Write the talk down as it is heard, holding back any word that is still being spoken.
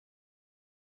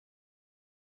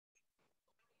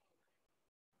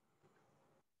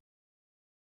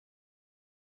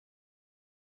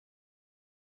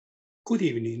Good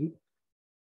evening.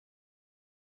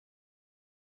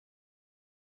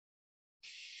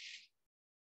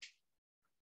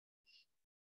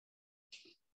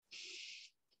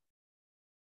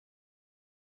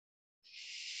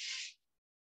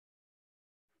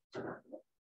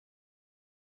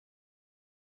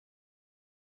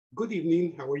 Good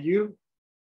evening, how are you?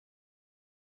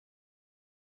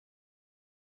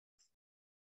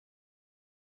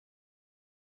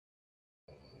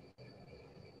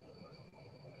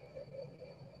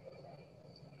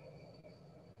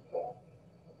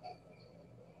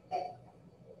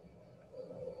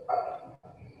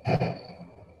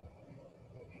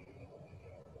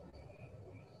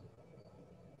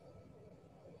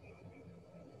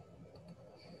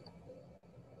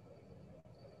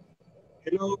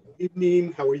 Hello, good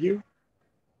evening, how are you?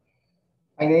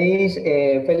 My name is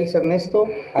Felix Ernesto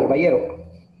Alballero.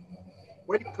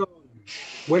 Welcome.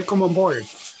 Welcome on board.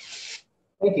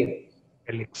 Thank you.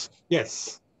 Felix.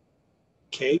 Yes.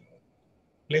 Okay.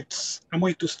 I'm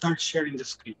going to start sharing the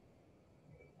screen.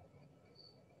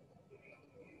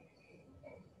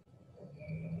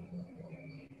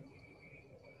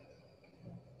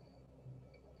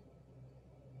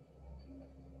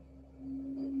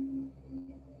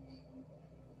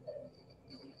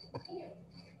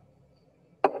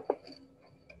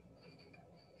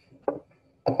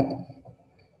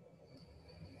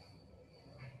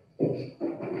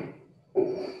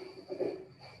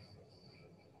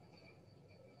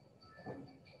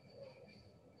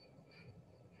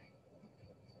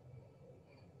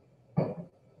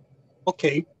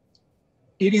 Okay.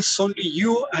 It is only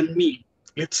you and me.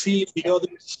 Let's see if the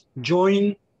others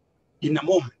join in a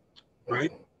moment,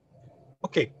 right?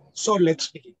 Okay, so let's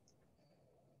begin.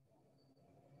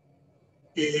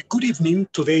 Good evening.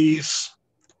 Today is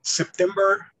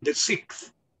September the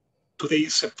 6th. Today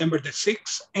is September the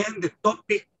 6th, and the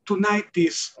topic tonight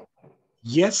is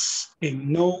yes and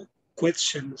no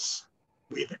questions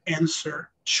with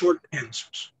short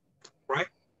answers, right?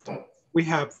 We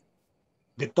have,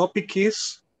 the topic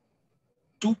is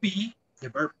to be, the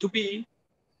verb to be,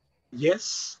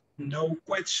 yes, no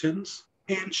questions,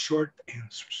 and short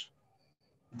answers.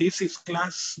 This is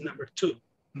class number 2.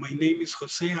 My name is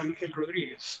Jose Angel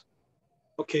Rodriguez.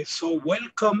 Okay, so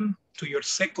welcome to your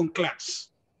second class.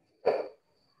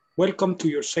 Welcome to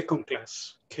your second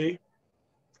class, okay?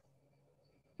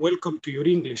 Welcome to your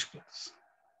English class.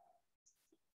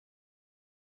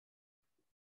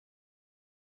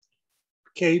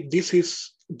 Okay, this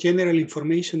is general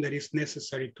information that is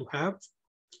necessary to have.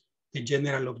 The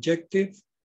general objective,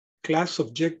 class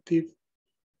objective,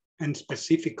 and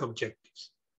specific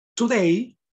objectives.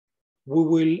 Today, we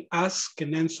will ask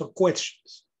and answer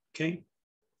questions, okay?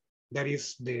 That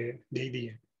is the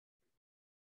idea.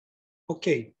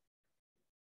 Okay.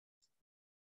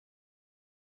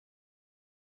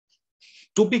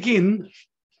 To begin,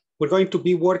 we're going to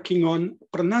be working on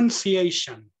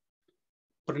pronunciation.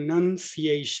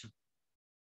 Pronunciation.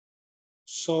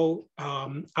 So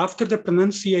after the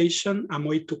pronunciation, I'm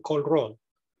going to call roll.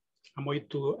 I'm going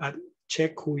to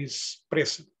check who is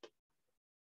present.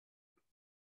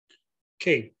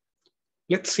 Okay,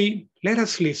 let's see. Let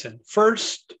us listen.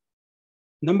 First,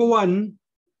 number 1,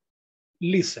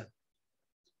 listen.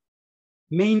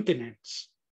 Maintenance,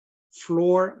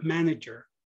 floor manager,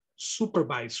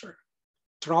 supervisor,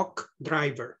 truck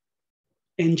driver,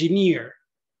 engineer,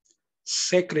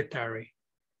 secretary,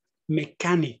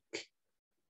 mechanic,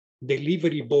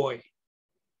 delivery boy,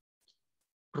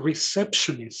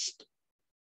 receptionist,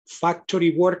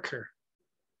 factory worker,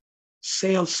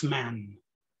 salesman,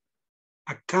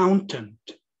 accountant,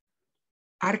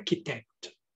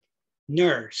 architect,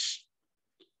 nurse,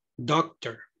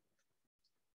 doctor.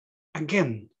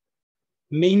 Again,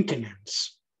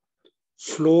 maintenance,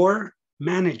 floor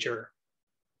manager,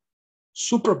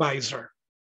 supervisor,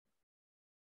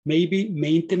 maybe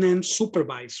maintenance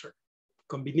supervisor,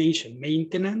 combination,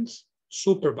 maintenance,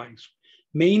 supervisor.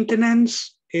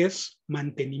 Maintenance es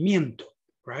mantenimiento,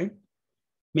 right?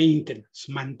 Maintenance,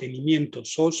 mantenimiento.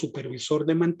 So supervisor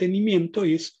de mantenimiento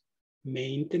is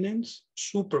maintenance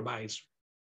supervisor,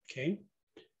 okay?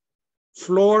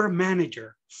 Floor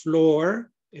manager,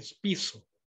 floor es piso,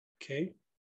 okay?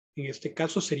 En este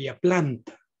caso sería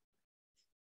planta.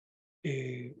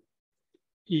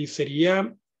 Y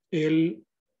sería el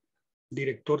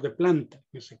director de planta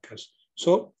en ese caso.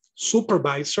 So,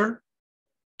 supervisor,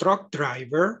 truck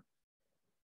driver,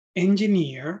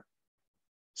 engineer,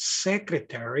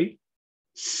 secretary,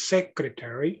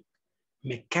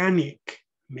 mechanic,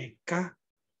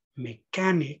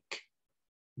 mechanic,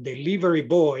 delivery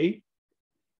boy,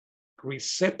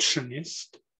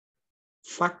 receptionist,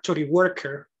 factory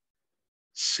worker,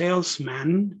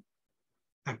 salesman,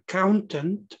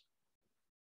 accountant,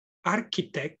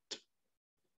 architect,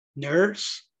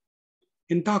 nurse,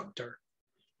 and doctor.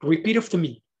 Repeat after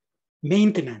me.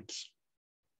 Maintenance.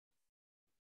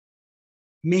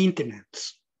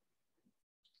 Maintenance.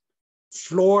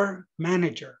 Floor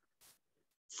manager.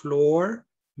 Floor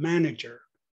manager.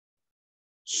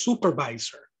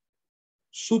 Supervisor.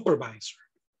 Supervisor.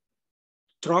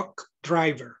 Truck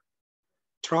driver.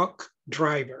 Truck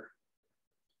driver.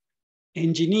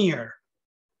 Engineer.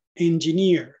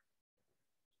 Engineer.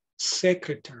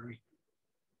 Secretary.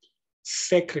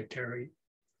 Secretary.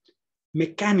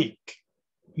 Mechanic.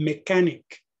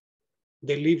 Mechanic.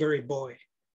 Delivery boy.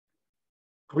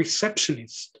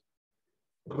 Receptionist.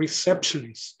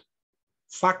 Receptionist.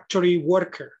 Factory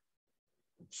worker.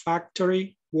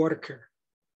 Factory worker.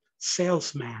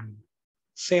 Salesman.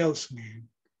 Salesman.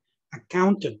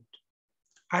 Accountant.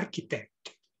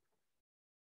 Architect.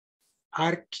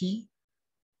 Architect.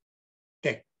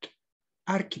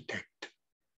 Architect.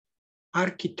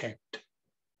 Architect.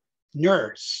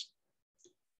 Nurse.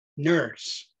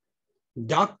 Nurse.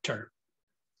 Doctor.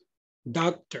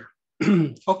 Doctor.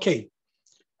 Okay.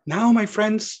 Now, my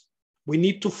friends, we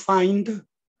need to find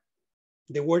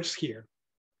the words here.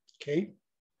 Okay.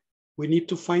 We need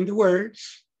to find the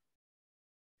words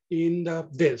in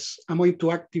this. I'm going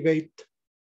to activate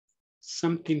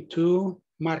something to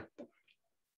mark them.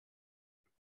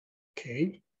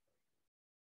 Okay.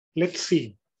 Let's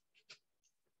see.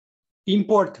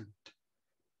 Important.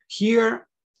 Here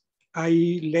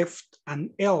I left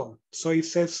an L, so it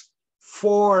says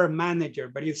floor manager,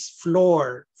 but it's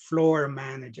floor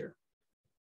manager,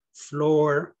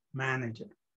 floor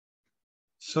manager.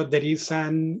 So there is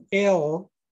an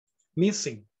L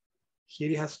missing.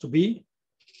 Here it has to be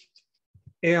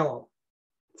L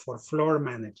for floor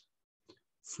manager,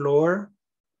 floor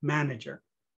manager.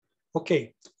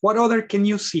 Okay, what other can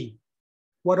you see?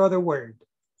 What other word?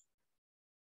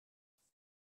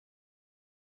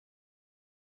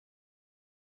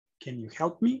 Can you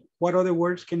help me? What other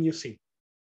words can you see?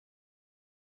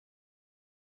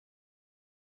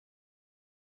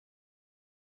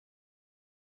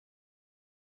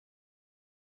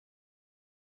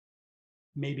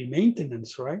 Maybe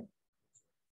maintenance, right?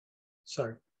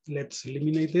 Sorry, let's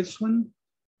eliminate this one.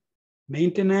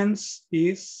 Maintenance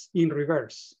is in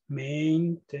reverse.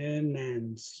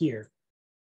 Maintenance here.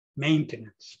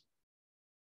 Maintenance.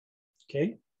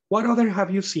 Okay. What other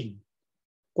have you seen?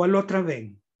 ¿Cuál otra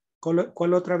ven?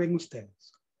 ¿Cuál otra ven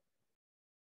ustedes?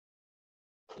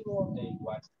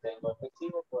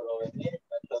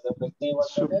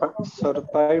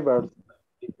 Survivor.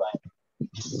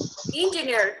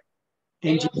 Engineer.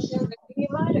 Engineer.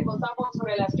 Le contamos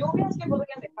sobre las lluvias que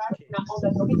podrían dejar una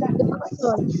onda tropical.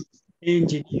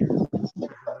 Engineer.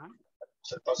 Ajá.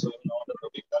 El paso de una onda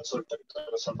tropical sobre el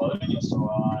territorio salvadoreño, eso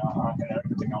va a generar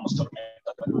que tengamos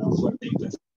tormentas de una fuerte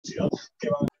intensidad que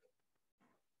van.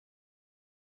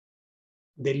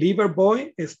 Deliver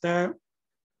boy está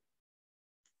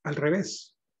al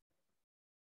revés.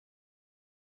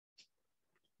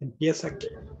 Empieza aquí.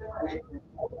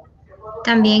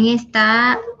 También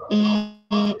está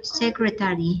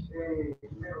secretary.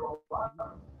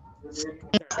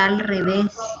 Está al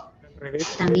revés. Al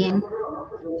revés. También.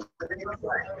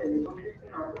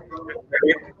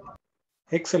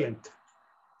 Excellent.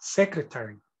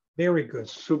 Secretary. Very good.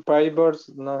 Survivors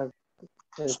no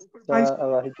está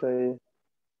abajito de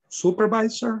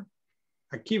Supervisor.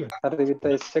 Aquí va. arribita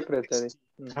de secretary.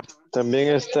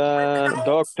 También está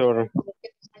doctor.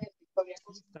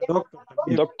 Doctor,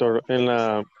 también. Doctor en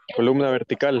la columna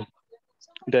vertical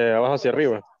de abajo hacia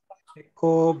arriba.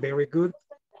 Echo, very good.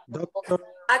 Doctor.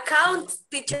 Account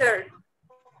teacher.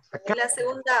 Acá. La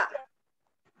segunda.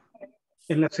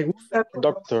 En la segunda.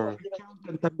 Doctor.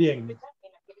 También.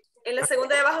 En la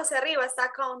segunda de abajo hacia arriba está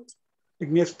account.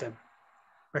 En esta.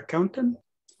 Accountant.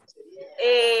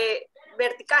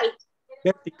 Vertical.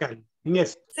 Vertical. En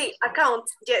esta. Sí, account,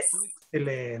 yes.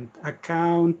 Excelente.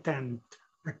 Accountant.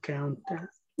 Accountant.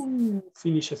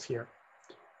 Finishes here.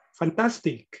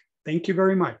 Fantastic. Thank you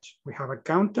very much. We have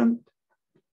accountant.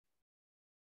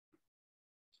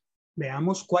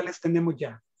 Veamos cuáles tenemos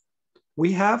ya.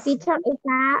 We have, Teacher,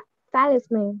 está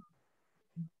salesman.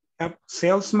 have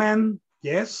salesman.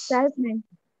 Yes. Salesman.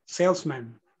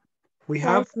 Salesman. We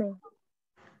have, Salesman.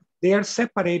 they are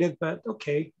separated, but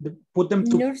okay. Put them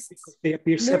together because they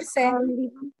appear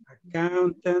separate.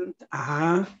 Accountant.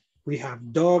 We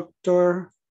have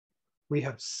doctor. We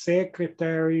have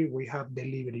secretary. We have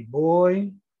delivery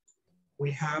boy.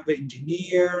 We have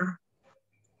engineer.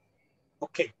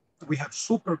 Okay. We have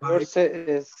supervisor. Nurse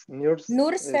es nurse.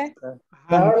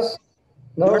 Nurse.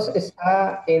 Nos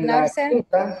está en la Norse.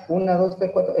 quinta, 1, 2,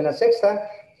 3, 4, en la sexta,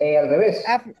 al revés.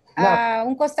 A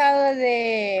un costado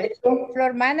de Derecho,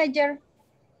 Floor Manager.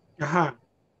 Ajá.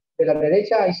 de la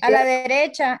derecha a A izquierda. la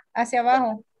derecha, hacia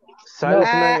abajo.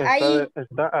 Salesman ahí,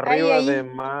 está arriba ahí. de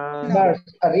más.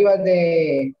 Nurse, arriba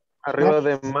de... Arriba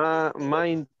de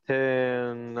maintenance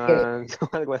o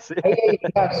algo así. Ahí hay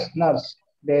nurse,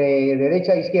 de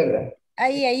derecha a izquierda.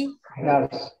 Ahí.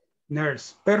 Nurse.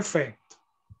 Nurse. Perfecto.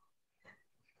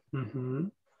 Ujú.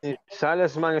 Y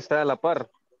salesman está a la par.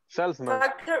 Salesman.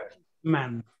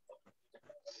 Man.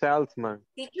 Salesman.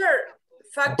 Teacher,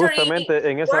 factory Justamente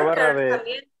en esa worker barra de...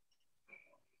 también.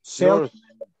 Sales.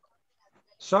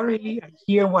 Sorry, I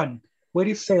hear one. Where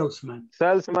is salesman?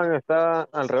 Salesman está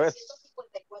al revés.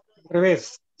 Al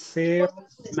revés. Salesman.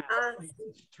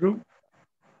 True.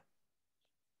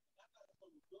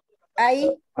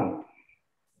 Ahí.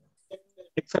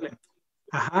 Excelente.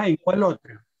 Ajá, ¿en cuál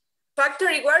otra?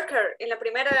 Factory worker en la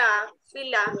primera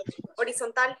fila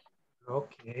horizontal.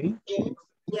 Ok.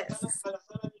 Yes.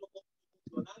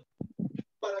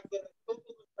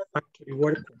 Factory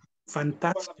worker.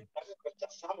 Fantástico.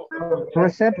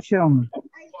 Reception.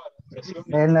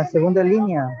 En la segunda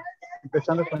línea.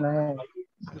 Empezando con la R.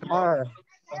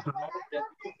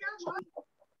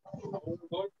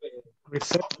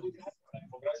 Reception.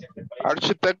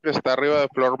 Architect está arriba de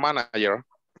Floor Manager.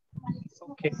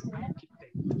 Ok.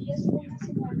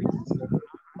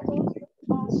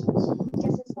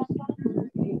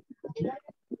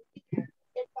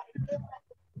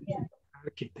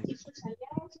 Architect.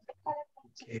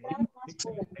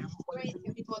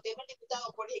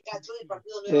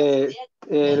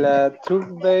 La truck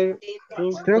driver.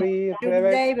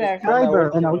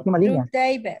 Driver en la última línea.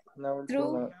 Driver.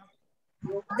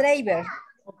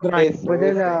 Después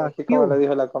de la así como Q. lo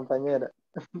dijo la compañera.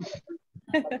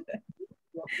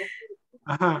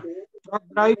 Ajá. Truck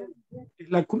driver es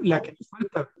la que nos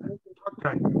falta. Truck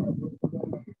driver.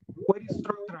 Where is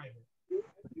truck driver?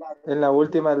 En la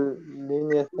última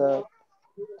línea está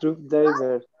truck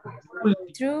driver.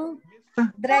 Truck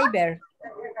driver.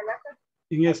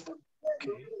 En esta.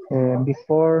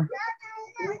 Before.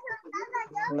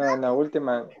 No, en la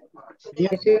última.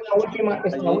 Es la última.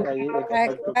 Es la última.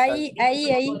 Ahí.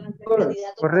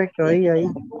 Correcto, ahí.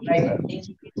 El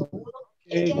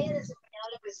que haya desempeñado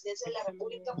la presidencia de la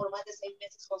República por más de 6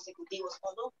 meses consecutivos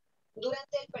o no,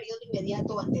 durante el periodo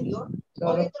inmediato anterior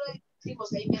o dentro de los últimos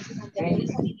 6 meses anteriores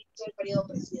al inicio del periodo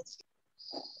presidencial.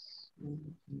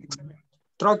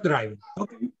 Truck driver.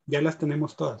 Ok, ya las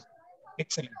tenemos todas.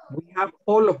 Excellent. We have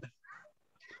all of them.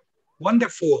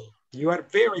 Wonderful. You are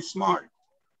very smart.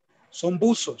 Son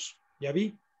buzos. Ya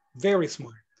vi. Very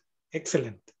smart.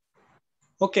 Excellent.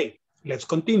 Okay, let's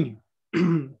continue.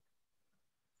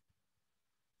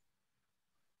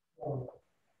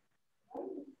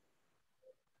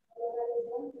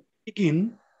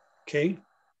 Begin. Okay.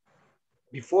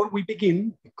 Before we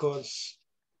begin, because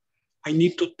I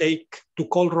need to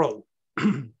call roll.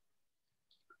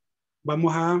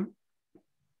 Vamos a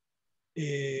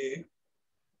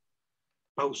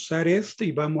pausar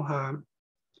y vamos a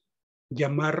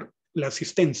llamar la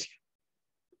asistencia.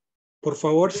 Por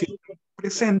favor, si están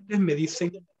presentes, me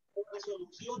dicen.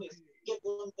 Resoluciones que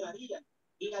contrarían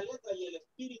la letra y el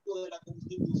espíritu de la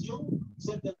Constitución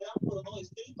se tendrán por no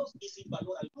escritos y sin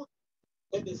valor alguno.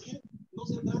 Es decir, no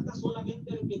se trata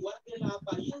solamente de que guarde la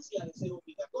apariencia de ser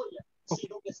obligatoria,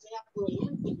 sino que sea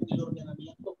coherente con el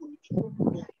ordenamiento político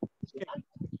constitucional.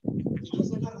 Y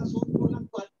esa es la razón por la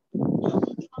cual la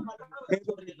última palabra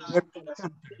sobre la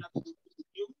aplicación de la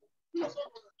Constitución no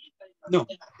solo repita en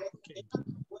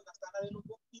la sala de lo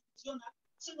constitucional,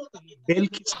 sino también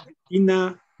Belkis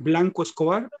Cristina Blanco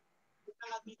Escobar.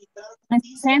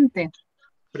 Presente.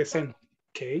 Presente.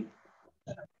 Ok.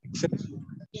 Excelente.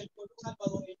 El pueblo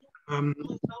salvadoreño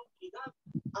no está obligado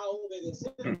a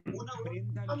obedecer una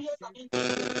orden abiertamente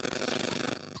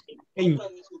en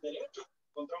contra de sus derechos.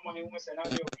 Encontramos en un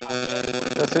escenario.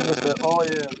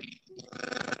 Oye.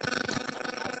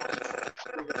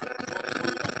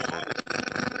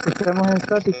 Estamos en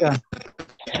estática.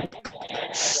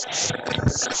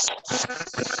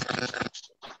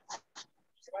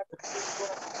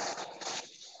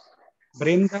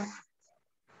 Brenda.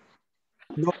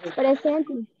 No.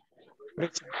 Presente.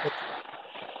 Presente.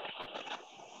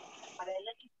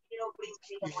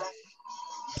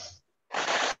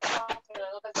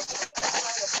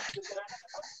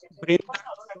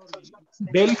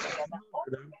 Brenda.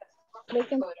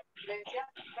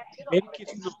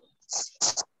 Belkis no.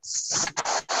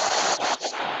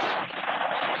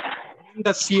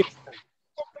 Brenda sí está.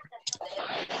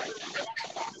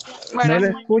 No lo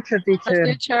escucho,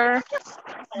 teacher.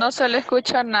 No se le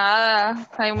escucha nada.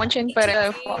 Hay mucha interferencia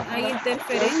de fondo. Hay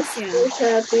interferencia.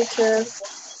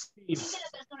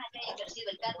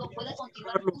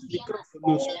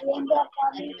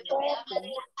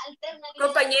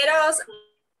 Compañeros.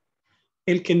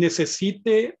 El que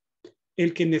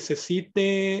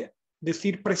necesite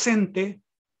decir presente,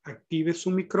 active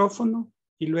su micrófono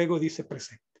y luego dice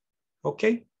presente. ¿Ok?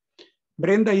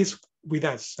 Brenda is with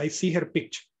us. I see her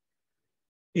picture.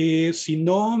 Si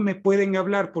no me pueden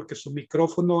hablar porque su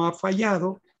micrófono ha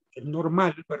fallado, es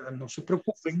normal, ¿verdad? No se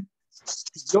preocupen.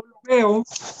 Si yo lo veo,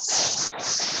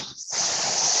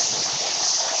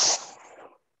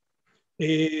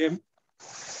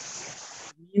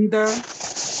 Linda.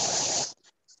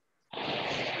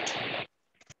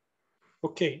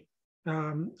 Okay,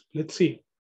 let's see.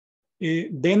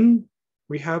 Then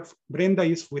we have Brenda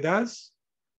is with us.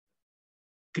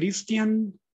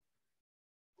 Christian.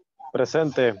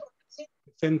 Presente.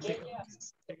 Presente.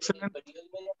 Excellent.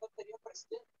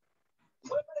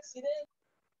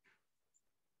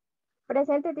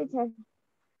 Presente, teacher.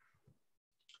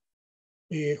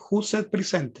 Who said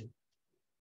presente?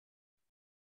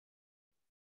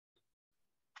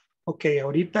 Ok,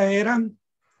 ahorita eran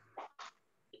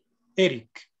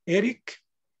Eric.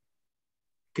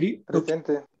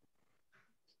 Presente.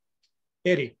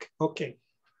 Eric, ok.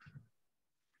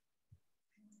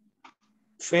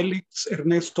 Félix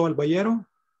Ernesto Albayero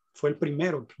fue el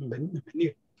primero en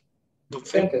venir. Don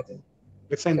Félix.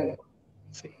 Presente.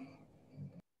 Sí.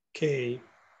 Ok.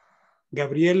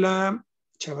 Gabriela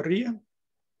Chavarría.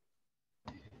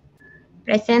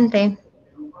 Presente.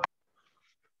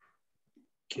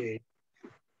 Ok.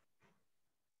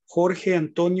 Jorge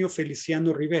Antonio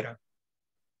Feliciano Rivera.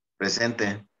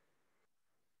 Presente.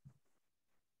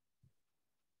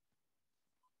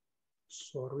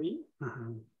 Sorry. Ajá.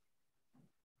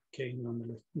 Ok, no me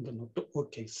lo noto.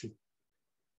 Ok, sí.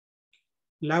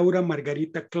 Laura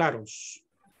Margarita Claros.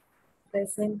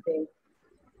 Presente.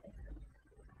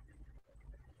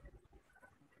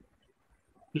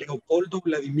 Leopoldo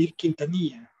Vladimir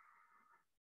Quintanilla.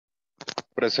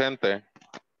 Presente.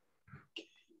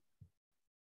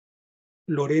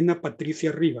 Lorena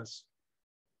Patricia Rivas.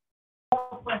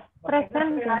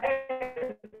 Presente.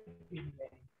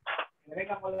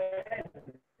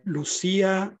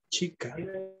 Lucía Chica.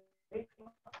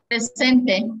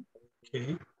 Presente.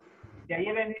 Okay.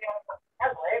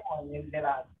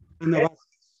 Ana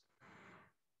Vázquez.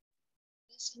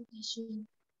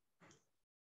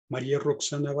 María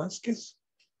Roxana Vázquez.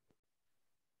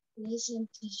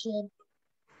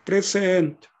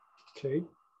 Presente. Okay.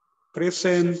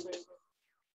 Presente.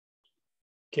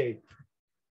 Okay.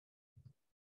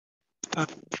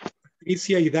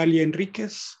 Patricia Idalia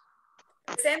Enríquez.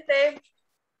 Presente.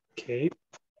 Okay.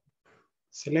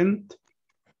 Excelente.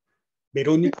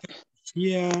 Verónica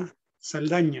Lucía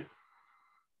Saldaña.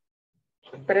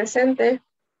 Presente.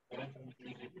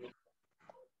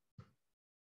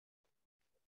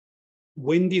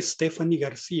 Wendy Stephanie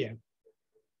García.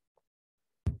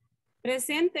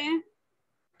 Presente.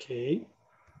 Okay.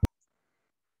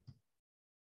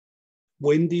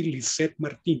 Wendy Lisette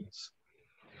Martínez.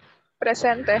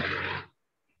 Presente.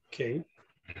 Okay.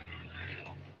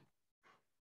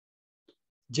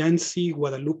 Yancy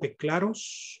Guadalupe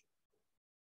Claros.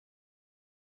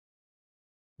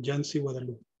 Yancy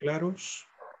Guadalupe Claros.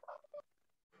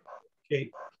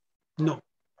 Okay. No.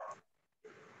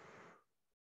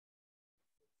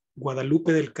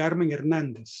 Guadalupe del Carmen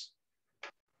Hernández.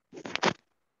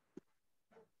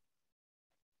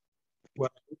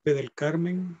 Guadalupe del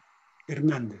Carmen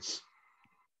Hernández.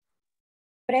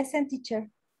 Present,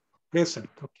 teacher. Present,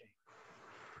 ok.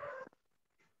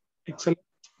 Excelente.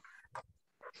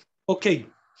 Ok.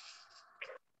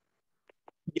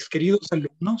 Mis queridos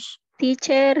alumnos.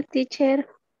 Teacher.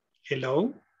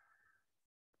 Hello.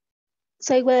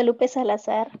 Soy Guadalupe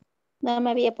Salazar. No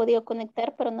me había podido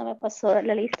conectar, pero no me pasó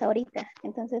la lista ahorita.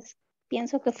 Entonces,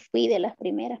 pienso que fui de las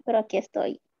primeras, pero aquí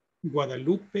estoy.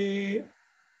 Guadalupe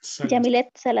Salazar.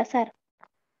 Yamilet Salazar.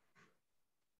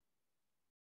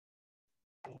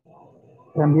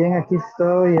 También aquí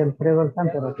estoy, Alfredo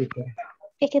Alcántara, teacher.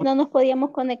 Es que no nos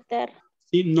podíamos conectar.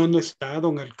 Sí, no está,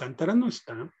 don Alcántara no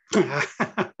está.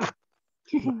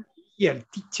 Y el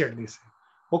teacher dice.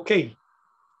 Ok,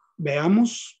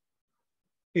 veamos.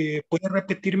 ¿Puede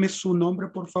repetirme su nombre,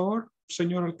 por favor,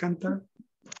 señor Alcántara?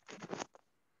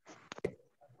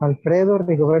 Alfredo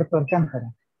Rigoberto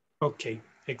Alcántara. Ok,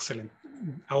 excelente.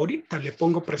 Ahorita le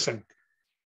pongo presente.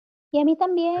 Y a mí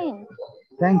también.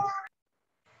 Thanks.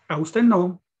 A usted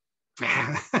no.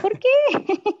 ¿Por qué?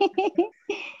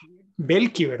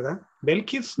 Belki, ¿verdad?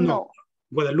 Belkis, no.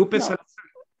 Guadalupe no. Salazar.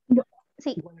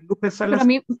 Sí. Guadalupe Pero Salas, a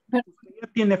mí, usted ya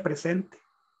tiene presente.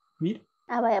 Mira,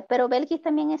 Ah, vaya, pero Belkis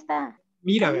también está.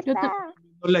 mira, Ahí ve, está.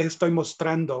 no les estoy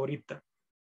mostrando ahorita.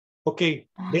 Ok,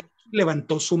 Belkis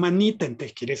levantó su manita,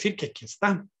 entonces quiere decir que aquí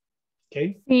está.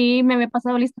 Ok. sí, me había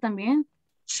pasado lista también.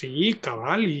 Sí,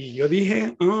 cabal, y yo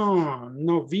dije, oh,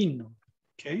 no vino.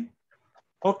 Ok.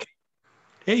 Ok.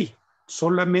 Hey,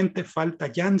 solamente falta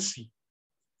Yancy.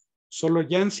 Solo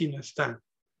Yancy no está.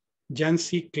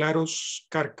 Yancy Claros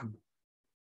Cárcamo.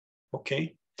 Ok.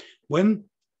 Bueno,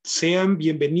 sean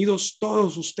bienvenidos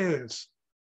todos ustedes,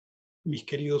 mis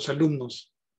queridos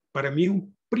alumnos. Para mí es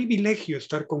un privilegio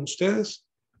estar con ustedes.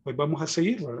 Hoy vamos a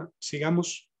seguir, ¿verdad?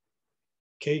 Sigamos.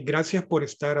 Ok, gracias por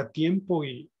estar a tiempo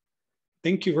y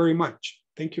thank you very much.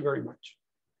 Thank you very much.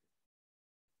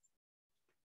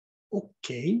 Ok,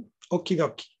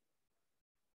 okidoki.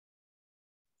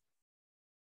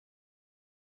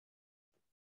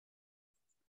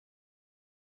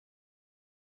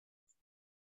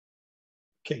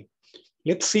 Okay,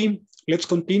 let's see. Let's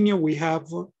continue. We have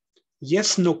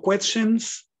yes, no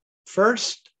questions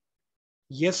first.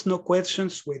 Yes, no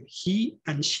questions with he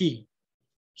and she.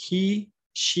 He,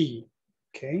 she.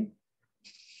 Okay.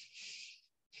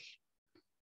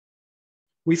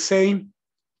 We say,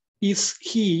 is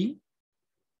he?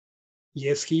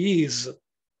 Yes, he is.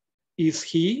 Is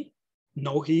he?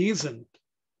 No, he isn't.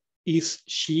 Is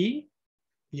she?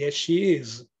 Yes, she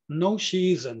is. No,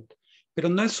 she isn't. Pero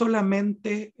no es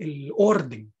solamente el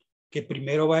orden, que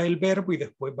primero va el verbo y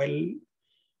después va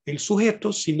el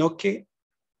sujeto, sino que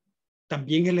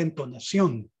también en la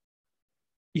entonación.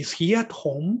 Is he at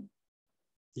home?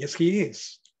 Yes, he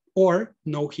is. Or,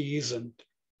 no, he isn't.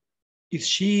 Is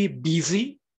she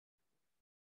busy?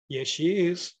 Yes, she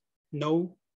is.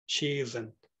 No, she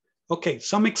isn't. Okay,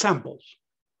 some examples.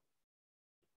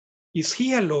 Is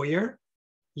he a lawyer?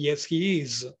 Yes, he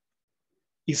is.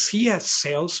 Is he a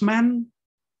salesman?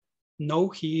 No,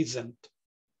 he isn't.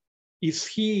 Is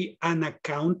he an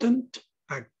accountant?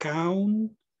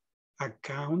 Accountant?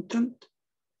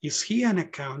 Is he an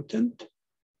accountant?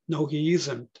 No, he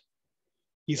isn't.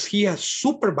 Is he a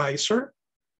supervisor?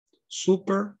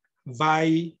 Supervisor.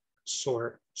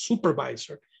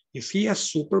 Is he a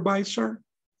supervisor?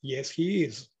 Yes, he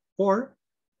is. Or,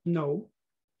 no,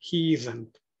 he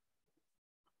isn't.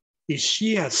 Is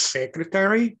she a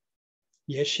secretary?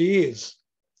 Yes, she is.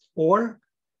 Or,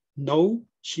 no,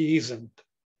 she isn't.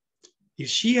 Is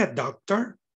she a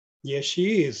doctor? Yes,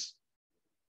 she is.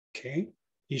 Okay.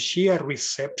 Is she a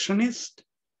receptionist?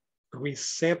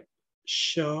 Receptionist.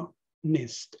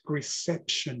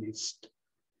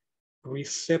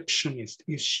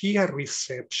 Is she a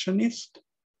receptionist?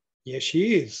 Yes,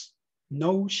 she is.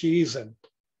 No, she isn't.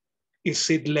 Is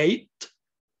it late?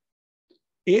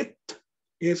 It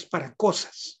es para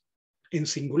cosas en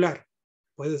singular.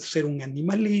 Puede ser un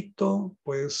animalito,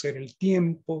 puede ser el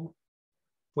tiempo,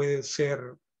 puede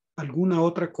ser alguna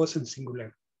otra cosa en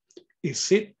singular.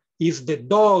 Is the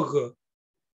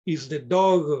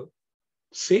dog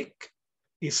sick?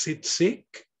 Is it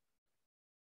sick?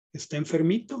 ¿Está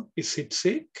enfermito? Is it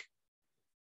sick?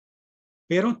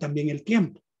 Pero también el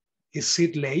tiempo. Is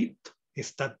it late?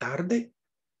 ¿Está tarde?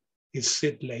 Is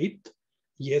it late?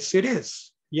 Yes, it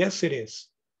is. Yes, it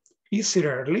is. Is it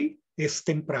early? ¿Es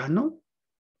temprano?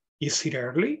 Is it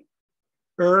early?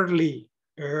 Early.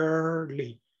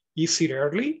 Is it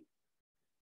early?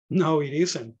 No, it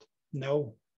isn't.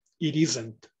 No, it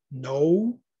isn't.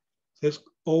 No. Says,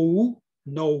 oh,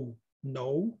 no,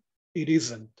 it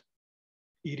isn't.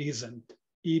 It isn't.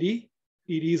 It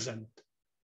isn't.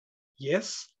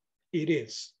 Yes, it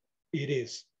is. It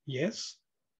is. Yes,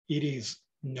 it is.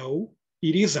 No,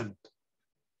 it isn't.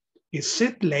 Is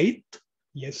it late?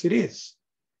 Yes, it is.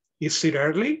 Is it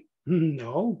early?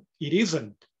 No, it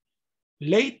isn't.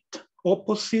 Late,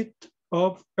 opposite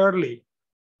of early.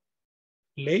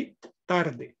 Late,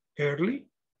 tarde. Early,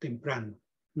 temprano.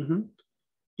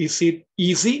 Is it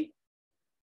easy?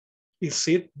 Is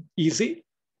it easy?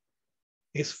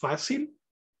 ¿Es fácil?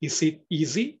 Is it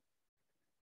easy?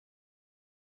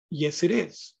 Yes, it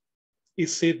is.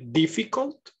 Is it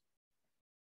difficult?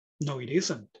 No, it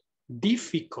isn't.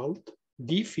 Difficult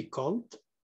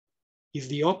is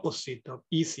the opposite of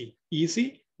easy.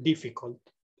 Easy, difficult.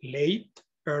 Late,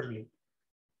 early.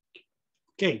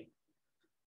 Okay.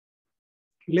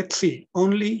 Let's see.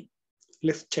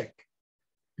 Let's check.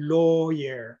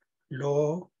 Lawyer.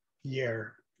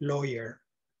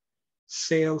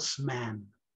 Salesman.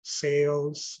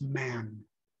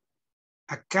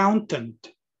 Accountant.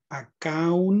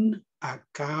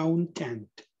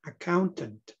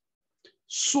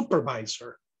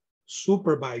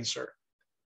 Supervisor.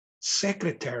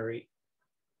 Secretary.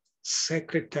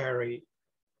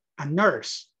 A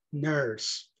nurse,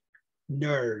 nurse,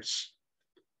 nurse.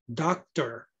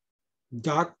 Doctor,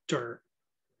 doctor.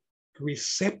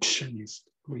 Receptionist,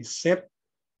 receptionist,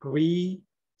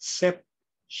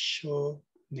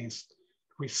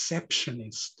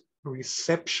 receptionist,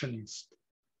 receptionist.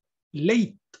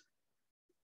 Late,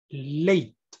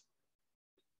 late.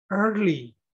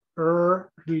 Early,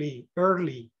 early,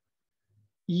 early.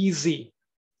 Easy,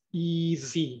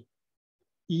 easy,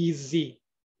 easy.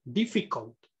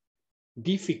 Difficult,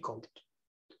 difficult.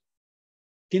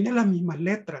 Tiene las mismas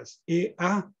letras, E,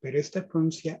 A, pero esta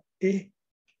pronuncia E.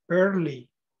 Early,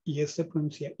 y este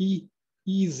pronuncia I,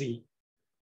 easy.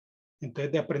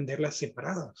 Entonces de aprenderlas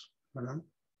separadas, ¿verdad?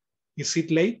 Is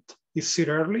it late? Is it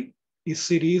early?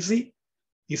 Is it easy?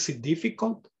 Is it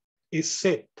difficult? Is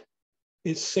it?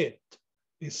 Is it?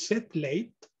 Is it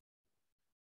late?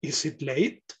 Is it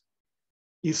late?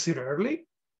 Is it early?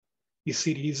 Is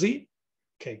it easy?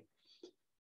 Okay.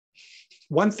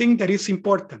 One thing that is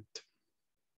important.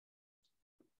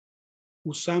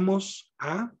 Usamos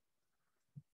a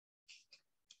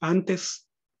antes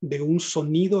de un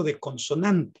sonido de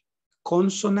consonante.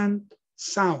 Consonant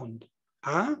sound.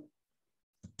 A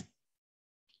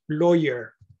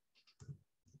lawyer.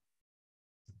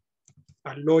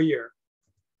 A lawyer.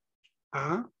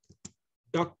 A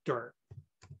doctor.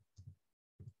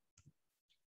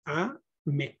 A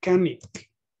mechanic.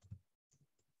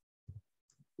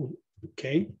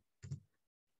 Ok.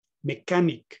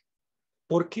 Mechanic.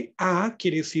 Porque A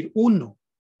quiere decir uno.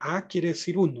 A quiere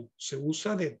decir uno. Se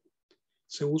usa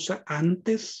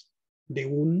antes de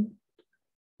una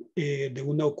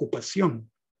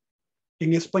ocupación.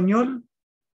 En español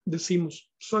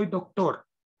decimos, soy doctor,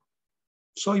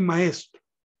 soy maestro,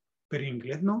 pero en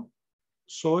inglés no.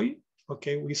 Soy,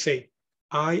 okay, we say,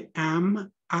 I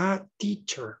am a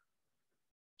teacher.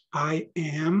 I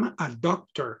am a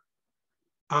doctor.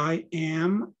 I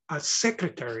am a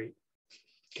secretary.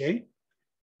 Okay.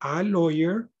 A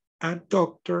lawyer, a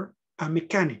doctor, a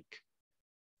mechanic.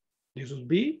 This would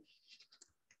be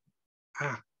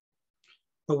a.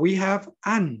 But we have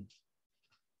an.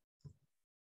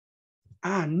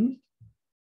 An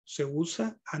se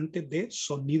usa antes de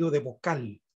sonido de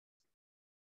vocal.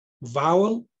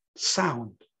 Vowel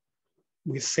sound.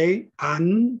 We say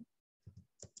an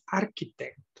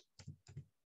architect.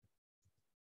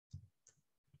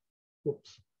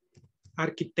 Oops.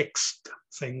 Architects.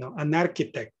 Say no, an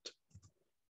architect.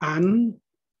 An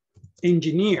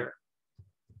engineer.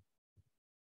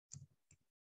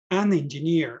 An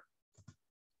engineer.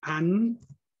 An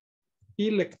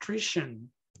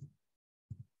electrician.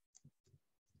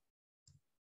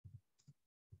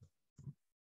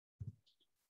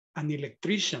 An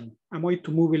electrician. I'm going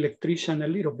to move electrician a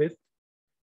little bit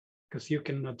because you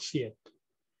cannot see it.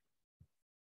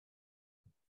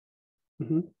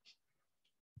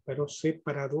 Pero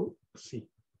separado, sí.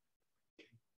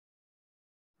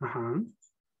 Ajá.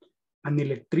 An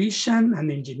electrician, an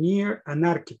engineer, an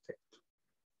architect.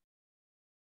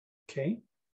 Okay.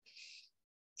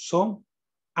 So,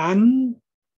 an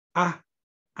art,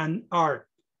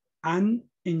 an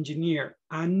engineer,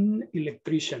 an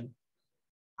electrician,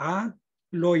 a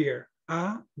lawyer,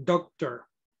 a doctor.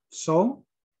 So,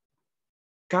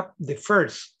 cap the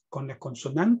first con la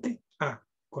consonante a,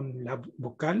 con la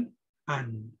vocal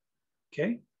an.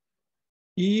 Okay.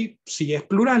 Y si es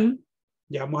plural,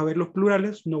 ya vamos a ver los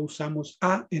plurales, no usamos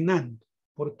a en an,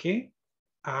 porque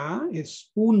a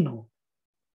es uno.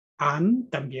 An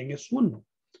también es uno.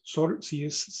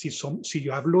 Si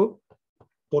yo hablo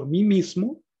por mí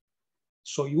mismo,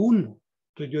 soy uno.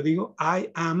 Entonces yo digo,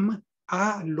 I am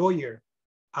a lawyer.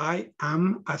 I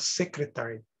am a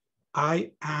secretary.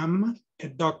 I am a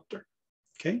doctor.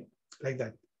 Okay, like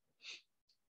that.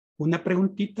 ¿Una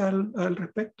preguntita al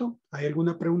respecto? ¿Hay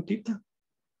alguna preguntita?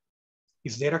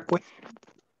 Is there a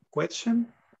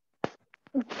question?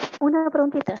 Una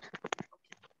preguntita.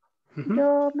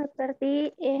 Yo me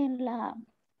perdí en la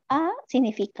A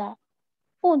significa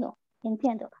uno,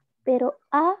 entiendo. Pero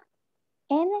A,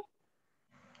 N,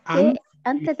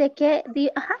 antes de qué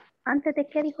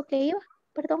dijo que iba,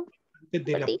 perdón. Antes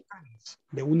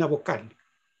de una vocal.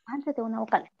 Antes de una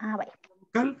vocal. Ah, vaya.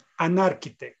 Vocal, an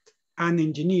architect, an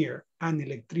engineer, an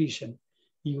electrician.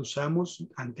 Y usamos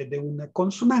antes de una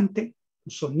consonante,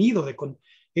 un sonido de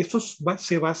estos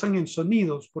se basan en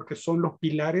sonidos porque son los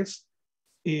pilares.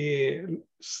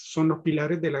 Son los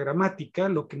pilares de la gramática,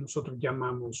 lo que nosotros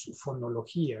llamamos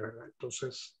fonología, ¿verdad?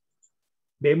 Entonces,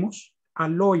 vemos a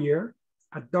lawyer,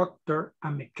 a doctor,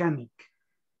 a mechanic.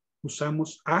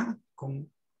 Usamos a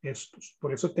con estos.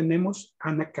 Por eso tenemos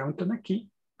an accountant aquí,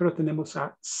 pero tenemos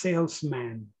a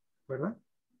salesman, ¿verdad?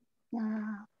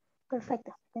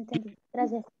 Perfecto, entendí.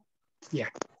 Gracias. Yeah.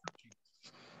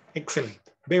 Excellent.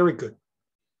 Very good.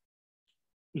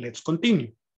 Let's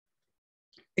continue.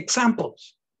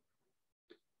 Examples.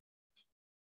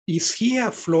 Is he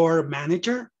a floor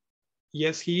manager?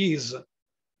 Yes, he is.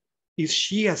 Is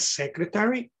she a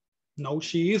secretary? No,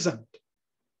 she isn't.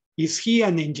 Is he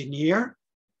an engineer?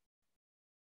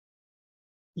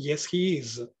 Yes, he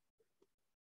is.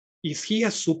 Is he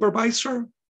a supervisor?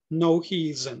 No, he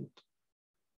isn't.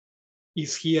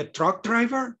 Is he a truck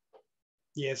driver?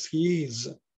 Yes, he is.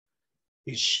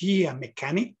 Is she a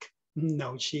mechanic?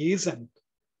 No, she isn't.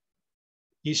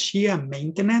 Is she a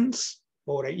maintenance?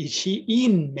 Or is she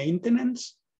in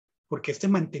maintenance? Porque este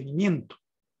mantenimiento.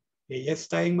 Ella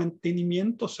está en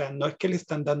mantenimiento, o sea, no es que le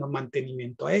están dando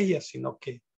mantenimiento a ella, sino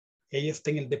que ella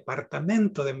está en el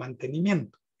departamento de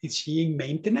mantenimiento. Is she in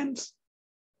maintenance?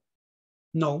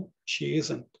 No, she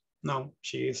isn't. No,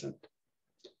 she isn't.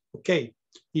 Okay.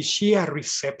 Is she a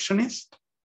receptionist?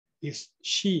 Is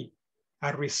she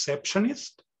a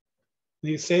receptionist?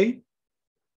 You say,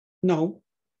 no,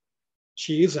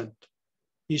 she isn't.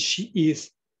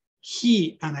 Is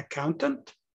he an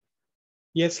accountant?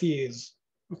 Yes, he is.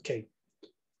 Okay.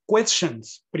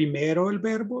 Questions. Primero el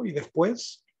verbo y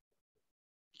después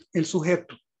el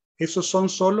sujeto. Esos son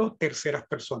solo terceras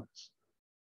personas.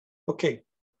 Ok.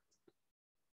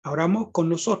 Ahora vamos con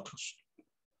nosotros.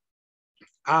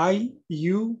 I,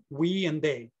 you, we, and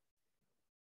they.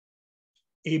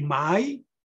 Am I?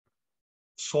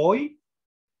 Soy.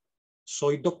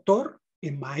 Soy doctor.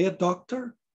 Am I a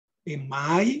doctor? Am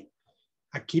I?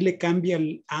 Aquí le cambia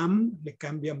el am, le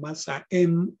cambia más a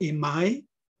am I?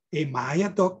 Am I a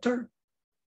doctor?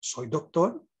 Soy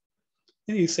doctor.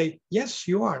 And you say, yes,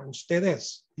 you are. Usted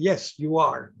es. Yes, you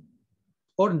are.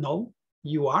 Or no,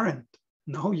 you aren't.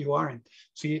 No, you aren't.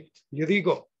 Si yo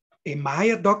digo, am I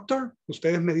a doctor?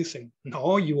 Ustedes me dicen,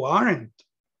 no, you aren't.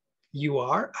 You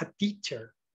are a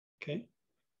teacher. Okay.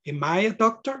 Am I a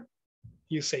doctor?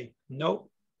 You say, no,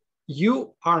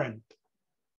 you aren't.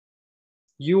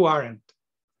 You aren't.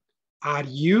 Are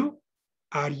you?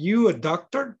 Are you a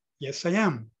doctor? Yes, I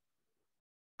am.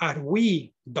 Are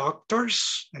we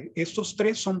doctors? Estos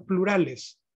tres son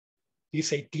plurales.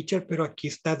 Dice teacher, pero aquí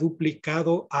está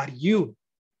duplicado. Are you?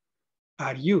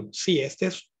 Are you? Sí,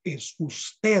 este es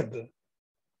usted.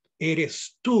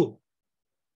 Eres tú.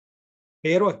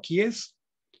 Pero aquí es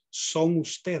son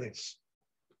ustedes.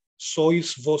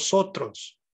 Sois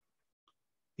vosotros.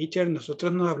 Teacher,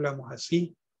 nosotros no hablamos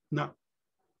así. No.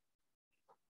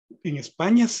 En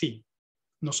España sí.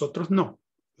 Nosotros no.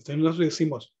 Entonces nos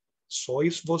decimos,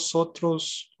 ¿sois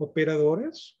vosotros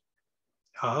operadores?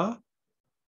 Ah,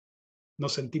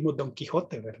 nos sentimos Don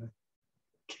Quijote, ¿verdad?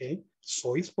 ¿Qué?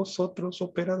 ¿Sois vosotros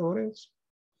operadores?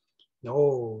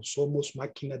 No, somos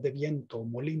máquinas de viento,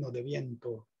 molino de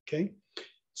viento. ¿Ok?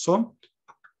 Son,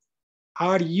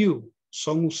 are you?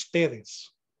 Son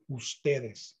ustedes.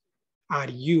 Ustedes.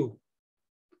 Are you?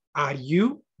 Are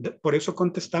you? Por eso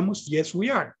contestamos, yes, we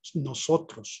are.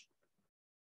 Nosotros.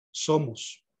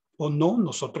 Somos. O no,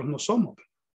 nosotros no somos.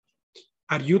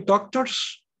 Are you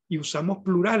doctors? Y usamos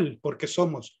plural porque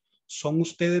somos. ¿Son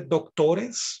ustedes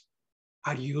doctores?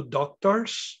 Are you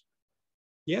doctors?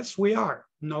 Yes, we are.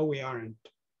 No, we aren't.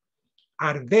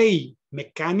 Are they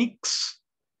mechanics?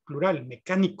 Plural,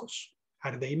 mecánicos.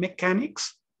 Are they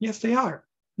mechanics? Yes, they are.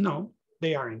 No,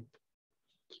 they aren't.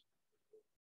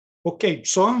 Okay,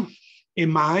 so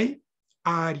am I,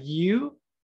 are you,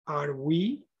 are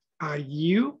we, are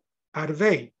you, are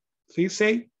they? So you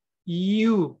say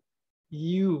you,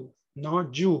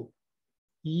 not you,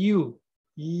 you,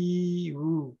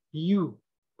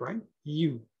 right?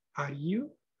 You, are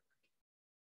you?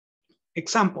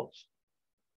 Examples.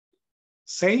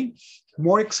 Say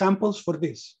more examples for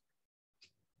this.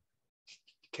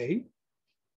 Okay.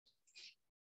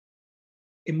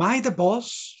 Am I the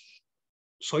boss?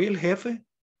 ¿Soy el jefe?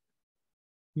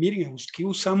 Miren, aquí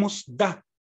usamos da.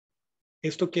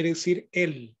 Esto quiere decir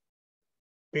él,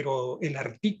 pero el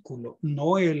artículo,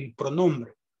 no el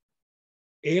pronombre.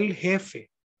 El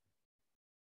jefe,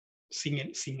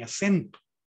 sin acento.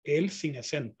 Él sin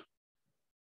acento.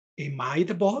 Am I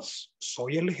the boss?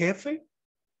 ¿Soy el jefe?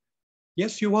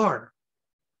 Yes, you are.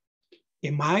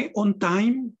 Am I on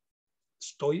time?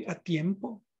 ¿Estoy a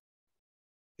tiempo?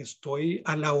 ¿Estoy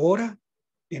a la hora?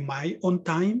 Am I on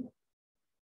time?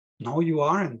 No, you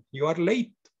aren't. You are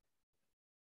late.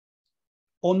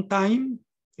 On time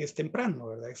es temprano,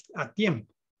 ¿verdad? Es a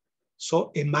tiempo.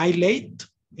 So, am I late?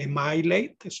 Am I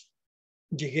late?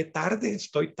 Llegué tarde,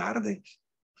 estoy tarde.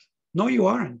 No, you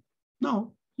aren't.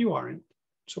 No, you aren't.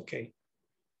 It's okay.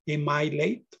 Am I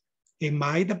late? Am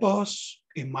I the boss?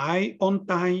 Am I on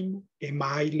time? Am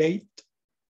I late?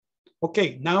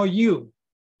 Okay, now you.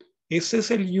 Ese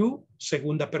es el you,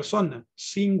 segunda persona,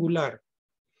 singular.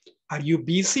 Are you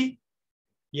busy?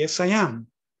 Yes, I am.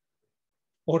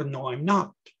 Or no, I'm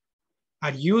not.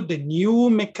 Are you the new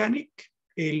mechanic?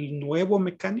 El nuevo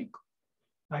mecánico.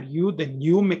 Are you the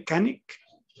new mechanic?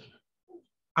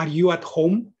 Are you at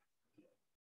home?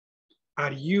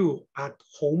 Are you at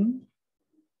home?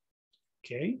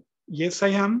 Okay. Yes, I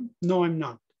am. No, I'm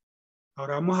not.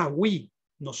 Ahora vamos a we,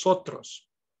 nosotros.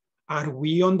 Are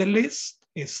we on the list?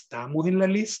 ¿Estamos en la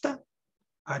lista?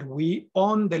 Are we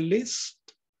on the list?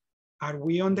 Are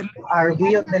we on the list? Are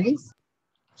we on the list?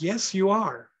 Yes, you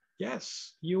are.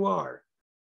 Yes, you are.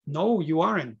 No, you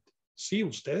aren't. Sí,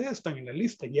 ustedes están en la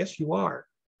lista. Yes, you are.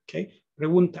 Okay.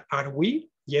 Pregunta, are we?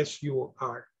 Yes, you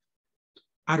are.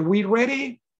 Are we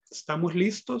ready? ¿Estamos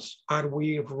listos? Are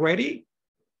we ready?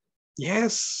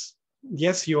 Yes.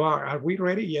 Yes, you are. Are we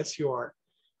ready? Yes, you are.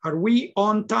 Are we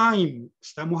on time?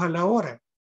 ¿Estamos a la hora?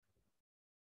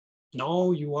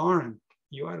 No, you aren't.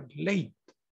 You are late.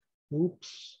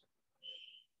 Oops.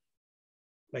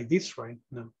 Like this, right?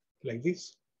 No, like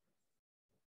this.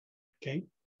 Okay.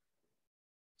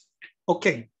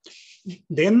 Okay.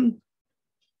 Then,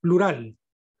 plural.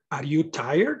 Are you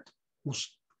tired?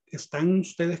 ¿Están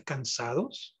ustedes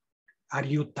cansados? Are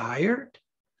you tired?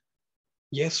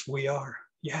 Yes, we are.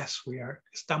 Yes, we are.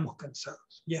 Estamos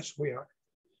cansados. Yes, we are.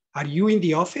 Are you in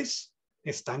the office?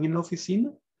 ¿Están en la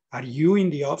oficina? Are you in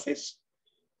the office?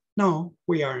 No,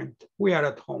 we aren't. We are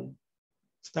at home.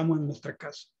 Estamos en nuestra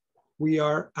casa. We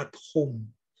are at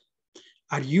home.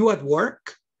 Are you at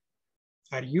work?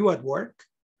 Are you at work?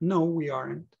 No, we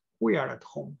aren't. We are at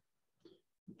home.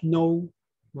 No,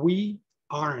 we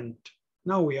aren't.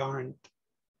 No, we aren't.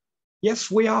 Yes,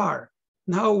 we are.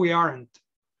 No, we aren't.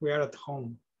 We are at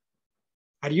home.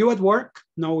 Are you at work?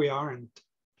 No, we aren't.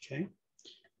 Okay.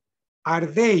 Are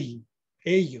they,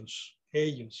 ellos,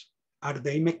 are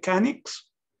they mechanics?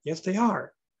 Yes, they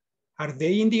are. Are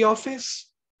they in the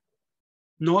office?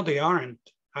 No, they aren't.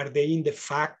 Are they in the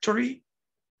factory?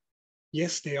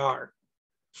 Yes, they are.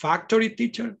 Factory,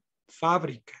 teacher?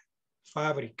 Fábrica,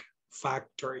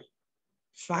 factory,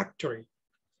 factory.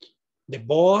 The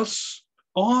boss,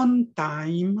 on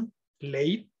time,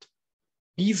 late,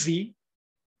 busy.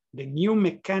 The new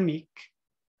mechanic,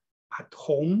 at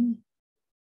home,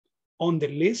 on the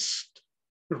list,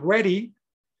 ready,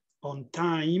 on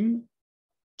time,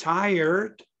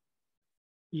 tired,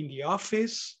 in the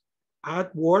office,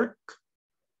 at work,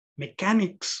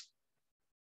 mechanics,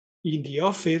 in the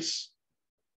office,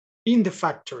 in the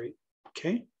factory,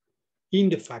 okay? In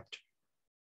the factory.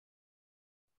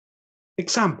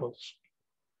 Examples.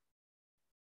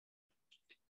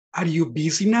 Are you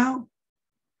busy now?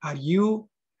 Are you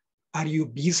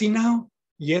busy now?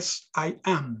 Yes, I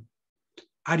am.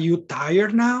 Are you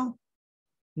tired now?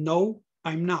 No,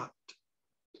 I'm not.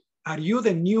 Are you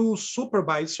the new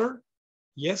supervisor?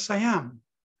 Yes, I am.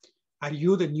 Are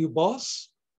you the new boss?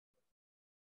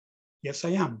 Yes,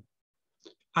 I am.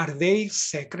 Are they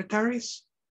secretaries?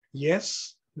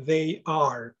 Yes, they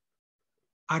are.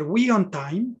 Are we on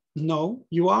time? No,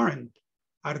 you aren't.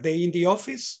 Are they in the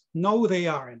office? No, they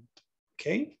aren't.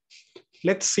 Okay,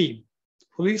 let's see.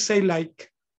 Please say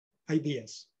like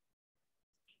ideas.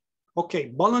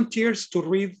 Okay, volunteers to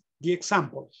read the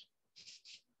examples.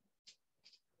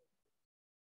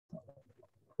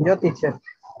 Yo, teacher.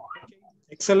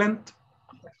 Excellent.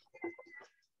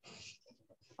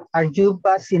 Are you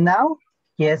busy now?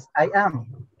 Yes, I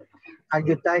am. Are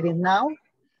you tired now?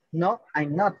 No,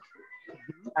 I'm not.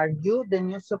 Are you the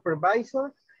new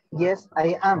supervisor? Yes,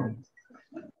 I am.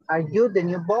 Are you the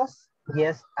new boss?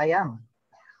 Yes, I am.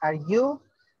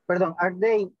 Are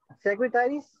they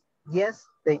secretaries? Yes,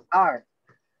 they are.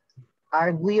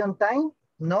 Are we on time?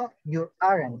 No, you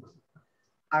aren't.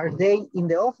 Are they in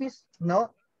the office?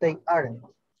 No, they aren't.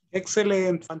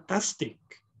 Excellent, fantastic.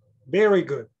 Very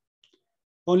good.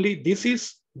 Only this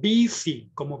is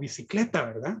BC, como bicicleta,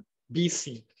 ¿verdad?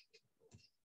 BC.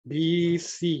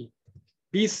 BC.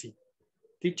 BC.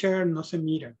 Teacher, no se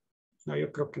mira. No,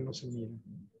 yo creo que no se mira.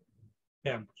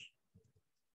 Veamos.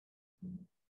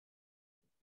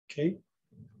 Ok.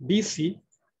 BC.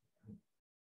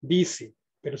 BC.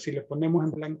 Pero si le ponemos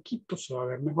en blanquito se va a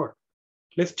ver mejor.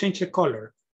 Let's change the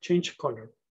color. Change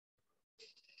color.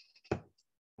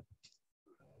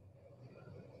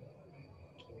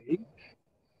 Okay.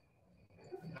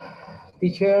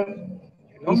 Teacher,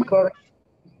 is correct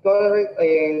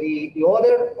the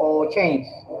order or change?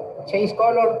 Change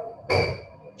color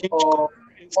or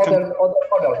other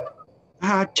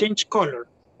color? Change color.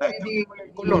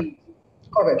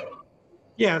 Correct.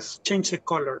 Yes, change the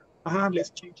color.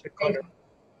 Let's change the color.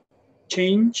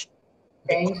 Change.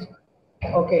 Change.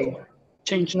 Okay.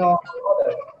 Change. No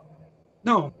other.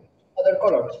 No. Other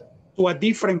colors. To a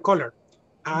different color.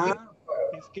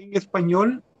 Es que en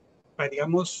español,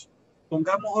 digamos,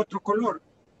 pongamos otro color.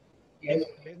 Yes. En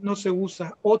inglés no se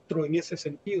usa otro en ese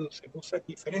sentido, se usa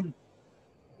diferente.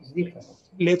 It's different.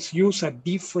 Let's use a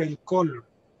different color.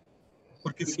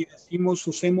 Porque si decimos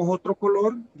usemos otro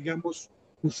color, digamos,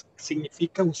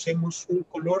 significa usemos un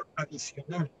color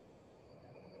adicional.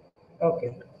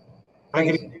 Okay.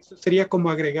 Eso sería como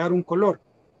agregar un color.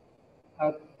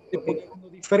 Okay. Uno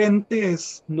diferente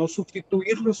es no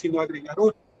sustituirlo, sino agregar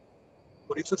otro.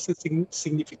 Por eso es el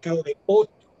significado de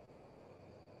otro.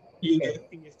 Y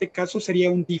en este caso sería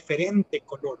un diferente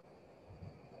color.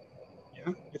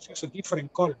 ¿Ya? Eso es a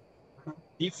different color.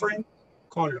 Different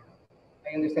color.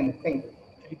 I understand. Thank you.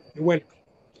 Okay. You're welcome.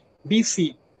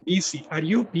 Busy. Busy. Are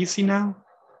you busy now?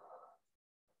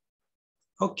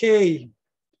 Okay.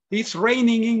 It's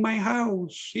raining in my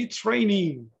house. It's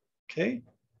raining. Okay.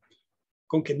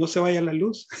 Con que no se vaya la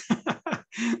luz.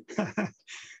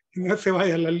 No se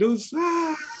vaya la luz.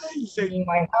 In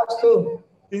my house too.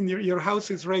 In your house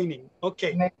is raining.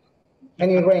 Okay.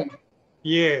 Many rain.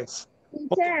 Yes.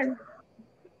 Teacher,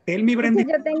 Tell me, Brenda.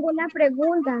 yo tengo una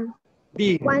pregunta.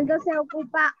 ¿Cuándo se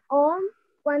ocupa on?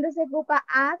 ¿Cuándo se ocupa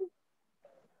at?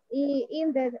 Y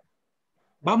in the...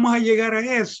 Vamos a llegar a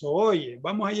eso, oye.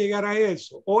 Vamos a llegar a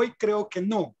eso. Hoy creo que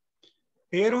no.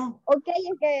 Pero... Ok,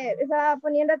 es que estaba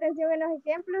poniendo atención en los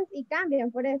ejemplos y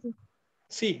cambian por eso.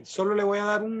 Sí, solo le voy a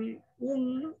dar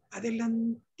un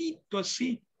adelantito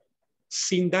así,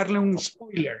 sin darle un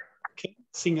spoiler. ¿Okay?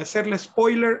 Sin hacerle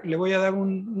spoiler, le voy a dar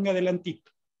un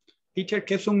adelantito. Teacher,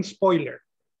 ¿qué es un spoiler?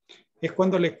 Es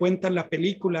cuando le cuentan la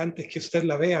película antes que usted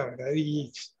la vea, ¿verdad?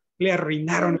 Y le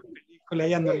arruinaron la película,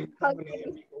 ya no le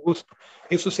gusto.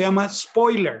 Eso se llama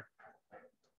spoiler.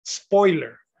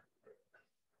 Spoiler.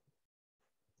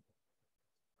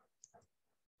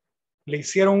 Le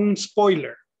hicieron un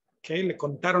spoiler. Okay, le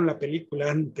contaron la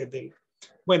película antes del...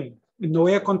 Bueno, no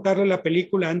voy a contarle la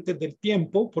película antes del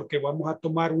tiempo porque vamos a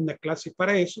tomar una clase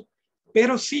para eso,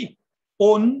 pero sí,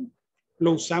 on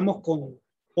lo usamos con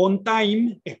on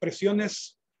time,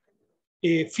 expresiones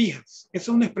fijas. Esa es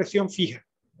una expresión fija.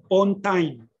 On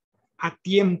time, a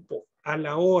tiempo, a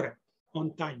la hora,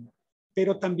 on time.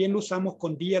 Pero también lo usamos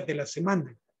con días de la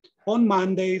semana. On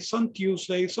Mondays, on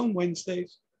Tuesdays, on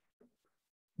Wednesdays,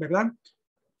 ¿verdad?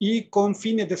 Y con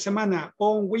fines de semana,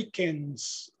 on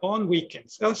weekends, on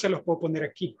weekends. Se los puedo poner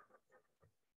aquí.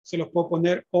 Se los puedo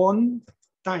poner on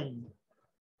time.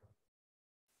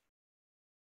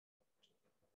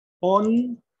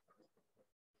 On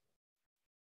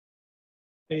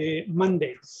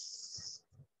Mondays.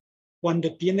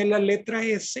 Cuando tiene la letra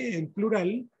S en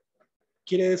plural,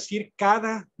 quiere decir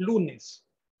cada lunes.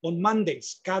 On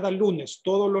Mondays, cada lunes.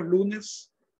 Todos los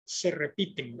lunes se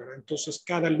repiten, ¿verdad? Entonces,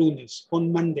 cada lunes,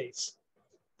 on Mondays.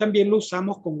 También lo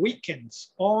usamos con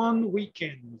weekends, on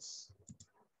weekends.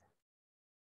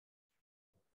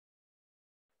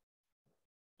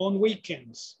 On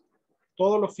weekends,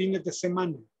 todos los fines de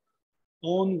semana,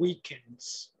 on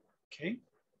weekends. ¿Ok?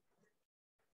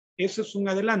 Ese es un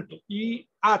adelanto. Y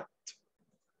at,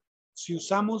 si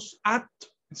usamos at,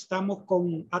 estamos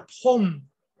con at home,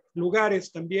 lugares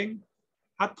también,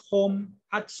 at home,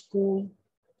 at school.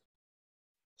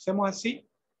 Hacemos así.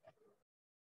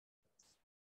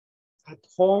 At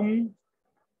home,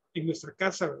 en nuestra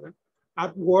casa, ¿verdad?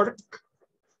 At work.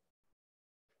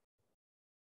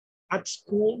 At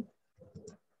school.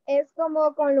 Es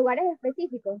como con lugares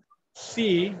específicos.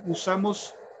 Sí,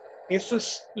 usamos, eso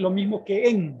es lo mismo que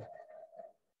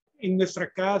en nuestra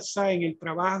casa, en el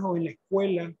trabajo, en la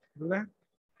escuela, ¿verdad?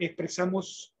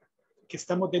 Expresamos que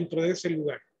estamos dentro de ese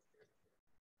lugar.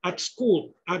 At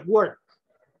school, at work.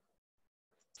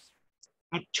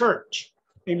 At church,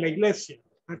 en la iglesia,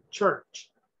 at church.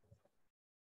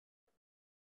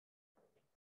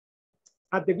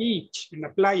 At the beach, en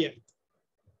la playa.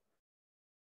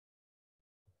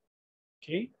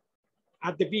 Okay.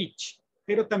 At the beach.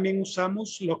 Pero también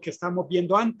usamos lo que estamos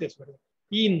viendo antes, ¿verdad?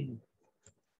 In.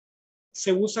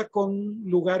 Se usa con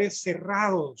lugares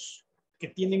cerrados que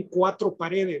tienen 4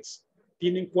 paredes.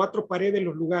 Tienen 4 paredes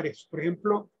los lugares. Por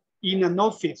ejemplo, in an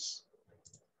office.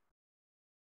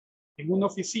 En una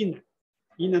oficina,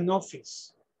 in an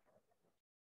office.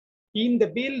 In the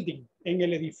building, en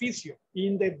el edificio,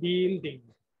 in the building.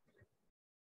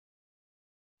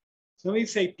 So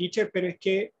dice, teacher, pero es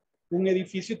que un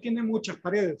edificio tiene muchas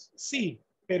paredes. Sí,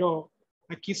 pero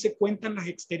aquí se cuentan las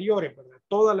exteriores, ¿verdad?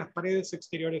 Todas las paredes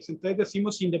exteriores. Entonces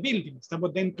decimos in the building,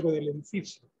 estamos dentro del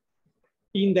edificio.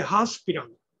 In the hospital.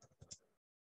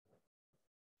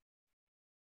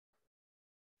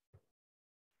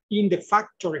 In the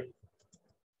factory.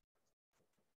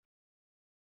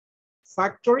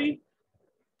 Factory,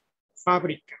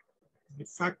 fábrica, the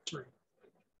factory.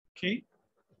 Okay.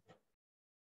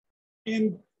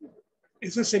 And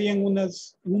esos serían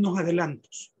unos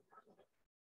adelantos,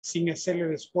 sin hacerle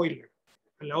el spoiler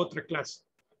a la otra clase.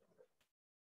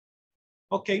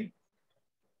 Okay.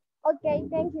 Okay,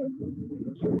 thank you.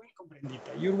 You're welcome,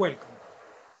 Brendita. You're welcome.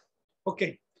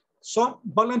 Okay. So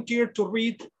volunteer to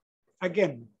read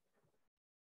again.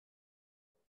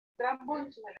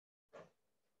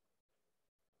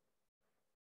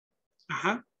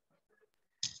 Uh-huh.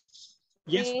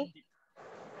 Yes, Sí.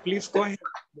 please go ahead,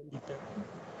 Brendita.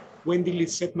 Wendy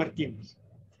Lizette Martinez.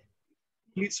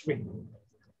 Please read.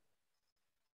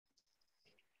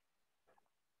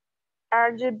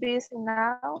 Are you busy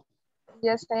now?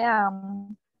 Yes, I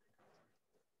am.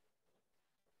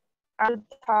 Are you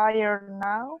tired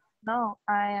now? No,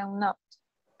 I am not.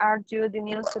 Are you the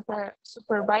new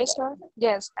supervisor?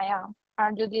 Yes, I am.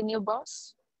 Are you the new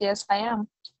boss? Yes, I am.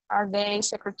 Are they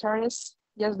secretaries?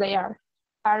 Yes, they are.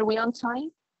 Are we on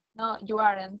time? No, you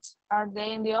aren't. Are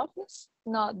they in the office?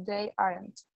 No, they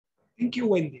aren't. Thank you,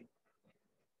 Wendy.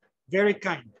 Very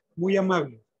kind. Muy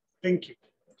amable. Thank you.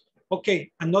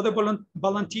 Okay, another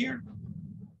volunteer.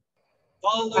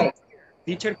 Volunteer.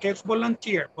 Teacher, ¿qué es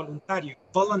volunteer? Voluntario.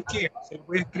 Volunteer. Se lo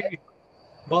voy a escribir.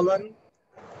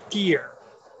 Volunteer.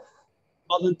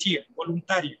 Volunteer.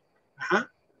 Voluntario. Ajá.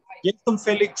 Yes, don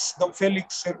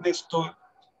Félix Ernesto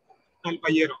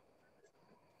Albayero.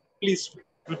 Please.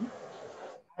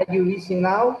 Are you busy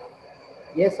now?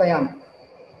 Yes, I am.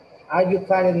 Are you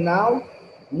tired now?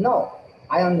 No,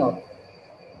 I am not.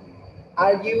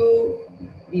 Are you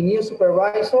the new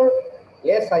supervisor?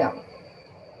 Yes, I am.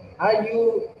 Are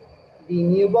you the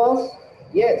new boss?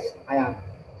 Yes, I am.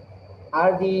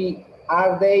 Are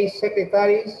they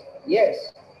secretaries?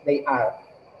 Yes, they are.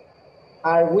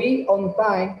 Are we on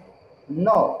time?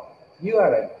 No, you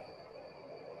aren't.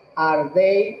 Are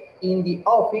they in the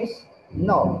office?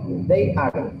 No, they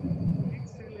aren't.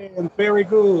 Excellent. Very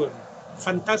good.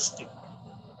 Fantastic.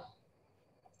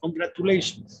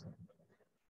 Congratulations.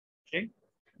 Okay,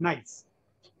 nice.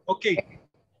 Okay,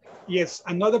 yes,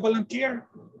 another volunteer.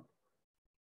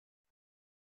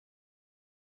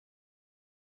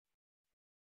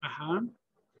 Ajá.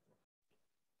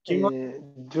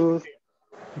 You,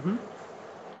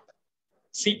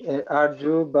 Sí. Are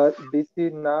you busy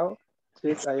now?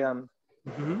 Yes, I am.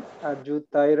 Are you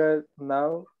tired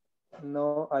now?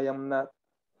 No, I am not.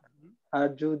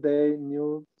 Are you the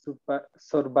new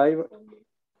supervisor?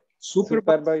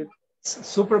 Supervisor Yes,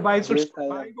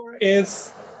 survivor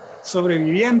es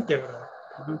sobreviviente, ¿verdad?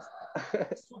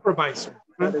 Supervisor.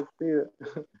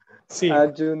 Sí.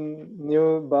 Are you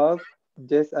new boss?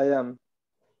 Yes, I am.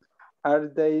 Are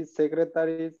they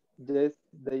secretaries? Yes,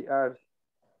 they are.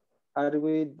 Are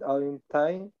we on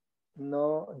time?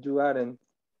 No, you aren't.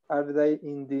 Are they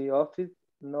in the office?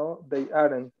 No, they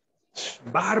aren't.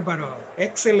 Bárbaro.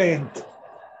 Excellent.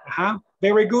 Ajá.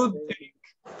 Very good, Eric.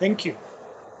 Thank you.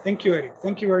 Thank you, Eric.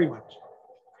 Thank you very much.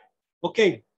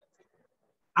 Okay.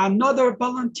 Another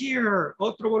volunteer.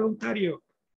 Otro voluntario.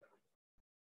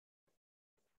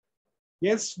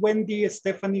 Yes, Wendy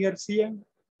Stephanie Garcia.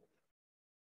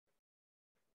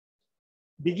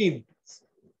 Begin.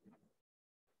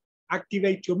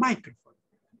 Activate your microphone.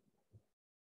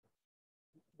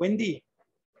 Wendy,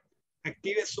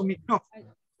 active su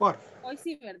micrófono. Por favor. Hoy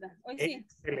sí, ¿verdad? Hoy sí.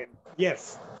 Excellent.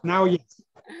 Yes. Now, yes.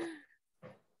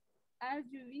 Are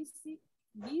you busy?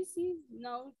 Busy?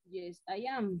 No, yes, I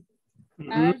am.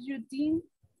 Mm-hmm.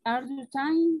 Are you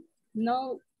time?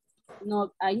 No,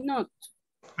 not I'm not.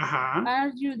 Uh-huh.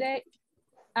 Are you there?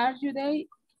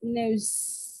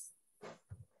 News.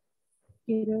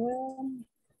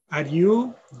 Are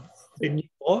you the new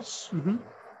boss? Mm-hmm.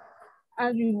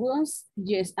 Are you boss?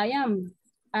 Yes, I am.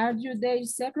 Are you their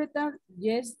secretary?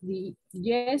 Yes,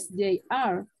 they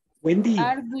are. Wendy.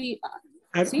 Are we?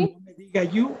 ¿Sí? No me diga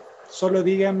you, solo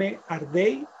dígame, are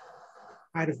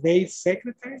they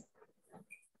secretary?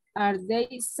 Are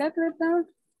they secretary?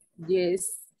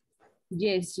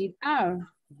 Yes, it are.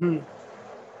 Mm-hmm.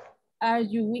 Are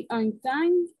you on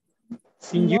time?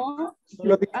 Sin no,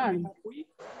 solo you are.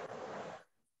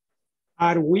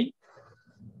 Are we?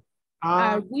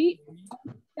 Are we on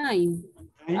time?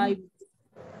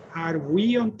 Are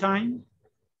we on time?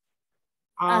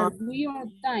 Are we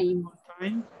on time?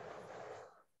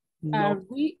 No. Are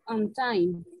we on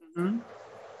time? Mm-hmm.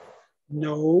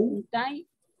 No. On time?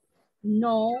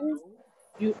 No,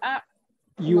 you are.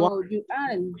 You no, aren't. you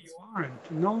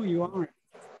aren't. No, you aren't.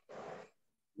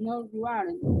 No, you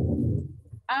aren't.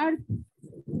 Are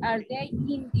they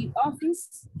in the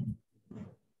office?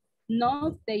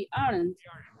 No, they aren't.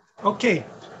 Ok.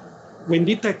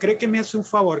 Wendita, ¿cree que me hace un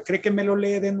favor? ¿Cree que me lo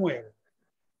lee de nuevo?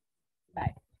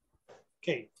 Bye.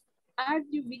 Ok. Are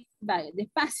you vaya,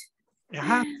 despacio.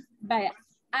 Ajá. Vaya.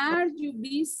 Are you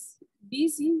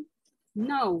busy?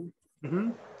 No.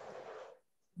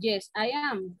 Yes, I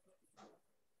am.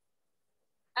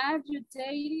 Are you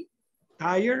tired?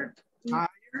 Tired?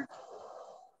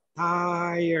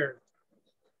 Tired.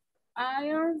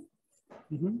 Tired?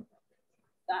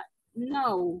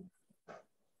 No.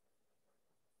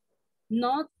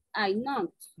 Not, I'm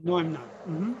not. No, I'm not.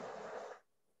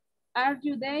 Are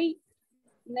you they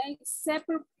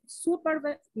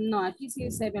supervisor? No, aquí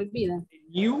sí se me olvida.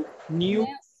 New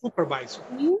supervisor.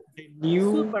 The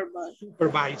new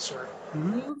supervisor.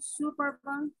 New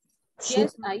supervisor.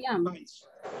 Yes, I am.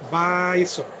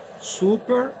 Supervisor.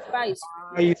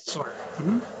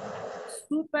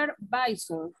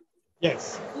 Supervisor.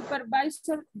 Yes.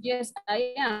 Supervisor. Yes,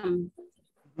 I am.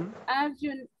 Are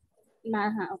you?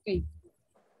 Okay.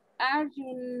 Are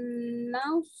you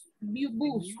now?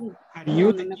 Are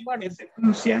you the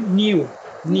new?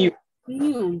 New.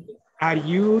 Are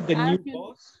you the new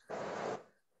boss?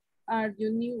 Are you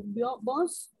new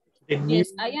boss?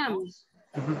 Yes, I am.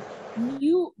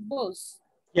 New boss.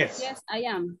 Yes. Yes, I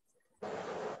am.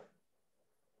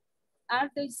 Are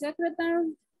they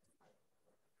secretary?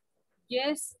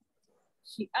 Yes,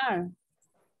 she are.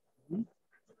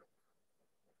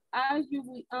 Are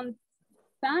you on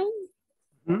time?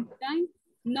 Time?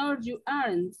 No, you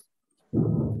aren't.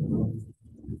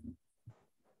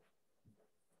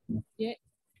 Yeah.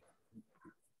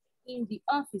 In the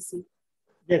office.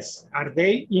 Yes. Are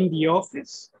they in the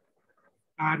office?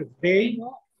 Are they?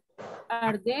 No.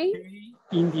 Are they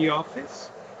in the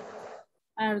office?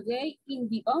 Are they in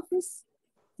the office?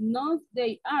 No,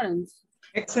 they aren't.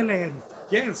 Excellent.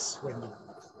 Yes. Well,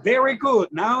 very good.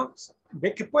 Now,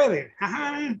 ve que puede.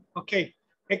 Okay.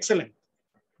 Excellent.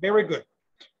 Very good.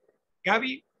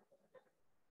 Gaby,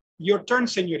 your turn,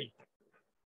 señorita.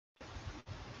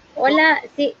 Hola,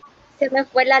 sí, se me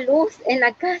fue la luz en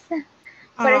la casa.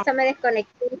 Por eso me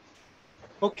desconecté.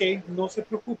 Ok, no se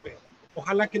preocupe.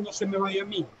 Ojalá que no se me vaya a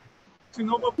mí. Si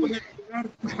no, voy a poner lugar.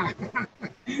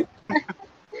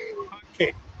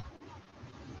 Ok.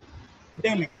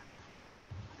 Dele.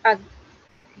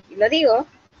 ¿Lo digo?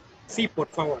 Sí, por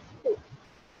favor.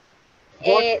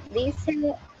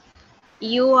 Dice,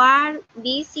 you are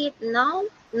busy now?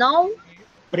 No.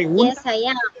 Pregunta, Yes, I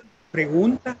am.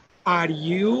 Pregunta, are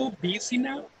you busy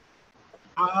now?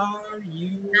 Are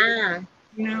you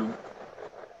busy now?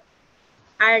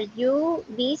 Are you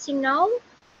busy now?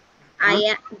 I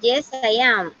am. Yes, I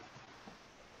am.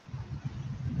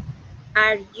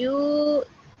 Are you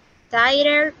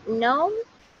tired? No.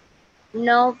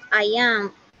 No, I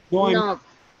am. No.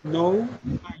 No.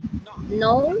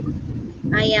 No,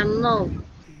 I am not.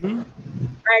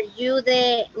 Are you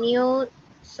the new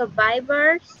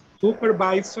survivors?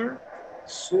 Supervisor.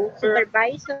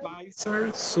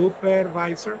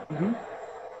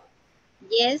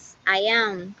 Yes, I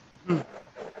am.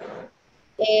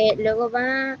 Luego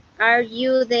va, are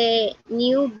you the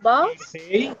new boss?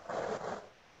 Okay.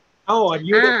 Oh, are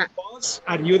you the boss?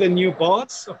 Are you the new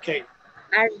boss? Okay.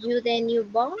 Are you the new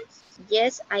boss?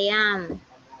 Yes, I am.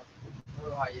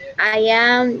 I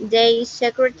am the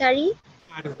secretary.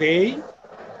 Are they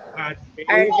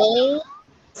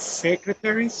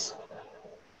secretaries?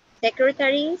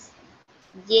 Secretaries?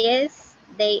 Yes,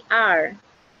 they are.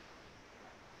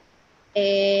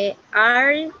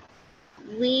 Are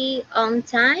we on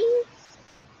time?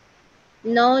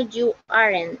 No, you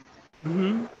aren't.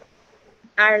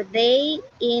 Are they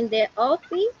in the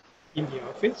office? In the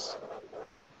office?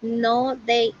 No,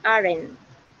 they aren't.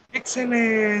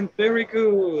 Excellent. Very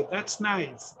good. That's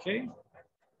nice. Okay.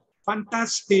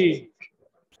 Fantastic.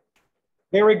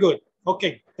 Very good.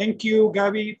 Okay. Thank you,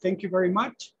 Gabby. Thank you very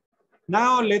much.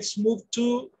 Now let's move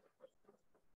to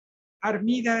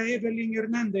Armida Evelyn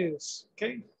Hernandez.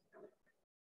 Okay.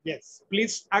 Yes.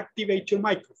 Please activate your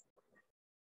microphone.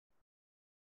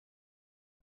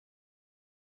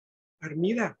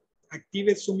 Armida,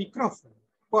 active su micrófono,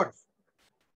 por favor.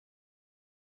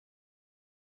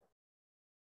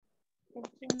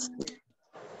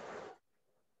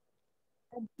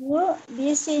 Are you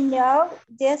busy now?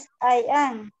 Yes, I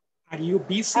am. Are you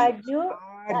busy? Are you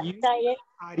tired?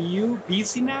 Are you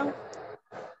busy now?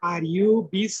 Are you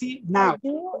busy now? Are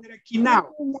you aquí now.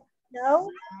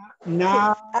 No.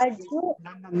 Now. Are you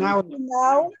now.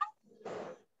 Now?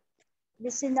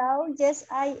 Busy now? Yes,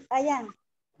 I am.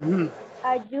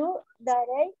 Are you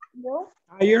tired? No.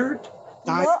 Tired?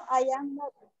 Tired? No, I am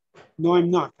not. No,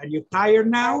 I'm not. Are you tired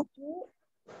now?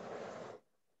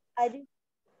 Are you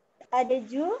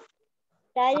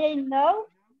tired now?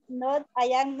 Not, I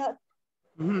am not.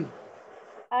 Mhm.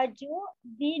 Are you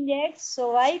the next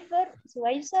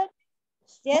supervisor?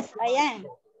 Yes, I am.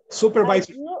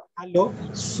 Supervisor. Are you Hello.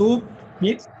 supervisor?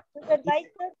 Yes,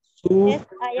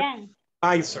 I am.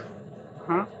 Supervisor.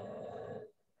 Huh?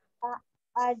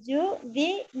 Are you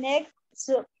the next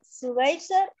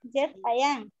supervisor? Yes, I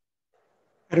am.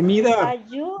 Armida. Are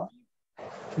you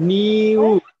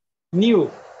New.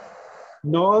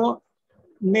 No,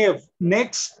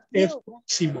 next es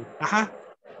próximo. Ajá.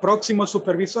 Próximo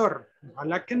supervisor.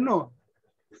 Ojalá que no.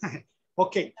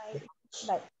 Ok.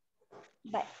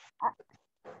 Bye.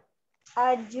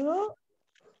 Are you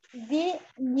the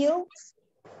new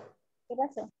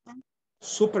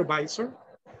Supervisor.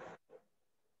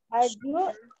 Are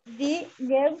you the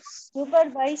new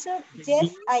supervisor?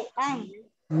 Yes, I am.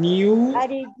 New.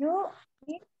 Are you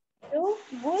the new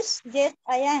boss? Yes,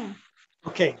 I am.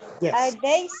 Okay. Yes. Are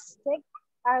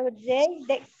they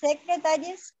the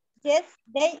secretaries? Yes,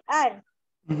 they are.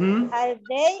 Mm-hmm. Are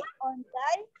they on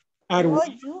time? No,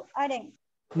 you aren't.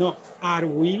 No. Are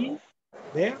we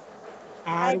there?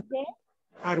 Are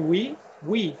we?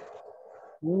 We.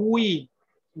 Are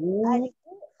you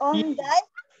on time?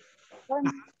 On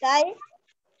time?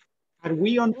 Are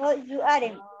we on? No, you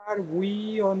aren't. Are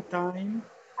we on time?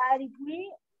 Are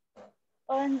we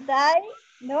on time?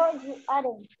 No, you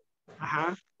aren't.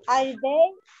 Ajá. Are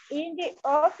they in the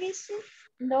office?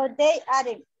 No, they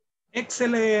aren't.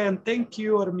 Excellent. Thank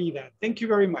you, Armida. Thank you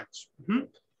very much.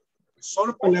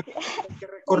 Solo para hay que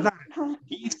recordar.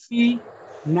 Busy,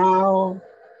 now,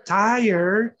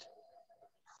 tired,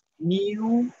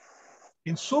 new,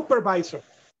 and supervisor.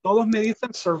 Todos me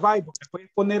dicen survivor. Me pueden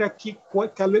poner aquí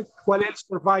cuál es el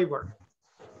survivor.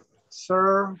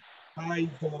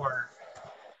 Survivor.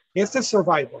 Este es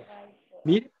survivor.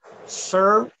 Mire,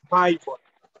 survivor.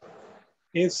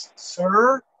 Es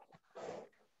sur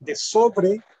de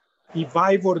sobre y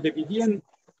vivor de viviente,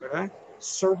 ¿verdad?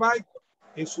 Survivor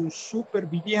es un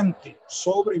superviviente,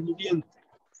 sobreviviente.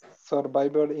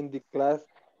 Survivor in the class.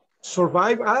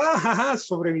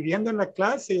 Sobreviviendo en la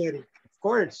clase, Eric. Of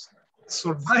course.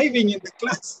 Surviving in the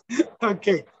class. Ok.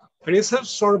 Pero eso es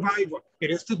survivor.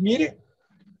 Pero esto, mire,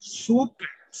 super.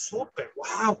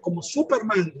 Wow, como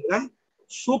Superman, ¿verdad?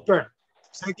 Super.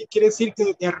 ¿Sabe qué quiere decir? Que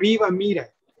desde arriba mira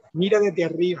desde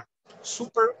arriba.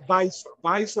 Supervisor.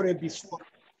 Visor es visor.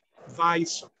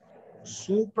 Visor.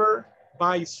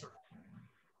 Supervisor.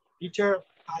 Teacher,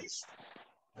 visor.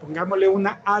 Pongámosle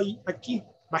una I aquí.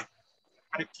 Va,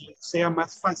 para que sea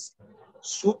más fácil.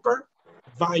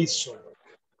 Supervisor.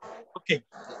 Okay.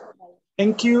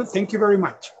 Thank you very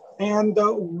much. And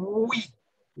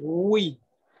we.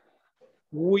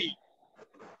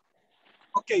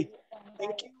 Okay.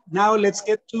 Thank you. Now let's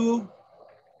get to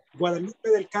Guadalupe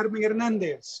del Carmen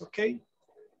Hernández. Okay.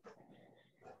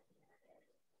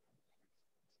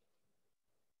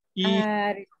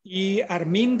 Y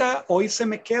Arminda hoy se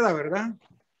me queda, ¿verdad?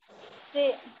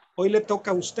 Sí. Hoy le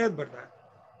toca a usted, ¿verdad?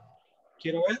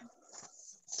 Quiero ver.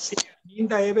 Sí,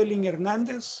 Arminda Evelyn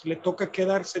Hernández le toca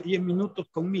quedarse 10 minutos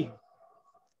conmigo.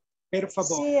 Por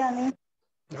favor. Sí, Ani.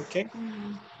 Ok.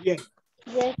 Bien.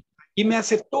 Yes. Y me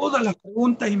hace todas las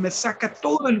preguntas y me saca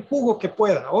todo el jugo que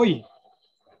pueda hoy.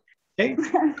 ¿Ok?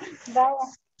 Vaya.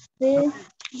 Sí.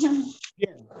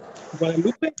 Bien.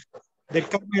 Guadalupe del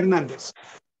Carmen Hernández.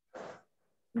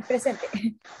 Presente.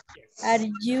 Yes. Are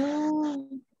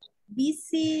you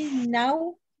busy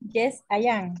now? Yes, I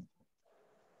am.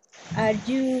 Are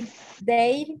you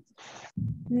there?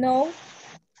 No.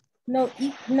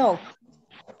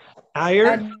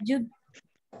 Tired?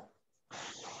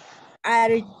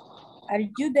 Are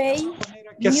you there?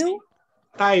 New?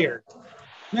 Tired.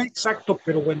 No exacto,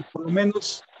 pero bueno, por lo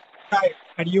menos tired.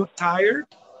 Are you tired?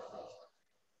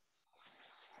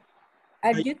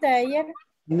 Are you tired?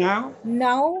 Now?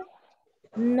 No,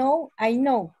 I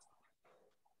know.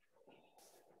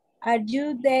 Are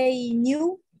you the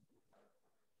new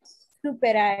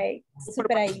supervisor?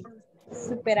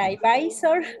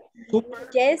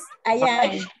 Yes, I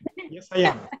am. Yes, I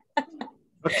am.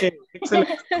 Okay, excellent.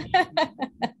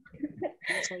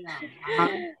 Yes, I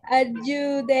am. Are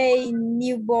you the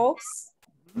new boss?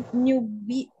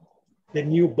 The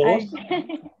new boss?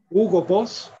 Hugo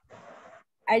boss?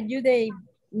 Are you the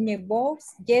new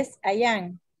boss? Yes, I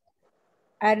am.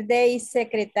 Are they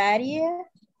secretariat?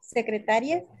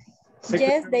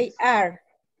 Yes, they are.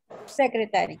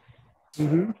 Secretary.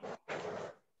 Mm-hmm.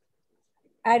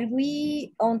 Are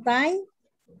we on time?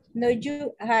 No,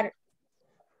 you are.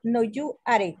 No, you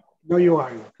aren't. No, you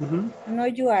aren't. Mm-hmm. No,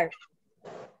 you are.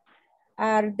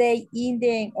 Are they in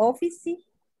the office?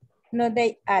 No,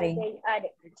 they aren't.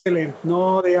 Excellent.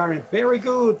 No, they aren't. Very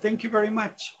good. Thank you very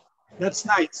much. That's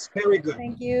nice. Very good.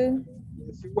 Thank you.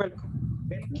 Yes, you're welcome.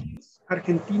 Belkis,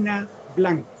 Argentina,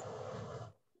 Blanco.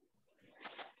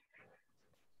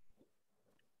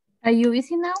 Are you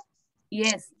busy now?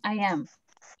 Yes, I am.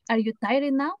 Are you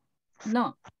tired now?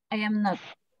 No, I am not.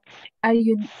 Are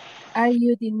you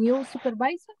the new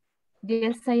supervisor?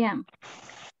 Yes, I am.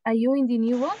 Are you in the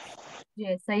new boss?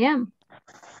 Yes, I am.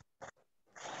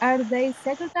 Are they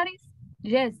secretaries?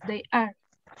 Yes, they are.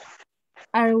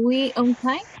 Are we on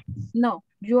time? No,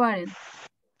 you aren't.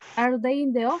 Are they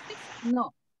in the office?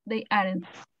 No, they aren't.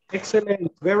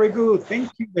 Excellent. Very good.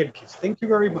 Thank you, Belkis. Thank you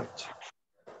very much.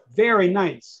 Very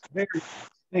nice. Very nice.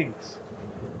 Thanks.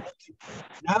 Okay.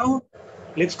 Now,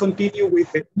 let's continue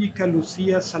with Verónica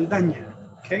Lucía Saldaña.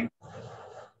 Okay.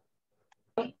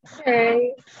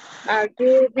 Hey, are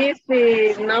you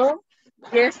busy now?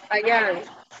 Yes, I am.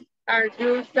 Are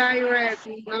you tired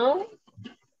now?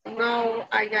 No,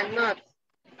 I am not.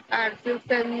 Are you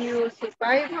the new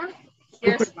supervisor?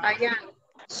 Yes, I am.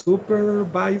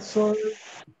 Supervisor.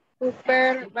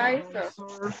 Supervisor.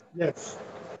 Yes.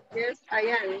 Yes, I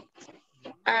am.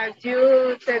 Are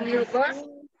you the new boss?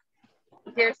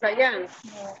 Yes, I am.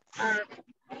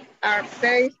 Are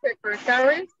they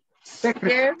secretaries?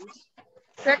 Secretary. Yes,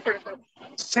 secretary.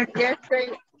 Secretary. Yes, they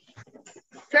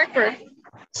secretary.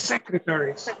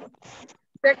 Secretaries.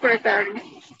 Secretary.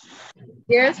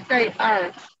 Yes, they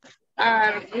are.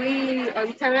 Are we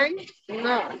on time?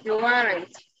 No, you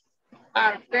aren't.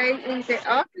 Are they in the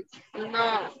office?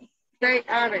 No, they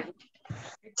aren't.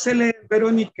 Excellent,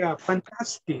 Veronica.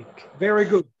 Fantastic. Very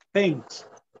good. Thanks.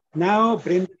 Now,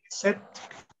 Brenda Lisette.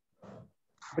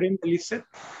 Brenda Lisette.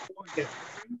 Go ahead.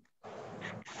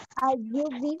 Are you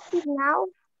busy now?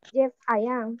 Yes, I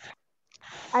am.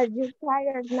 Are you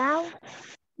tired now?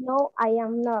 No, I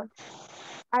am not.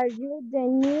 Are you the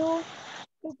new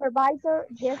supervisor?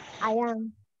 Yes, I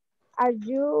am. Are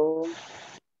you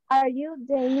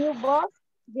the new boss?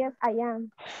 Yes, I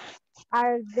am.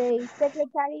 Are they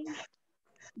secretary?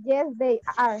 Yes, they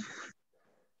are.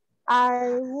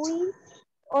 Are we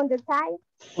on the time?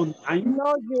 On time?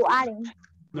 No, you aren't.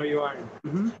 No, you aren't.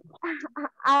 Mm-hmm.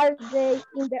 Are they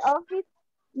in the office?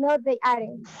 No, they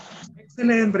aren't.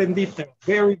 Excellent, Brendita.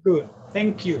 Very good.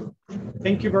 Thank you.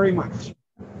 Thank you very much.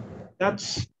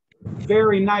 That's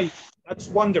very nice. That's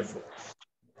wonderful.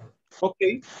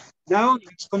 Okay, now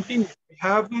let's continue. We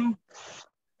have,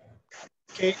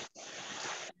 okay,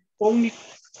 only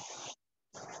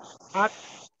at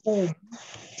home,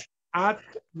 at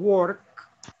work,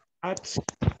 at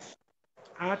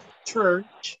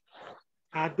church,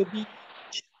 at the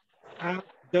beach,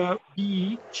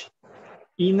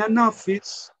 in an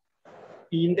office,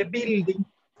 in the building,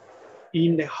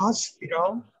 in the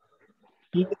hospital,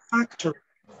 in the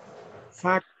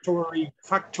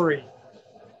factory,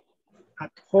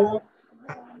 at home,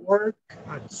 at work,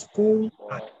 at school,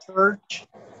 at church,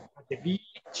 at the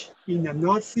beach, in an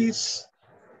office,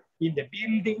 in the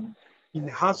building, in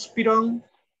the hospital,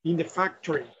 in the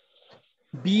factory.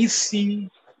 Busy,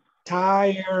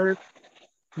 tired,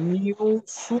 new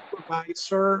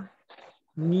supervisor,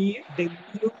 the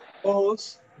new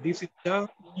boss, this is the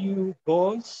new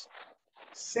boss,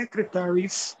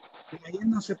 secretaries, ahí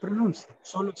no se pronuncia,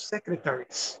 solo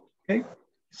secretaries, okay?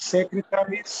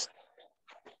 Secretaries,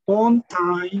 on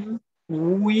time,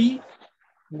 we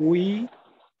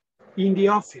in the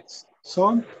office.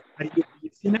 So, are you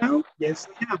busy now? Yes,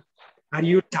 I am. Are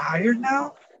you tired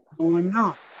now? No, I'm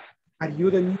not. Are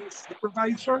you the new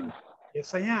supervisor?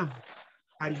 Yes, I am.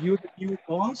 Are you the new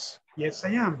boss? Yes,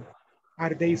 I am.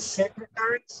 Are they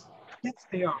secretaries? Yes,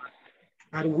 they are.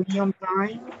 Are we on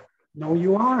time? No,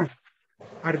 you aren't.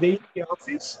 Are they in the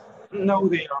office? No,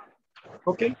 they aren't.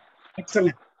 Okay,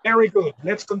 excellent. Very good.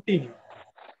 Let's continue.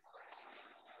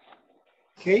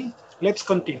 Okay, let's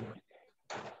continue.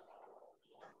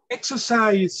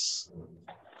 Exercise.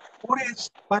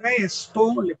 Para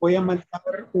esto le voy a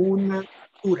mandar una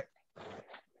captura.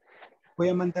 Voy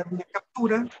a mandar una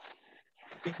captura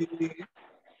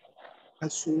a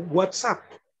su WhatsApp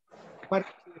para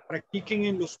que practiquen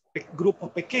en los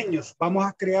grupos pequeños. Vamos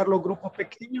a crear los grupos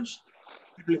pequeños,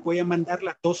 pero le voy a mandar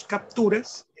las dos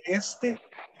capturas, este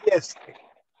y este.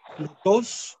 Los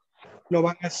dos lo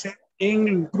van a hacer en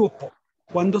el grupo.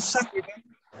 Cuando salgan,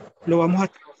 lo vamos a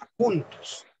trabajar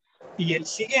juntos. Y el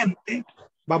siguiente,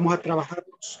 vamos a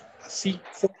trabajarlos así,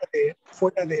 fuera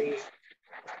de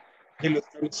lo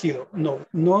establecido.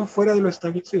 No fuera de lo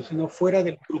establecido, sino fuera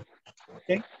del grupo.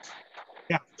 ¿Okay?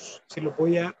 Ya, se los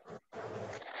voy a...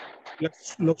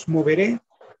 Los moveré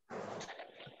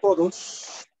a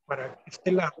todos. para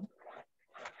este lado.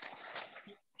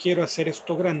 Quiero hacer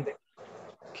esto grande.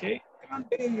 Ok,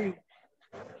 grande.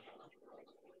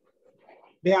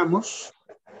 Veamos.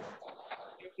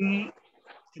 Y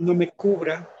que no me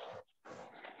cubra.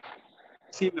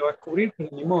 Sí, me va a cubrir, pero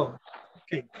ni modo.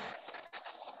 Ok.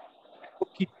 Un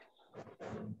poquito.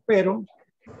 Pero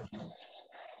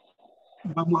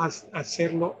vamos a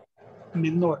hacerlo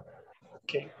menor.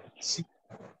 Ok, sí.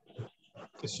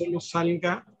 Que solo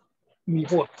salga mi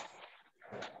voz.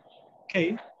 Ok,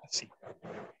 así.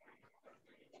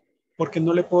 Porque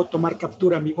no le puedo tomar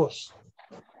captura a mi voz.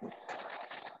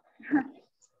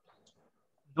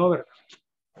 No, ¿verdad?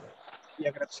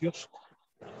 Sería gracioso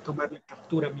tomarle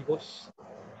captura a mi voz.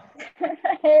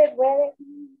 Puede.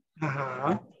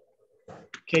 Ajá.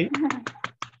 Ok.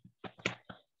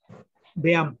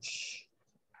 Veamos.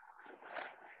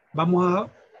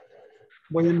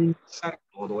 Voy a minimizar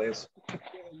todo eso que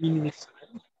puedo minimizar.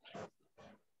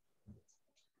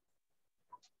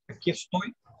 Aquí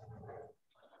estoy.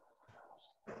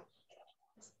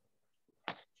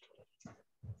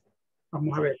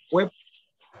 Vamos a ver, web.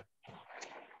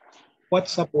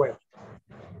 WhatsApp web.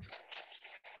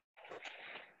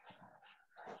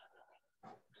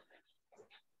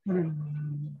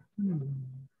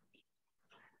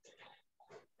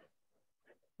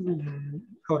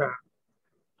 Ahora.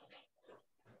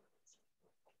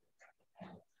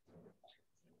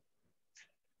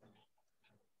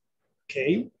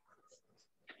 Ok.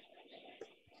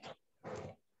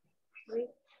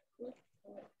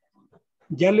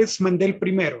 Ya les mandé el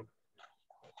primero.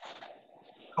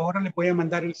 Ahora les voy a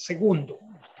mandar el segundo.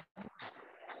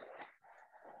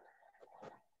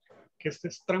 Que este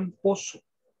es tramposo.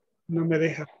 No me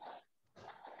deja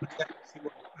mandar el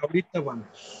segundo. Ahorita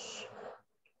vamos.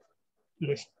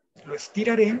 Lo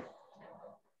estiraré.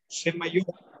 C mayor.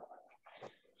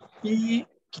 Y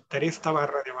quitaré esta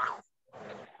barra de abajo.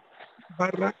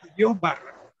 Barra,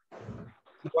 barra.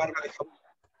 La barra de jabón.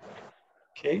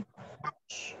 Ok,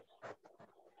 vamos.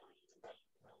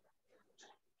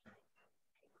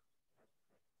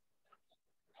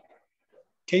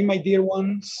 Ok, my dear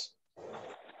ones.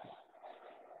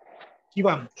 Aquí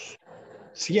vamos.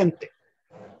 Siguiente.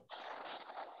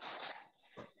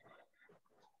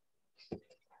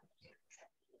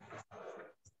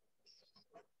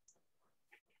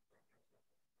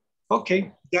 Ok,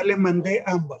 ya les mandé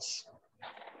ambas.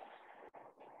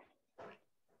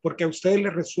 Porque a ustedes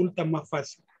les resulta más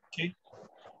fácil. Ok.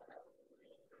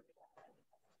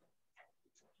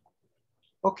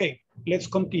 Ok, let's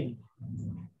continue.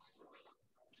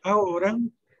 Ahora,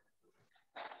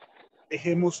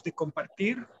 dejemos de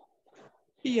compartir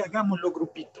y hagamos los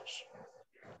grupitos.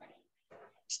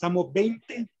 Estamos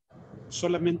 20,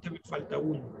 solamente me falta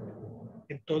uno.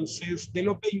 Entonces, de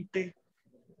los 20,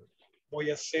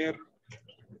 voy a hacer,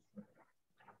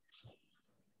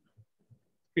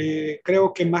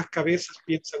 creo que más cabezas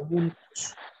piensan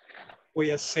juntos.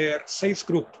 Voy a hacer 6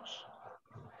 grupos.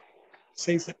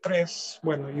 6 de 3,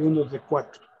 bueno, y uno de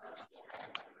 4.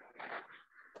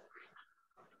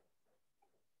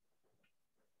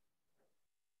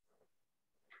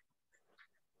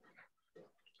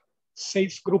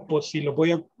 Seis grupos y los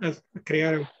voy a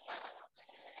crear.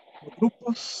 Los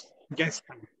grupos ya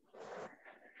están.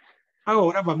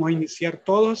 Ahora vamos a iniciar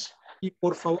todos y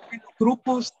por favor en los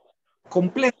grupos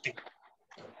completen.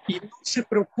 Y no se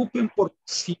preocupen por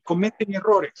si cometen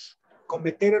errores.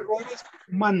 Cometer errores es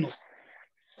humano.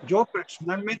 Yo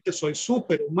personalmente soy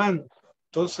súper humano.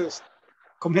 Entonces,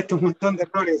 cometo un montón de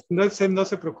errores. No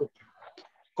se preocupen.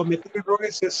 Cometer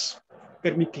errores es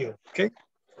permitido. ¿Ok?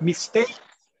 Mistakes,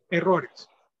 errores.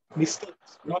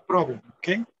 Mistakes, no problem.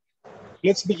 ¿Ok?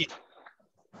 Let's begin.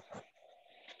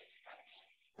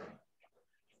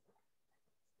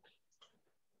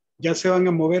 Ya se van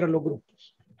a mover a los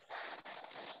grupos.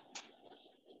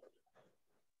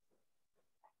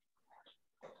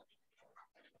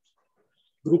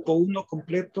 Grupo 1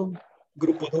 completo,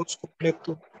 grupo 2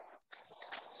 completo.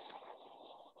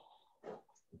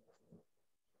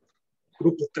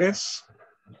 Grupo 3.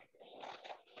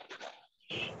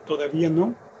 Todavía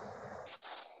no.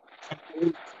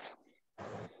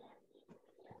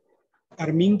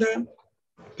 Arminda,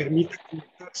 permite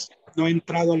conectarse. No ha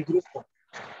entrado al grupo.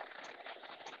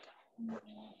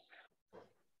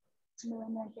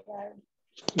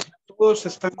 Todos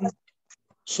están,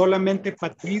 solamente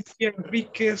Patricia,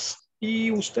 Enríquez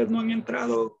y usted no han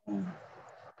entrado.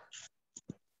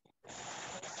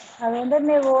 ¿A dónde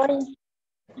me voy?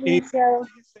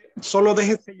 Solo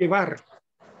déjese llevar.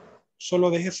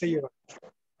 Solo déjese llevar.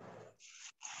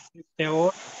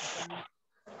 Ahora,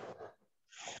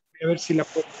 a ver si la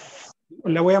puedo.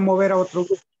 La voy a mover a otro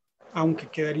grupo. aunque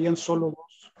quedarían solo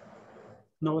 2.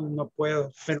 No, no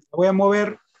puedo. Pero voy a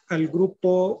mover al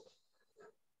grupo.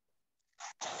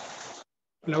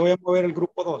 La voy a mover al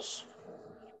grupo 2.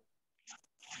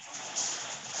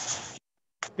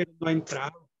 Pero no ha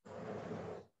entrado.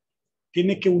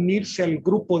 Tiene que unirse al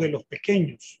grupo de los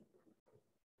pequeños.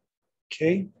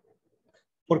 ¿Ok?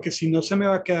 Porque si no se me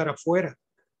va a quedar afuera.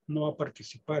 No va a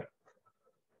participar.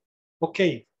 Ok.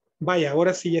 Vaya,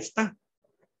 ahora sí ya está.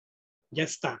 Ya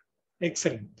está.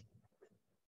 Excelente.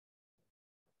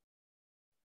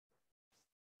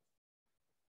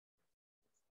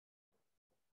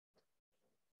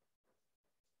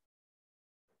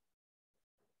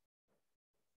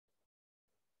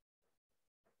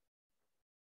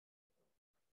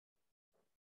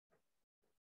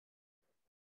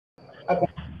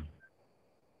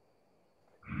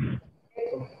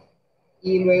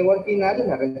 Y luego al final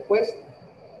la respuesta,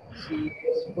 si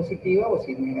es positiva o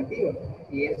si es negativa.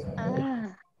 Y es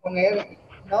poner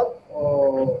not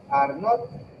o are not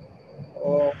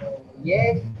o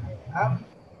yes, am,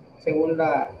 según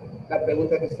la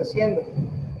pregunta que está haciendo.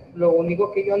 Lo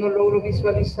único que yo no logro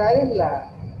visualizar es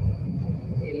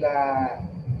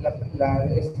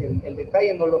el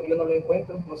detalle, yo no lo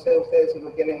encuentro. No sé ustedes si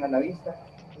lo tienen a la vista.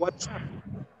 WhatsApp.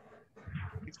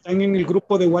 Están en el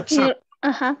grupo de WhatsApp.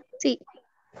 Ajá, sí.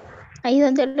 Ahí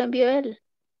donde lo envió él.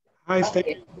 Ah, está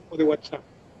en el grupo de WhatsApp.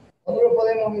 ¿Dónde lo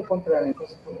podemos encontrar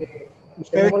entonces? Porque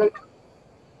ustedes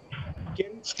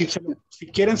si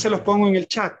quieren se los pongo en el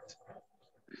chat.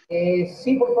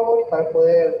 Sí, por favor, para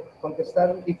poder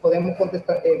contestar y podemos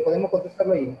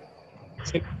contestarlo ahí.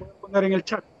 Se lo puedo poner en el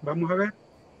chat. Vamos a ver.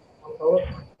 Por favor.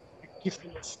 Aquí se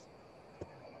los...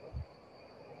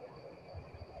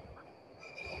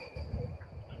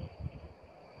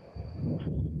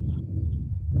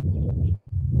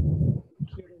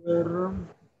 Quiero ver.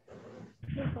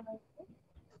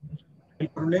 El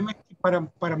problema es que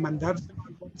para mandárselo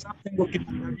al WhatsApp tengo que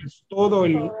mandarles toda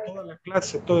la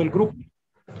clase, todo el grupo.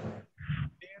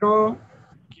 Pero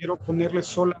quiero ponerles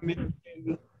solamente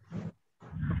el...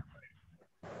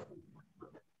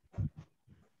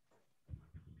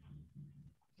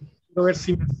 Quiero ver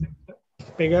si me acepta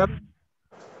pegar.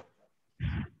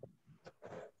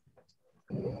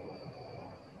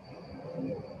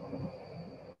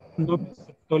 No me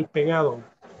aceptó el pegado.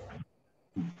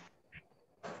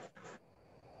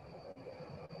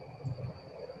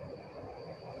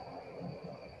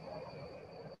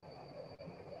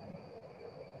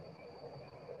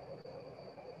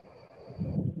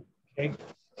 Okay.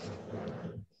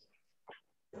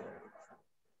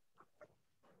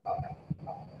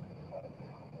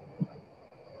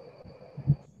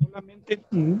 Solamente,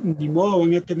 ni modo,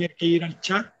 van a tener que ir al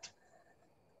chat.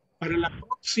 Para la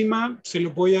próxima se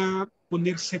los voy a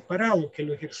poner separado, que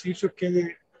el ejercicio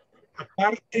quede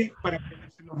aparte para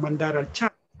podérselos mandar al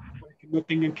chat, para que no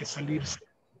tengan que salirse a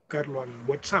buscarlo al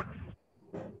WhatsApp.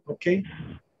 ¿Ok?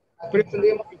 Pero eso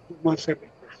es lo que podemos hacer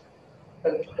después.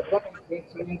 Perdón,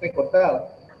 estoy bien recortado.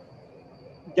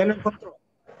 ¿Ya lo encontró?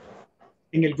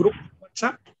 En el grupo de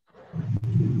WhatsApp.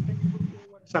 En el grupo de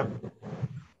WhatsApp.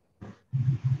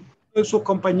 Todos sus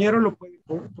compañeros lo pueden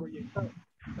proyectar.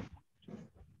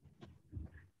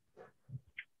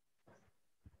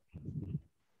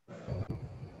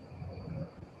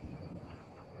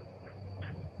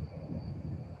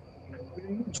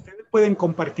 Ustedes pueden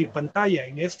compartir pantalla.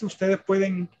 En esto ustedes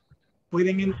pueden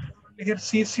entrar al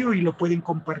ejercicio y lo pueden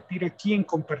compartir aquí en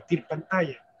compartir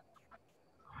pantalla.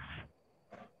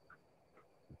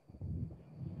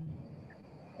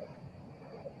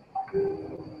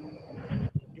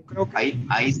 Yo creo que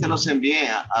ahí se los envié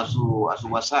a su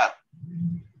WhatsApp.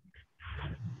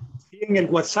 sí, en el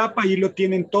WhatsApp ahí lo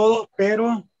tienen todo,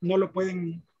 pero no lo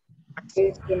pueden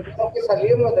acceder. Tenemos que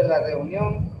salirnos de la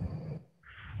reunión.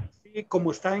 Sí,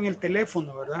 como está en el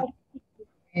teléfono, ¿verdad?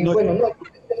 Bueno, no,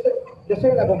 yo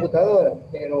estoy en la computadora,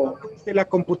 pero... Desde la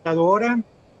computadora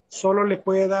solo le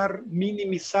puede dar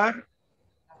minimizar.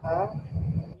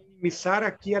 Minimizar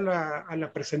aquí a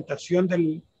la presentación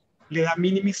del... Le da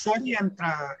minimizar y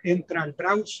entra al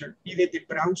browser. Y desde el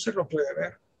browser lo puede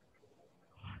ver.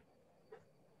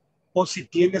 O si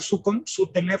tiene su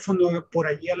teléfono por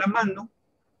allí a la mano,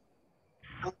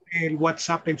 el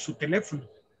WhatsApp en su teléfono.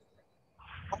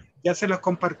 Ya se los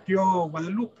compartió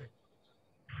Guadalupe.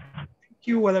 Thank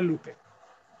you, Guadalupe.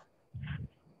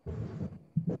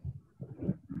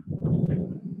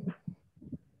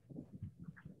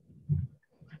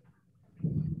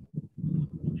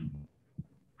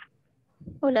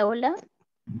 Hola, hola.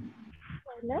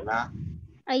 Hola.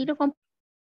 Ahí lo compartí.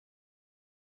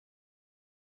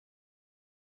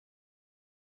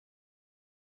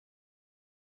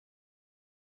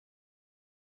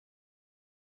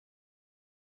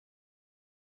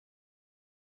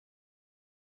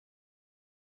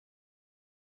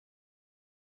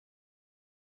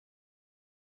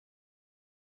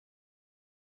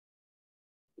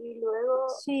 Y luego.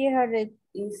 She is a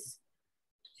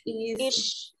Is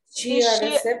she a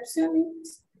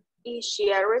receptionist? Is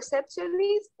she a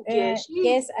receptionist? Yes,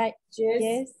 Yes, she is.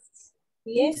 yes.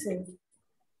 Easy.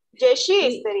 Yes, she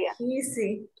is, sería.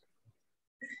 Easy.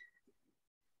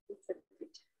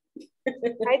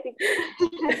 Ay,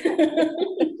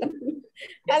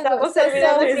 Algo, estamos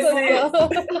terminando.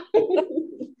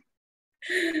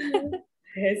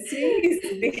 Sí,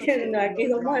 dije, no, aquí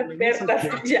somos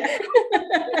expertas ya.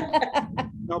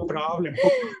 No problem,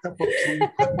 poquito a poquito.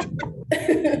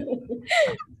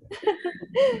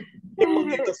 Qué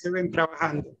bonito se ven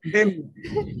trabajando. Ven.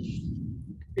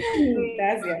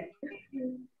 Gracias.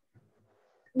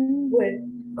 Bueno,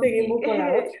 seguimos con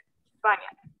la otra.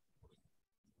 Vaya.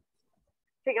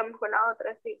 Sigamos con la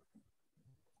otra, sí.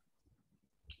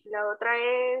 La otra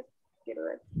es, quiero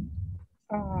ver.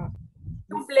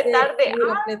 Completar de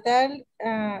completar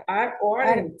are or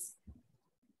aren't.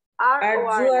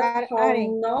 Are you at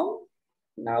home now?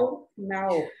 No, now.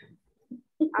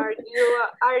 Are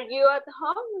you at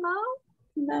home now?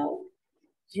 No.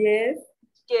 Yes.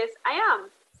 Yes, I am.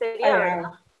 Sería, I ¿verdad?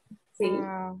 am. Sí.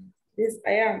 Yes,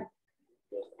 I am.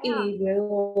 Y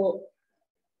luego,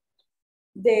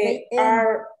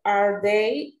 are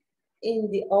they in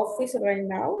the office right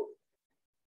now?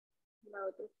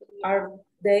 Are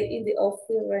they in the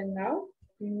office right now?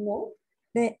 No.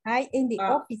 They are in the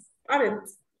office. Aren't.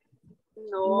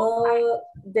 No,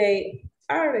 they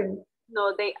aren't.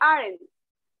 No, they aren't.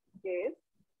 Yes.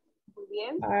 Muy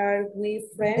bien. Are we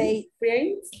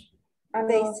friends?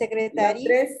 They secretaries.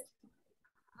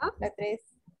 La tres.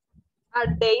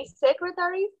 Are they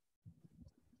secretaries?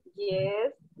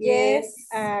 Yes. Yes,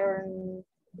 are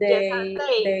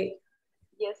they.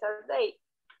 Yes, are they.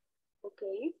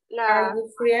 Okay. Are you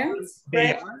friends?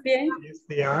 They are. Yes,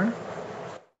 they are.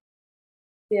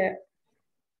 Yeah.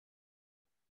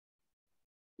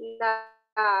 La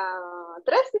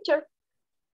tres, teacher.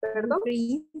 Perdón.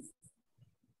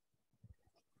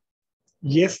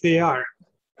 Yes, they are.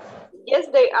 Yes,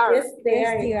 they are. Yes, they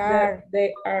are.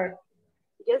 They are.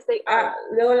 Yes, they are.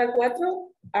 Luego la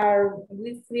cuatro. Are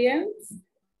we friends?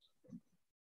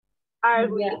 Are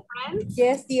we friends?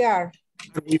 Yes, they are.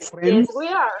 Are we friends? Yes, we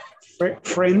are.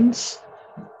 Friends?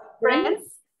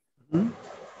 Friends? Mm-hmm.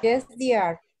 Yes, they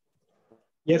are.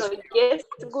 Yes. No, yes,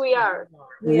 we are.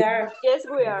 We are. Yes,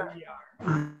 we are.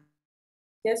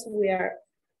 Yes, we are.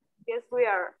 Yes, we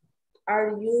are.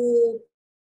 Are you?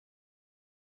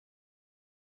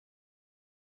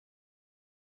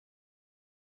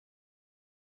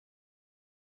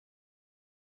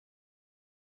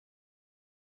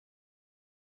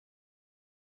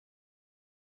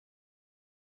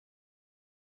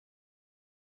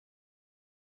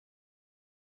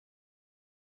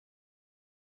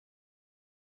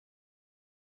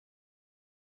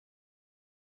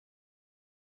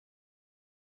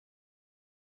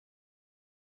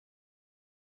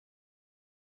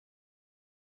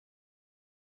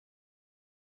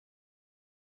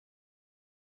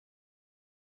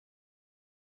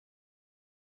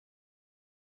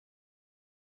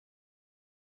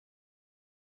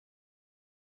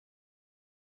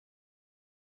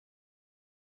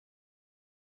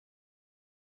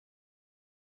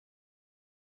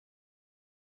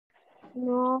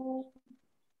 No.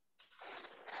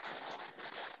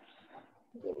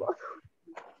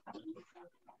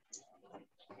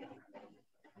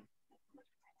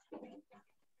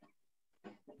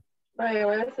 Vaya,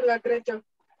 voy a hacer la trecha.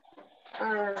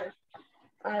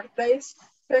 Are they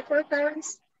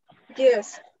secretaries?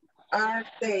 Yes, are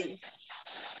they?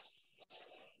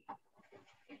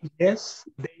 Yes,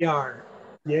 they are.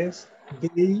 Yes,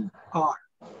 they are.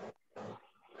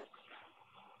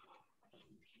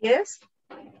 Yes.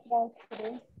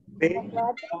 They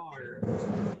are.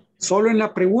 Solo en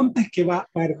la pregunta es que va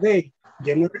are they.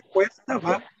 Y en la respuesta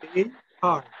va they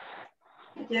are.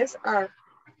 Yes, are.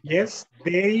 Yes,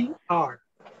 they are.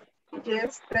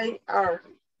 Yes, they are.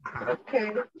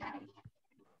 Okay.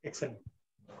 Excelente.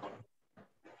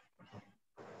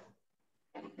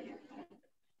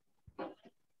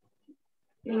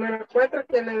 Número 4,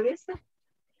 ¿quién le dice?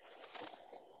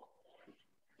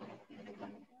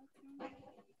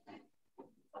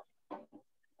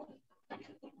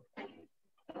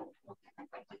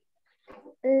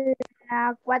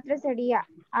 La 4 sería,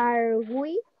 are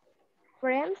we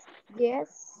friends?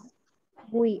 Yes,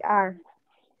 we are.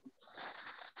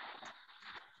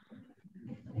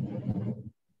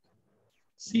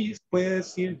 Sí, puede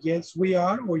decir yes we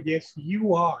are o yes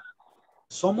you are.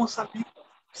 Somos amigos.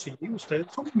 Sí, ustedes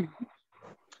son amigos.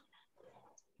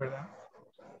 ¿Verdad?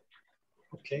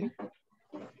 Ok.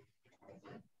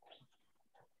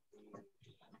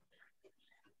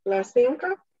 Las 5.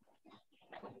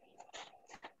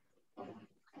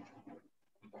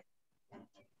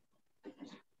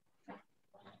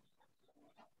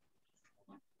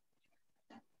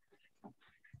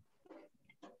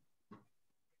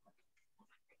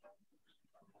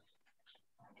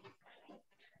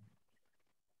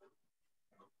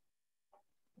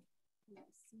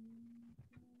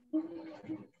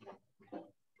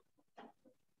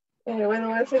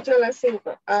 Bueno, has hecho las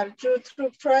 5. Are you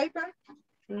truck driver?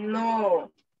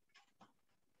 No.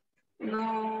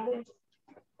 No,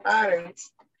 aren't.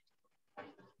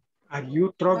 Are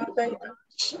you truck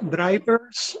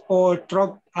drivers or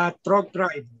truck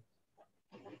driver?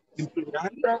 En plural.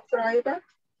 Truck driver.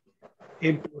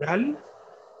 En plural.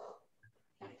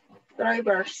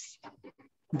 Drivers.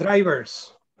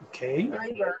 Drivers. Ok.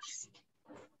 Drivers.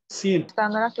 Sí.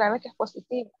 Dando la clave que es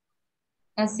positiva.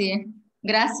 Así es.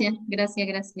 Gracias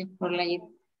por la ayuda.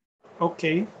 Ok.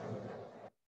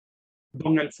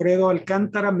 Don Alfredo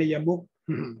Alcántara me llamó.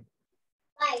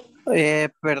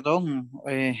 Perdón,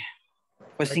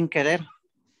 fue sin querer.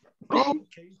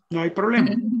 Okay. No hay problema.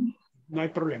 No hay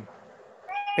problema.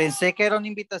 Pensé que era una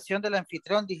invitación del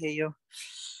anfitrión, dije yo.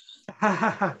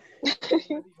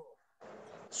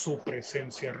 Su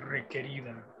presencia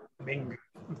requerida. Venga.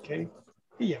 Ok.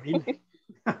 Y ya vine.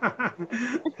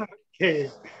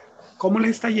 Okay. ¿Cómo le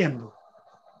está yendo?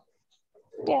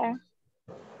 Bien.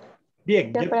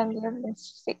 Bien. Ya aprendí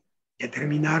inglés, sí. Ya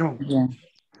terminaron. Bien.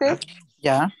 Sí.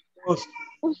 Ya.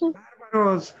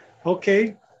 Bárbaros. Ok.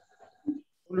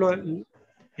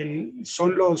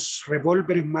 Son los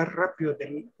revólveres más rápidos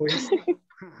del oeste.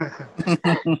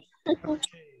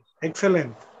 Okay.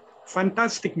 Excellent.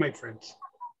 Fantastic, my friends.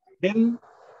 Then,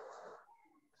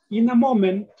 in a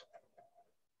moment,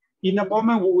 we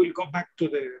will go back to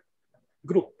the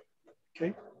group.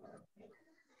 Okay.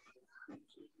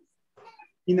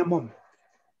 In a moment.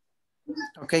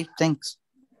 Okay, thanks.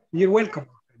 You're welcome.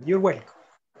 You're welcome.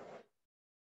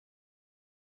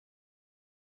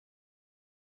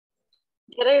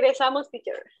 Ya regresamos,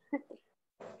 teacher.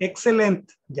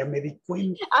 Excelente, ya me di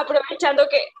cuenta. Aprovechando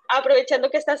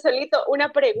que está solito, una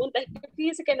pregunta. Es que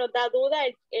fíjese que nos da duda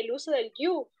el uso del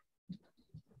you.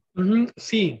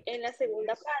 Sí. En la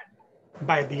segunda parte.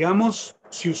 Vale, digamos,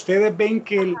 si ustedes ven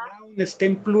que el noun está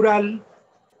en plural,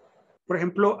 por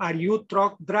ejemplo, are you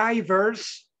truck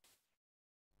drivers?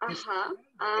 Ajá.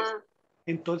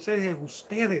 Entonces es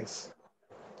ustedes.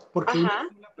 Porque una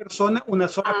sola persona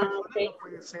okay. no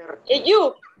puede ser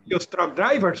you. Los truck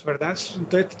drivers, ¿verdad?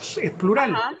 Entonces es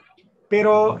plural. Ajá.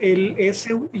 Pero ese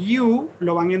you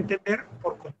lo van a entender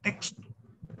por contexto.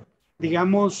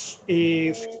 Digamos, si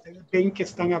ustedes ven que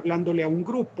están hablándole a un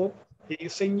grupo,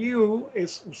 ese you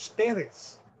es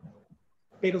ustedes.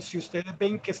 Pero si ustedes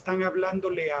ven que están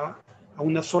hablándole a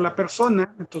una sola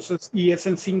persona, entonces, y es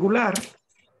en singular,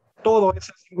 todo es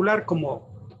en singular,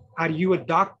 como are you a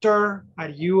doctor?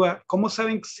 Are you a, ¿cómo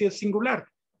saben si es singular?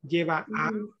 Lleva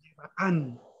a, lleva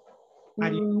an.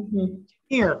 Are you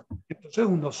engineer? Entonces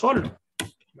uno solo,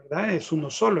 ¿verdad? Es uno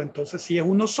solo. Entonces, si es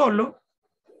uno solo,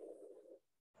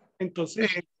 entonces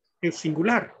es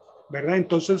singular, ¿verdad?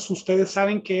 Entonces ustedes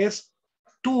saben que es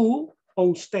tú o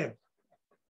usted.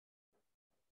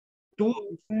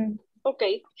 Tú. Ok.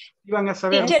 Iban a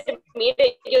saber. Teacher,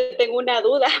 mire, yo tengo una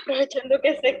duda, aprovechando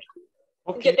que sé.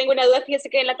 Okay. Yo tengo una duda, fíjese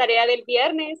que en la tarea del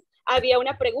viernes había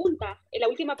una pregunta, en la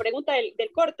última pregunta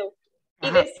del corto,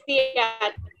 y decía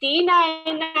Tina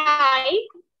and I,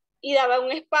 y daba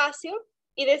un espacio,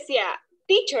 y decía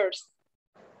teachers.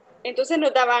 Entonces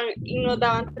nos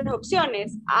daban 3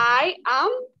 opciones, I,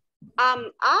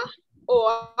 am, a, o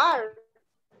are.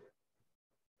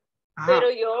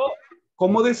 Pero yo...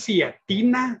 ¿Cómo decía?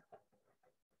 Tina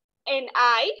en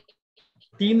I.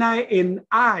 Tina en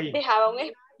I. Dejaba un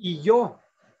espacio. Y yo.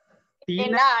 Tina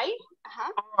en I.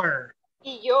 Ajá. Are.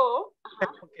 Y yo.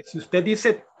 Ajá. Porque si usted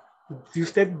dice, si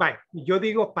usted va, yo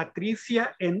digo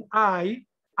Patricia and I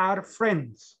are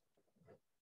friends.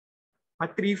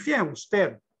 Patricia,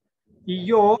 usted. Y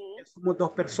yo somos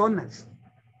 2 personas.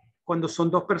 Cuando son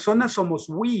 2 personas somos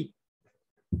we.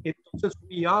 Entonces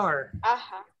we are.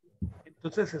 Ajá.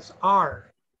 Entonces es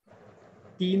are.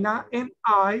 Tina and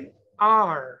I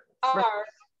are.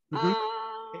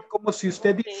 Es como si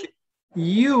usted dice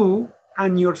you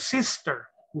and your sister.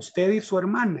 Usted y su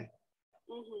hermana.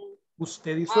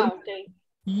 Usted y su hermana.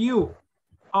 You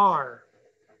are.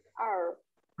 Are.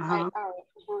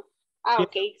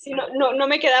 Ok. Sí, no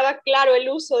me quedaba claro el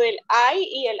uso del I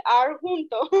y el are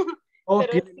junto. Oh,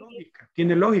 tiene lógica,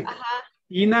 tiene lógica. Ajá.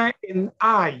 Tina and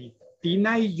I.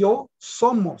 Tina y yo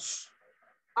somos.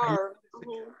 Are.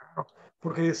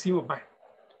 Porque decimos,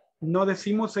 no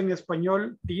decimos en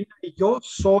español, Tina y yo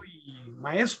soy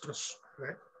maestros.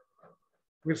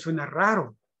 Pues suena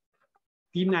raro.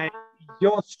 Tina y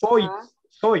yo soy.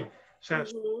 O sea,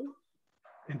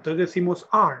 entonces decimos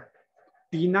are.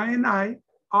 Tina and I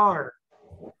are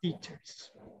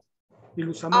teachers. Y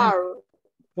lo usamos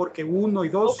porque uno y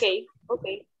dos. Ok.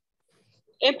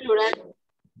 En plural.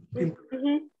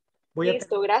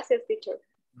 Listo, gracias, teacher.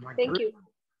 Thank you.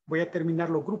 Voy a terminar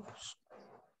los grupos.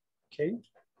 Ok.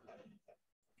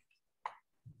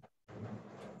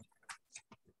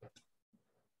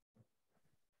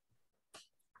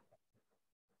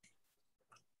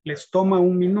 Les toma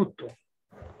un minuto.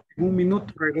 En un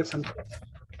minuto regresan.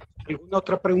 ¿Alguna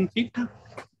otra preguntita?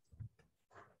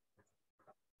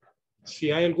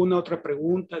 Si hay alguna otra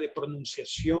pregunta de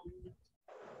pronunciación,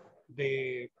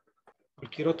 de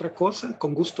cualquier otra cosa,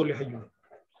 con gusto les ayudo.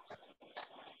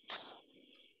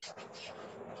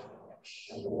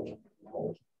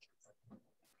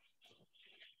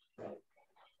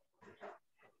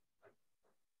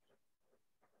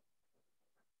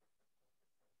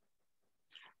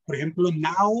 Por ejemplo,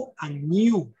 now and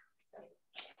new.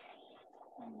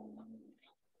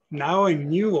 Now and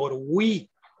new or we.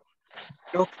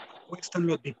 Creo que cuestan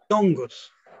los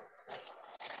diptongos.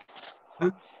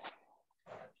 ¿Ah?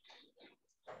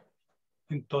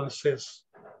 Entonces,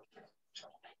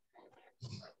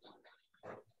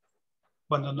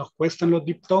 cuando nos cuestan los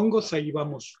diptongos, ahí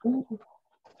vamos.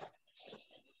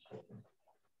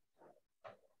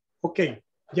 Ok,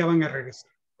 ya van a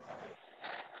regresar.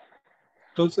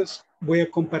 Entonces, voy a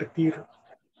compartir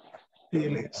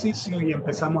el ejercicio y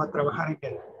empezamos a trabajar en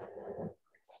él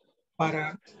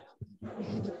para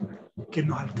que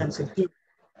nos alcance el tiempo.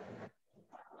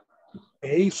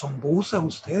 Hey, son busas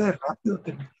ustedes, rápido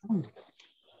terminamos.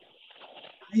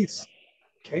 Nice.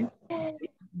 Okay.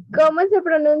 ¿Cómo se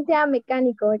pronuncia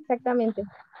mecánico exactamente?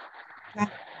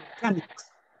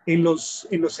 Mechanics. En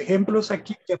los ejemplos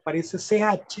aquí que aparece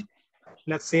CH,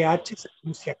 la CH se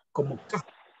pronuncia como K.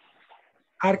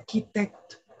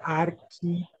 Architect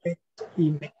y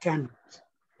mechanics.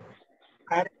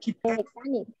 Architect,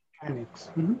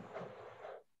 mechanics.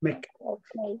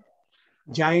 Okay.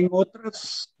 Ya en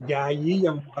otras, ya allí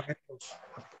ya vamos a ver los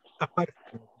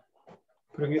aparte.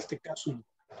 Pero en este caso no.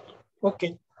 Ok.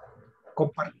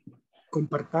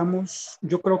 Compartamos.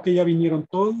 Yo creo que ya vinieron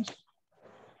todos.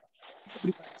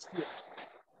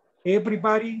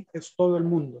 Everybody es todo el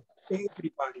mundo.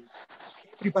 Everybody.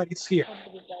 Everybody's here.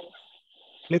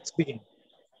 Let's begin.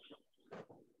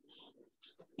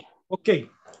 Okay,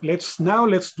 let's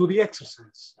do the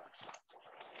exercise.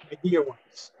 My dear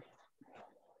ones.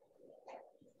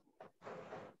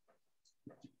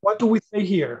 What do we say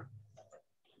here?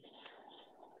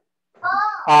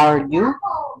 Are you?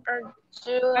 Are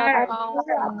you at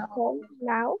home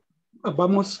now?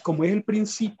 Vamos, como es el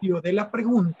principio de la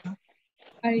pregunta.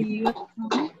 Are you at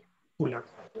home?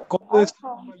 ¿Cómo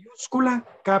decimos mayúscula?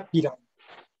 Capital.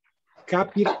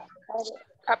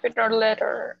 Capital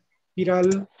letter.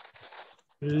 Capital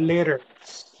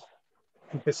letters.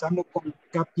 Empezamos con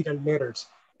capital letters.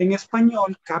 En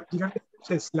español, capital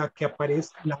letters es la que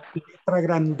aparece, la letra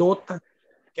grandota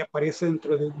que aparece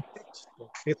dentro de un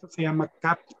texto. Eso se llama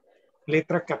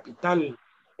letra capital.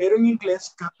 Pero en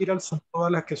inglés, capital son todas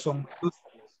las que son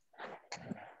mayúsculas.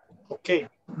 Ok,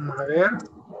 vamos a ver.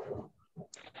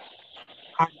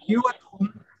 Are you at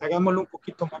home? Hagámoslo un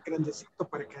poquito más grandecito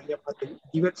para que haya más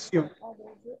diversión.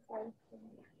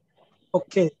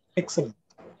 Ok, excelente.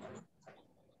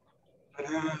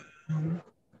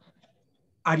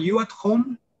 Are you at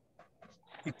home?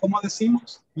 ¿Y cómo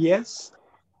decimos? Yes.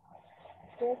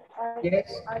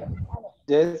 Yes.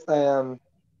 Yes, I am.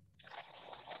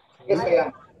 Yes, I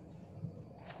am.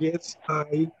 Yes,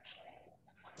 I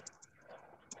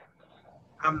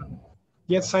am.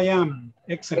 Yes, I am.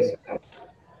 Excellent. Yes.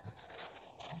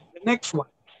 The next one.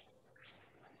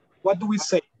 What do we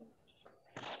say?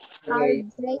 Are they in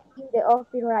the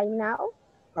office right now?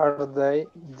 Are they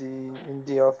in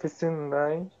the office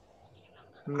right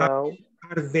now?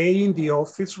 Are they in the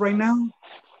office right now?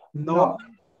 No.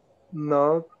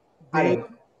 No. They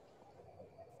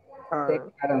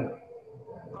aren't.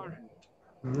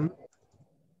 Mm-hmm.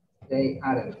 They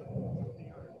aren't.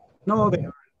 No, they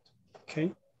aren't.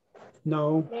 Okay.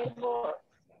 No,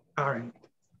 aren't.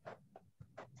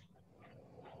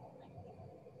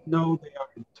 No, they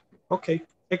aren't. Okay,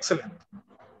 excellent.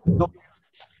 No.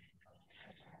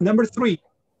 Number 3.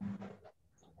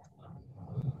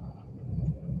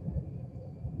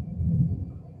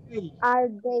 Are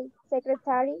they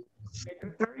secretaries?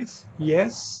 Secretaries?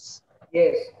 Yes.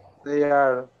 Yes. They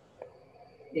are.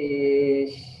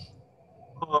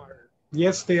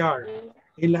 Yes, they are.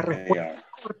 En las respuestas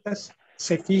cortas,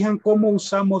 se fijan cómo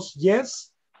usamos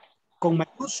yes con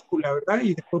mayúscula, ¿verdad?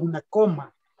 Y después una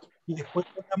coma. Y después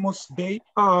ponemos they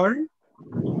are.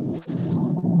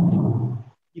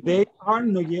 Y they are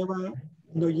no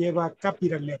lleva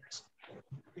capital letters.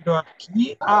 Pero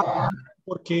aquí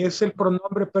porque es el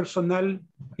pronombre personal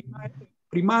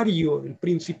primario, el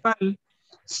principal,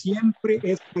 siempre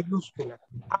es mayúscula.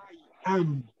 I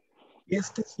am.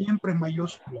 Este siempre es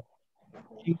mayúscula.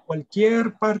 En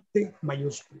cualquier parte,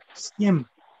 mayúscula.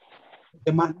 Siempre.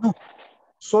 Además, no.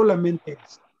 Solamente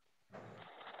es.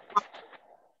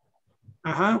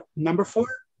 Ajá. Number 4.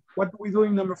 What do we do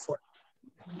in number 4?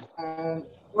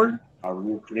 Are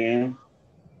we friends?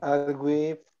 Are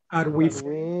we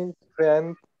friends?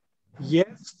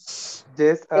 Yes.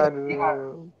 Yes,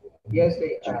 Yes,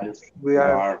 they are. We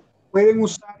are. Pueden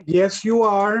usar yes, you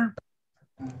are,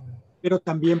 pero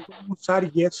también pueden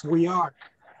usar yes, we are.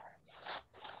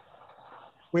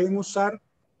 Pueden usar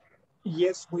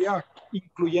yes, we are,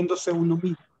 incluyéndose uno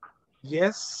mismo.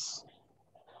 Yes,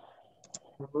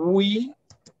 we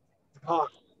are.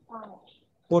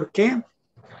 ¿Por qué?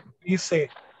 Dice,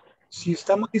 si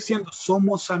estamos diciendo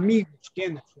somos amigos,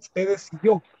 ¿quiénes? Ustedes y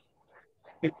yo.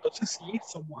 Entonces sí,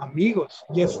 somos amigos.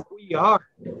 Yes, we are.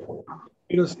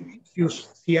 Pero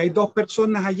si hay dos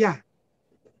personas allá,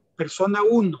 persona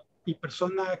 1 y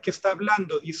persona que está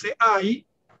hablando dice I,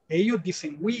 ellos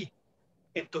dicen we.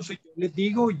 Entonces yo les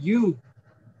digo you,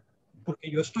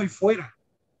 porque yo estoy fuera.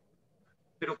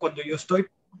 Pero cuando yo soy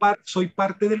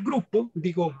parte del grupo,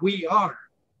 digo we are.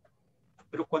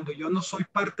 Pero cuando yo no soy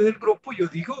parte del grupo, yo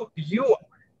digo you are.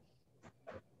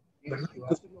 ¿Verdad?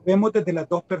 Entonces lo vemos desde las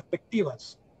dos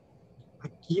perspectivas.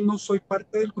 Aquí no soy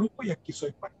parte del grupo y aquí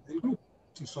soy parte del grupo.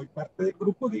 Si soy parte del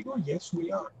grupo, digo yes,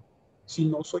 we are. Si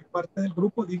no soy parte del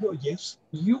grupo, digo yes,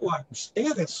 you are.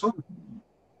 Ustedes son.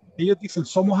 Ellos dicen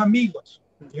somos amigos.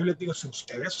 Yo les digo si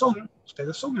ustedes son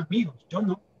amigos. Yo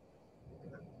no.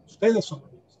 Ustedes son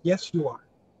amigos. Yes, you are.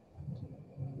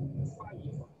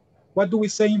 5. What do we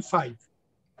say in 5?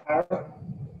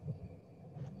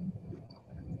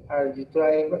 Are you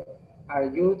driver? Are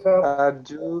you truck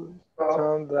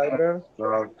driver?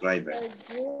 Truck driver.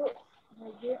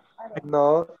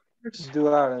 No, you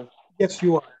aren't. Yes,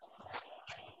 you are.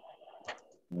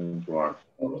 You are.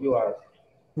 You are.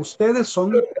 Ustedes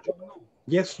son. Yo no.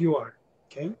 Yes, you are.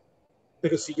 Okay.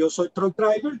 Pero si yo soy truck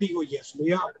driver, digo yes,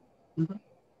 we are.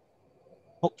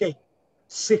 Okay.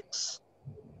 6.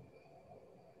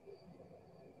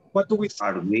 What do we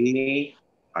say?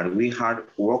 Are we hard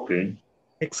working?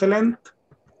 Excellent.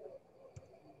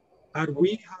 Are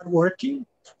we hard working?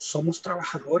 Somos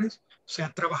trabajadores. O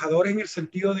sea, trabajadores en el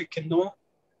sentido de que no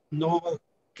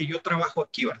que yo trabajo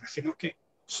aquí, ¿verdad? Sino que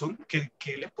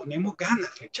que le ponemos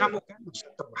ganas, le echamos ganas, o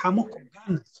sea, trabajamos con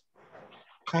ganas.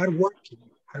 Hard working.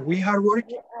 Are we hard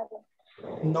working?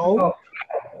 No.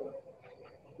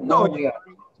 No, we are.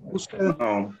 Ustedes,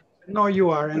 No. No,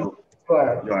 you aren't.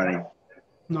 You aren't.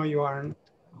 No, you aren't.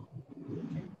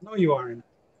 No, you aren't.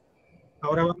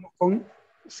 Ahora vamos con,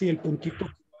 sí, el puntito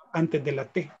antes de la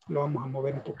T. Lo vamos a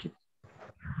mover un poquito.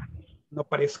 No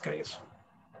parezca eso.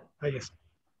 Ahí está.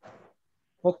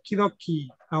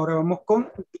 Okidoki. Ahora vamos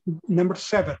con number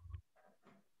 7.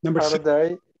 Number 7. Are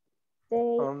they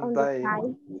on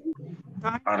time?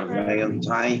 Are they on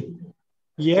time?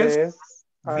 Yes,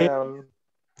 I am.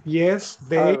 Yes,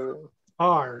 they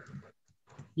are.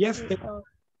 Yes, they are.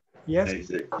 Yes,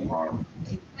 they are.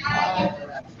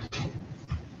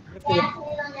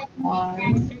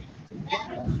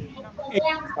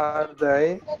 Are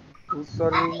they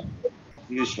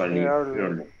usually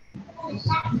early?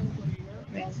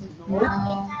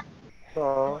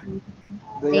 No,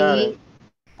 they aren't.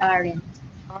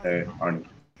 They aren't.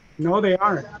 No, they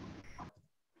aren't.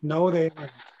 No, they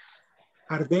aren't.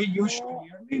 Are they usually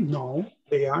early? No,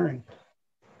 they aren't.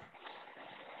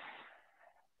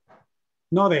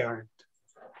 No, they aren't.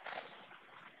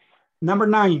 Number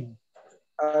 9.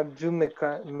 Are you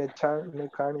mechanics? Are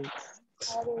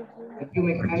you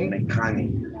mechanic?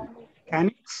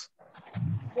 Mechanics?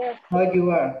 No,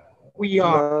 you are. We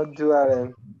are. No, you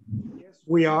aren't. Yes,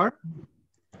 we are.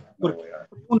 Porque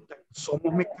preguntan,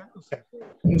 ¿somos mecánicos?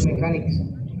 Mechanics.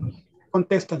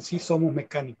 Contestan, sí, somos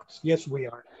mecánicos. Yes, we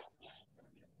are.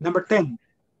 Number 10.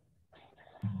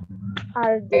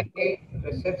 Are they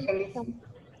receptionists?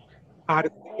 Are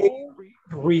they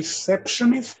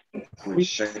receptionists?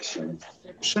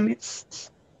 Receptionists.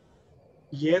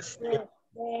 Yes,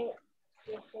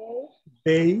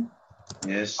 they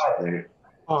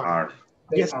are.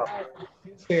 Yes,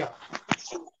 they are.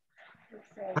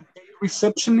 Are they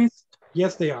receptionists?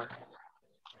 Yes, they are.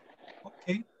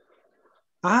 Okay.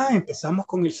 Ah, empezamos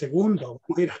con el segundo.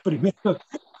 Vamos a ir al primero.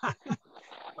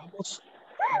 Vamos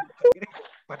como el cangrejo,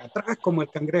 para atrás como el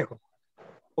cangrejo.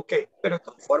 Ok, pero de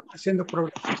todas formas haciendo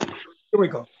progreso. Here we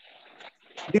go.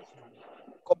 This one.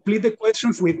 Complete the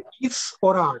questions with is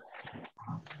or are.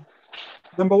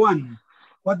 Number one,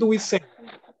 what do we say?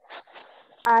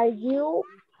 Are you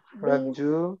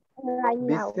busy right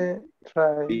now?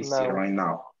 Busy right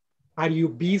now. Are you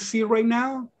busy right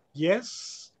now?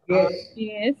 Yes. Yes.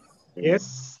 Yes.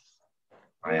 Yes.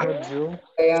 I am.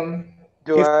 I am.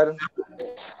 You are.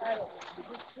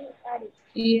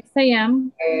 Yes, I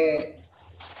am.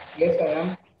 Yes, I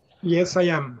am. Yes, I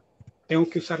am. Tengo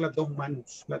que usar las dos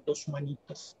manos, las dos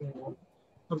manitas.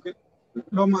 Porque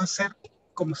lo vamos a hacer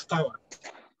como estaba.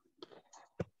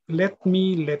 Let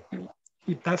me.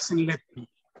 It doesn't let me.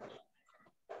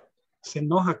 Se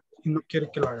enoja y no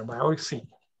quiere que lo haga. Hoy sí.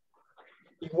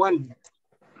 Igual.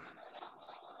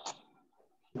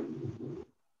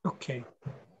 Ok.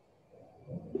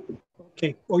 Ok,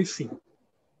 hoy sí.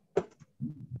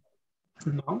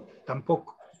 No,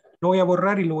 tampoco. Lo voy a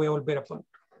borrar y lo voy a volver a poner.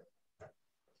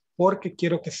 Porque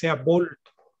quiero que sea bold.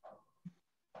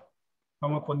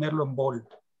 Vamos a ponerlo en bold.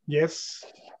 Yes,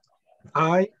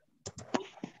 I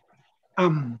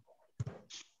am.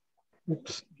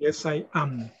 Oops, yes, I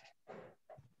am.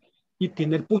 Y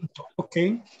tiene el punto. Ok,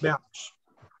 veamos.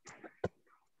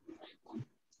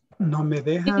 No me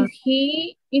deja. Is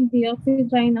he in the office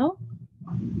right now?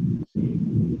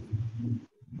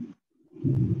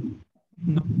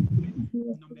 No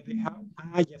me deja.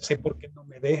 Ah, ya sé por qué no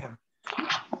me deja.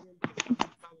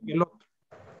 El otro.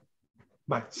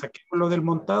 Vale, saquémoslo del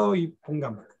montado y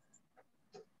pongamos.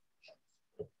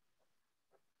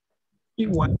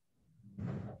 Igual.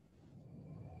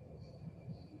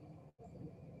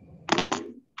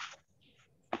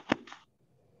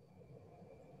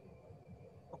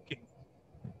 Ok.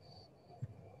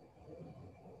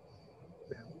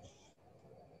 Veamos.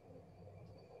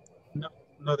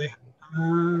 No deja.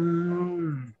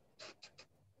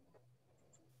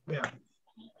 Veamos.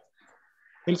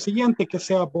 El siguiente que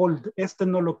sea bold, este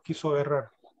no lo quiso agarrar.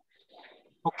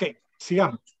 Ok,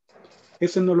 sigamos.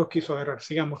 Ese no lo quiso agarrar.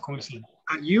 Sigamos con el siguiente.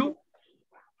 Are you?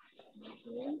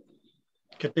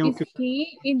 Que tengo Is que...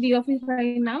 he in the office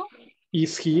right now?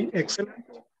 Is he? Excellent.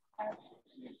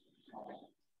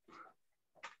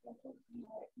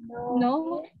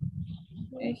 No,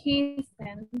 he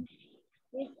isn't.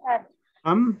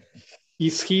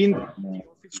 Is he in the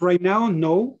office right now?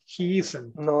 No, he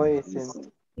isn't. No, he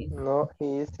isn't. No,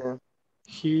 he isn't.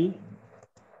 He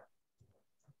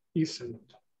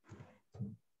isn't.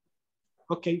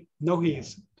 Okay, no, he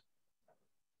isn't.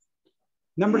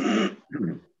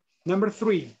 Number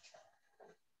three.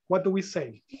 What do we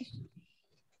say?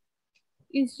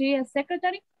 Is she a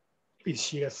secretary? Is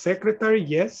she a secretary?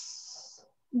 Yes.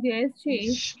 Yes, she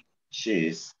is. She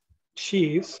is.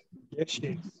 She is. Yes,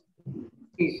 she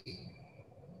is.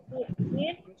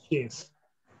 She is.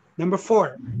 Number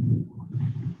four.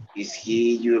 Is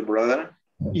he your brother?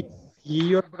 Is he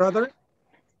your brother?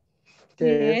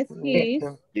 Yes, he is.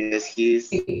 Yes, he is.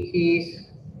 He is.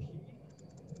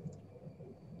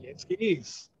 Yes, he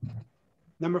is.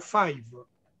 Number five.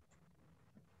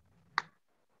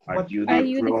 Are you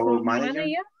the floor manager?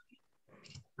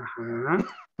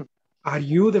 Are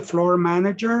you the floor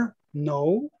manager?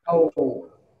 No. Oh.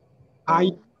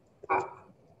 I.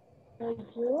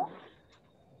 you?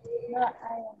 No, I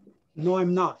am. No,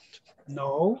 I'm not.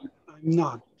 No, I'm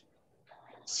not.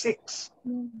 Six.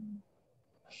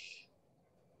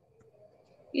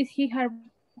 Is he hard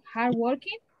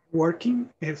working? Working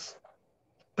es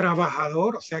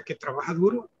trabajador, o sea que trabaja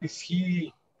duro. Is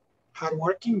he hard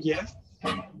working? Yes.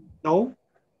 No.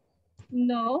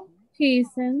 No, he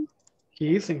isn't.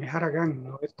 He isn't. Es haragán,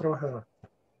 no es trabajador.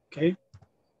 Okay.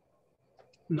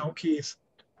 No, he isn't.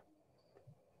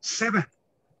 Seven.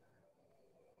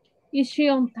 Is she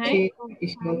on time?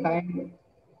 Is she on time?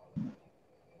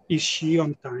 Is she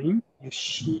on time? Is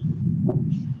she?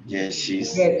 Yes, she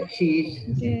is. Yes, she is.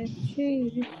 Yes,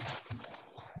 she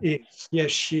is.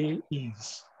 Yes, she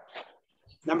is.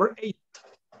 Number eight.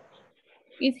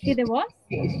 Is he the boss?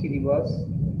 Is he the boss?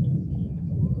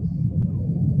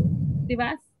 The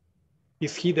boss?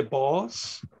 Is he the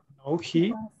boss? No,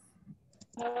 he.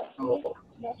 No,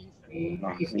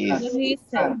 He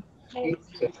isn't.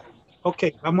 Ok,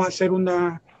 vamos a hacer un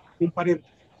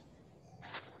paréntesis.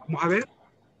 Vamos a ver.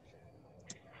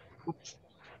 Ups.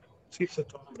 Sí, se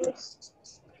toma.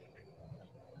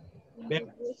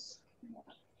 Vean.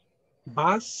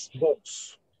 Vas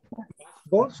vos. Vas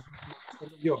vos.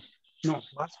 Solo yo. No,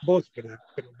 vas vos, ¿verdad?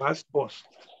 Pero vas vos.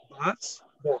 Vas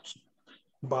vos.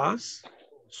 Vas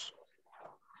vos.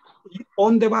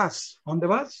 on the bus. On the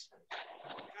bus?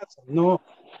 No,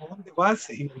 on the bus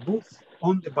en el bus.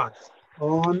 On the bus.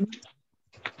 On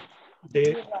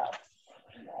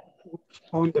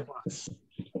the bus.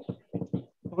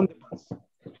 On the bus.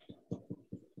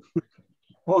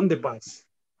 On the bus.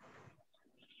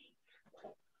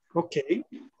 Ok,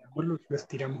 lo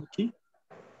estiramos aquí.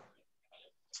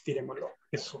 Estirémoslo.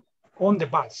 Eso. On the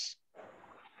bus.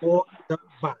 On the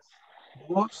bus.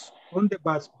 Bus. On the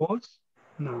bus. Bus.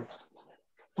 No.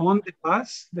 On the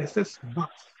bus. Este es bus.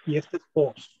 Y este es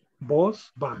bus.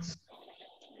 Bus. Bus.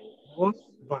 Bus.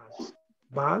 Bus.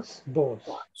 Bus.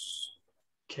 Bus.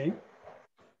 Ok.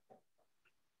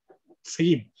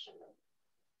 Seguimos.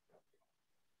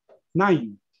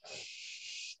 9.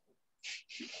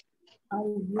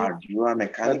 Are you a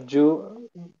mechanic? Are you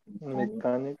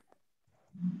mechanic?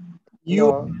 You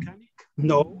No. mechanic?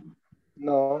 No.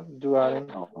 No, you aren't.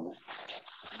 No.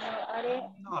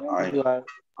 You are.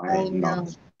 I'm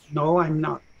not. No, I'm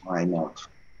not. I'm not.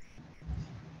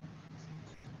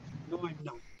 No, I'm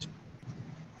not.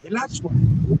 The last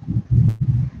one.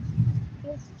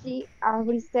 Is she a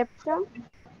reception?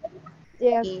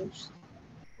 Yes,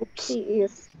 she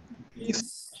is.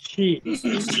 Is she?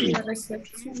 A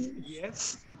reception.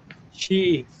 Yes,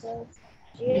 she is.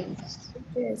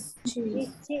 Yes, she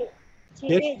is. Yes, she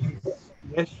is.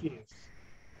 Yes, she is.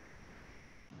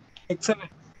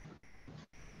 Excellent.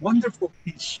 Wonderful.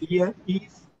 Is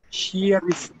she a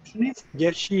receptionist?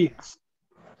 Yes, she is.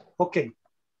 Okay.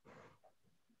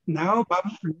 Now,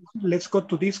 let's go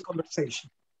to this conversation.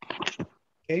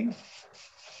 Okay.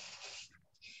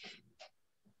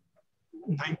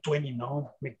 9:20,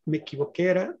 no, me equivoqué,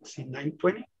 era, sí,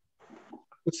 9:20.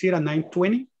 Pusiera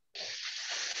 9:20.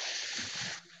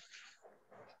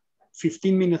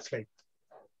 15 minutes late.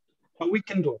 But we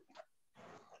can do it.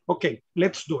 Okay,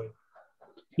 let's do it.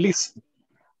 Listen.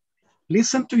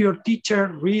 Listen to your teacher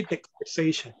read the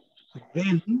conversation.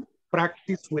 Then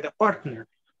practice with a partner.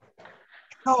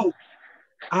 Hello,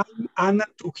 I'm Ana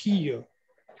Trujillo.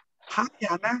 Hi,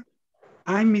 Ana.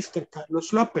 I'm Mr.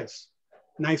 Carlos Lopez.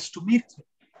 Nice to meet you.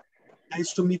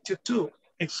 Nice to meet you too.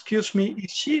 Excuse me,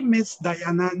 is she Miss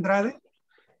Diana Andrade?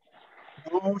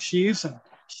 No, she isn't.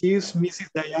 She is Mrs.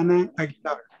 Diana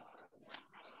Aguilar.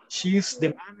 She is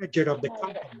the manager of the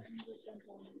company.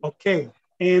 Okay,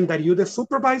 and are you the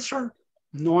supervisor?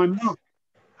 No, I'm not.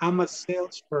 I'm a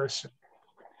salesperson.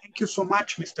 Thank you so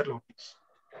much, Mr. Lopez.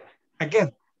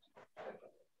 Again,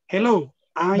 hello,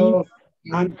 I'm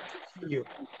Ana Trujillo.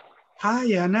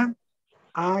 Hi, Ana.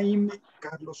 I'm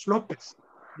Carlos Lopez.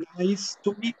 Nice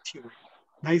to meet you.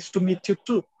 Nice to meet you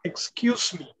too.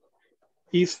 Excuse me.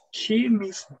 Is she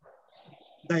Miss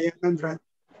Diana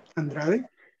Andrade?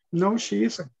 No, she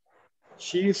isn't.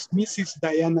 She is Mrs.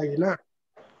 Diana Aguilar.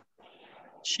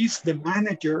 She's the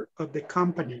manager of the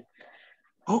company.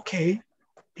 Okay.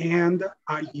 And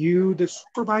are you the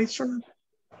supervisor?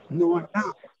 No, I'm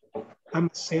not. I'm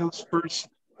a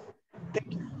salesperson.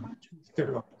 Thank you very much,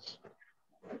 Mr. Lopez.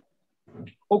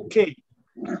 Okay.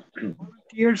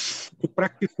 Volunteers to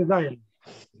practice the dialogue.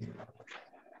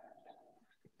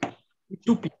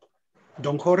 Two people.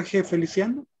 Don Jorge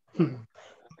Feliciano?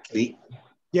 Sí.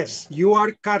 Yes, you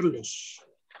are Carlos.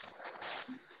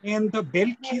 And the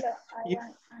Belkis is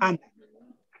Ana.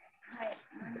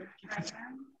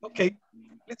 Okay,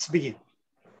 let's begin.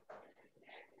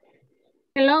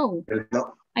 Hello,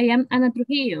 Hello. I am Ana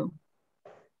Trujillo.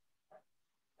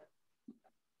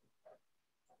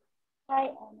 Hi,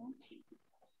 Ana.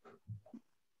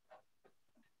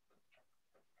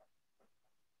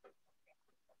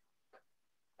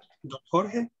 Don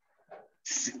Jorge.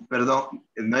 Sí, perdón,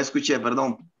 no escuché,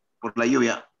 perdón, por la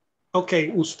lluvia. Ok,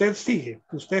 usted sigue.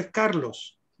 Usted es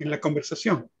Carlos en la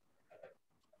conversación.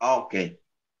 Ok.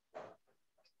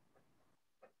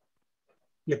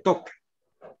 Le toca.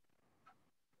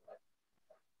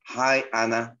 Hi,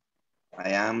 Ana.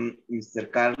 I am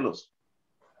Mr. Carlos.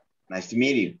 Nice to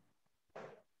meet you.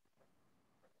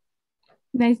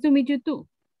 Nice to meet you too.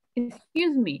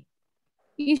 Excuse me,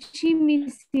 is she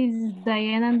Mrs.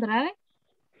 Diana Andrade?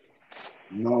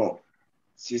 No,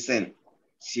 she isn't.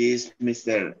 She is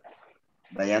Mr.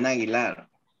 Diana Aguilar.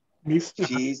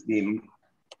 She is the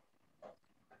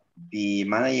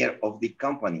manager of the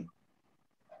company.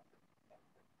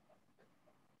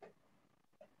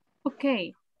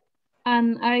 Okay,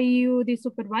 and are you the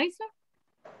supervisor?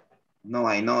 No,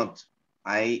 I'm not.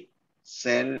 I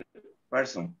sell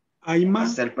person. I'm a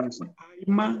salesperson.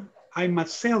 I'm a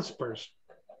salesperson.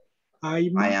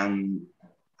 I'm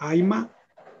a,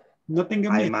 no tenga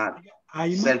miedo.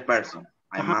 I'm a salesperson.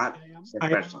 I'm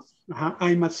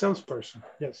a salesperson.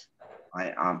 Yes.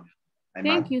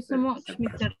 Thank you so much,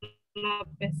 Mr.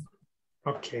 Lopez.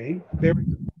 Ok, very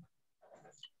good.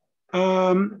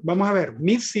 Vamos a ver,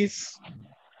 Mrs.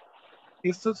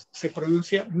 Esto se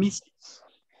pronuncia Mrs.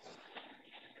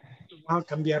 Vamos a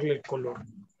cambiarle el color.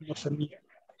 No se mira.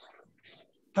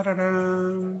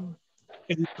 Tararán.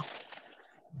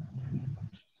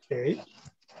 Ok.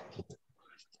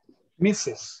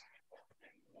 Mrs.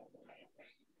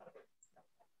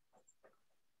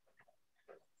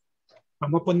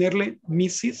 Vamos a ponerle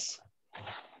Mrs.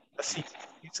 Así.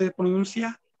 Se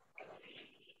pronuncia.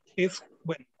 Es,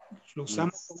 bueno, lo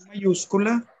usamos con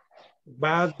mayúscula.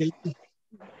 Va de,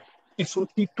 es un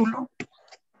título.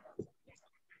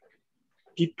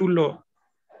 Título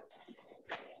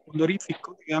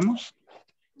honorífico, digamos.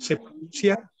 Se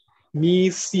pronuncia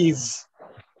Mrs.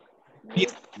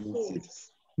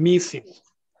 Mrs.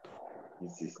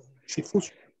 Si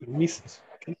fuso, Mrs.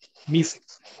 Okay.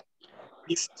 Mrs.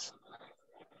 Mrs.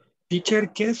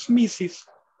 Teacher, ¿qué es Mrs?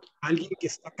 Alguien que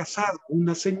está casado,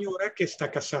 una señora que está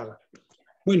casada.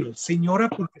 Bueno, señora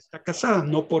porque está casada,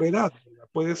 no por edad.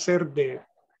 Puede ser de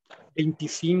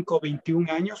 25,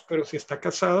 21 años, pero si está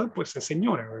casada, pues es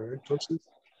señora, ¿verdad? Entonces,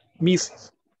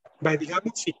 Mrs. Va,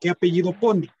 digamos, ¿y qué apellido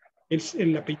pone?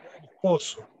 El apellido del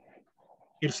esposo.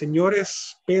 El señor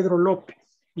es Pedro López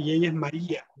y ella es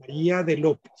María, María de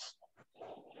López.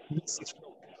 Mrs.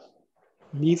 López.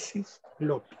 Mrs.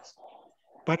 López.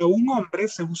 Para un hombre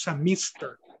se usa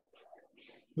Mr.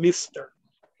 Mr.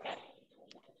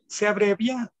 Se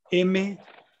abrevia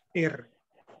MR.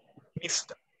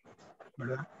 Mr.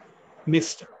 ¿Verdad?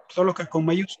 Mr. Solo que con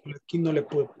mayúscula. Aquí no le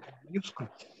puedo poner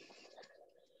mayúscula.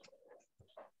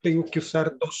 Tengo que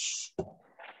usar dos.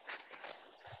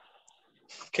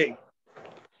 Ok.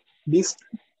 Mr.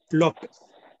 López.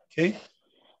 Ok.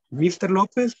 Mr.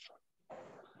 López.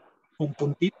 Un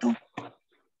puntito.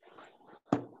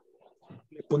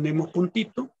 Le ponemos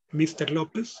puntito. Mr.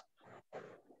 López.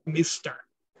 Mr.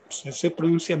 Se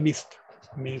pronuncia Mr.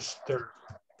 Mr.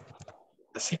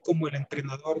 Así como el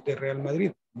entrenador de Real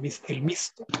Madrid. El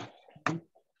Mr.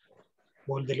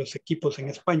 O el de los equipos en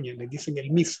España. Le dicen el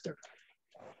Mr.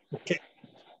 Ok.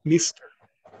 Mr.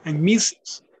 And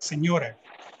Mrs. Señora.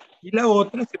 Y la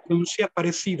otra se pronuncia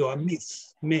parecido a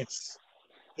Miss. Miss.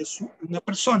 Es una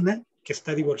persona que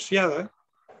está divorciada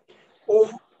o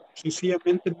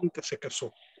sencillamente nunca se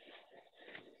casó.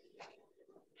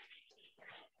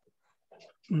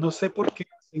 No sé por qué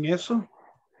hacen eso.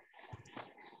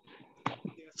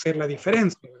 De hacer la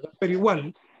diferencia, ¿verdad? Pero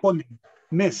igual ponen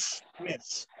mes,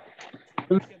 mes.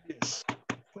 Mes.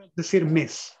 Puedes decir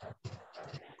mes.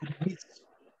 Miss.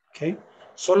 ¿Okay?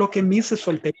 Solo que Miss es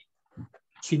solterita.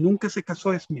 Si nunca se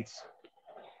casó es Miss.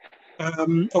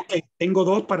 Ok, tengo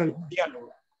dos para el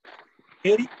diálogo.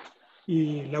 Eric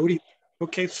y Laurita.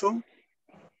 Ok, so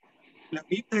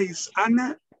Laurita es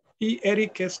Ana y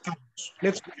Eric es Carlos.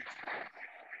 Let's go.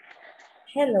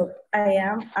 Hello, I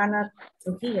am Ana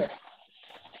Trujillo.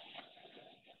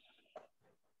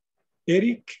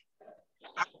 Eric,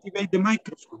 activate the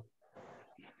microphone.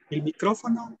 El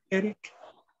micrófono, Eric.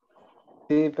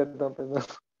 Sí, perdón.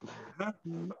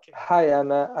 Okay. Hi,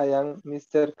 Anna. I am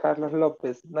Mr. Carlos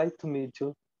Lopez. Nice to meet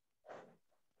you.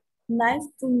 Nice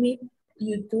to meet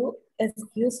you too.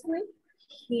 Excuse me.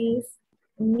 He's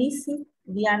Mrs.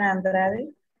 Diana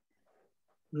Andrade.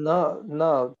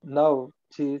 No.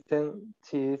 She's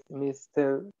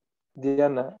Mr.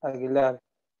 Diana Aguilar.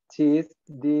 She is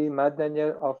the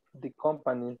manager of the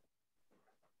company.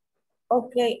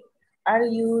 Okay. Are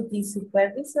you the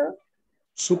supervisor?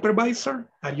 Supervisor?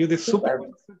 Are you the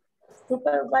supervisor?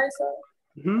 Supervisor?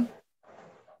 Mm-hmm.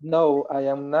 No, I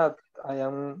am not. I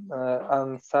am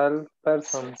a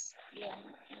salesperson.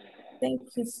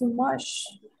 Thank you so much,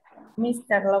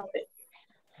 Mr. Lopez.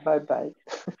 Bye-bye.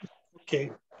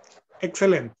 Okay,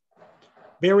 excellent.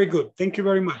 Very good. Thank you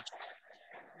very much.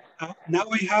 Now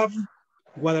I have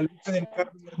Guadalupe del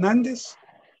Carmen Hernández.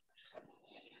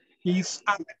 Is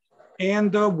Ana.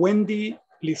 And Wendy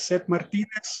Lisette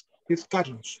Martinez is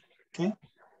Carlos. Okay.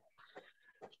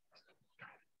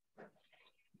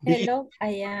 Hello,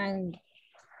 I am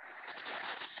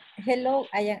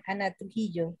Ana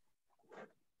Trujillo.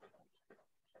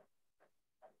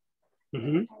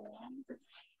 Mm-hmm.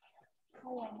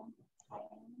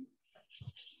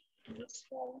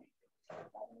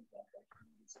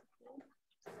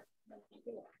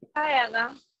 Hi,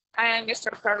 Anna. I am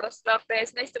Mr. Carlos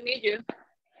Lopez. Nice to meet you.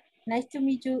 Nice to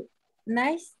meet you.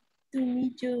 Nice to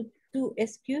meet you too.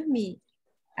 Excuse me.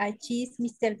 She is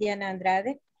Mr. Diana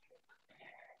Andrade.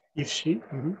 Is she?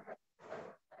 Mm-hmm.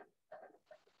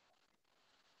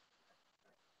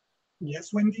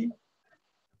 Yes, Wendy.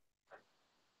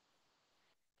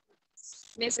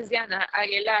 Mrs. Diana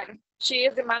Aguilar. She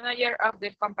is the manager of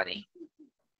the company.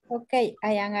 Okay,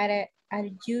 I am a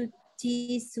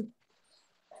duty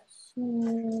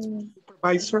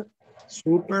Supervisor.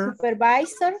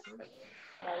 Supervisor.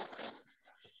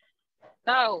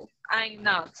 No, I'm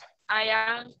not. I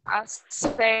am a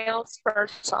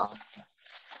salesperson.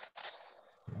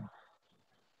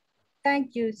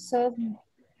 Thank you so much.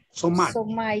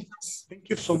 Thank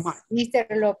you so much. Mr.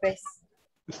 Lopez.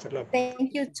 Mr. Lopez.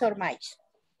 Thank you so much.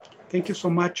 Thank you so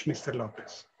much, Mr.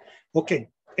 Lopez. Okay,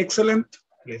 excellent.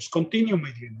 Let's continue, my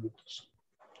dear notes.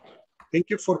 Thank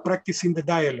you for practicing the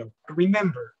dialogue.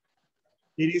 Remember,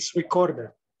 it is recorded.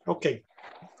 Okay,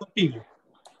 let's continue.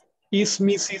 Is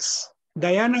Mrs.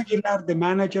 Diana Aguilar the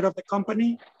manager of the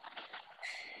company?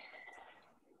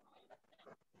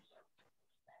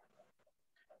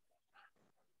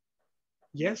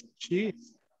 Yes, she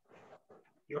is.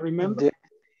 You remember?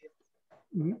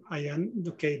 I am,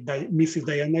 okay, Mrs.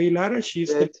 Diana Aguilar,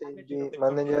 she's the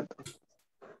manager.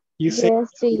 You say, yes,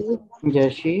 she is.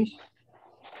 Yes, she is.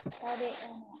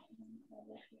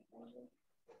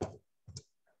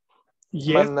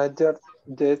 Yes. Manager,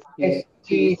 yes,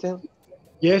 she is.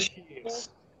 Yes, she is.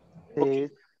 Okay.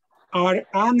 Are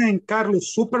Anna and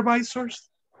Carlos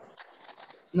supervisors?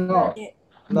 No.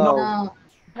 No.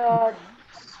 No,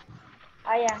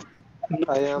 I am.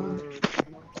 I am.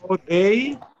 No,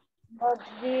 they?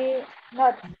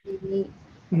 Not.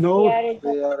 No, They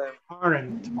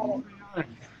aren't.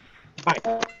 Bye.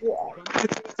 Vamos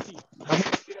a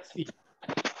decir así. Si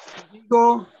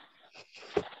digo,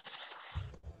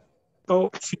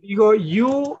 si digo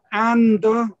you and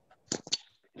I.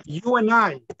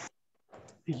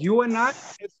 You and I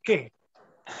es qué?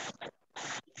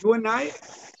 You and I.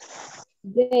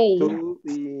 They. Tú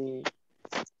y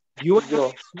you and yo.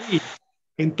 I es we.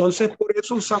 Entonces por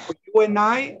eso usamos you and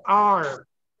I are.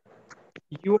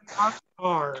 You and I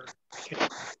are. Okay.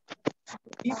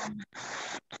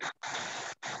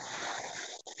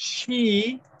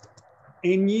 She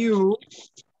and you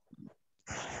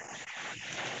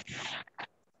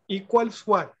equals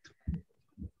what?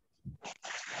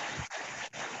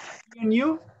 She and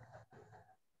you?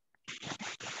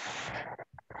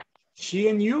 She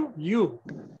and you,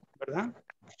 ¿verdad?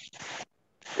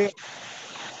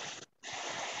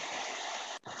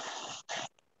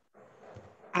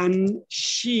 And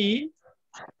she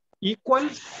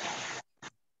equals?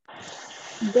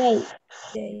 They.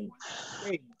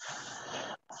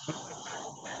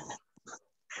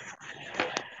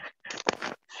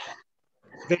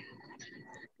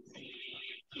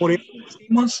 Por eso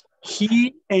decimos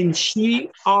he and she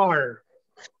are.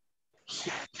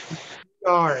 He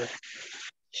are.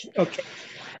 Okay.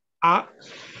 And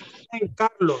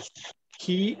Carlos,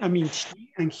 she and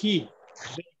he.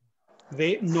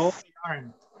 They no, they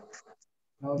aren't.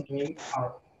 No, they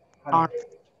are.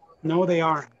 No, they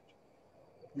aren't.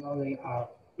 No, they are.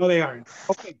 No, they aren't.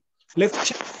 Okay, let's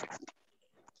check.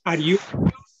 Are you?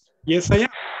 Yes, I am.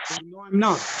 Or no, I'm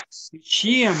not. Is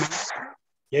she a manager?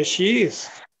 Yes, she is.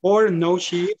 Or no,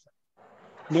 she isn't.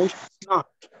 No, she's not.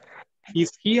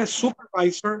 Is he a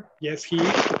supervisor? Yes, he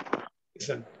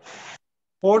isn't.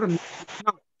 Or no, he's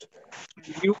not. Are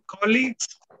you colleagues?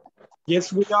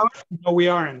 Yes, we are. No, we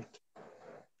aren't.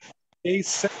 They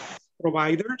service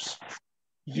providers?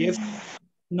 Yes.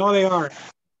 No, they aren't.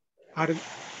 Are you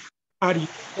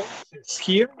bosses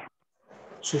here?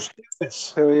 Sus jefes.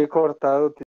 Se oye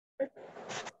cortado.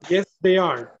 Yes, they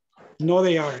are. No,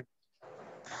 they aren't.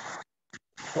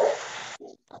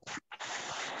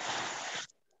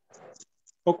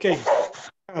 Okay.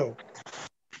 Oh.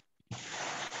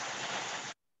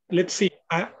 Let's see.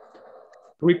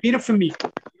 Repeat it for me.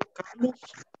 Carlos.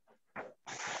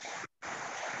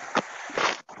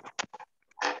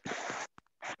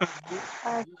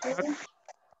 Are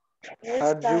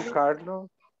you Carlos?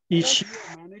 Is she a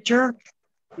manager?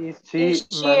 Is she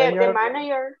the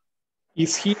manager?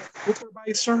 Is he a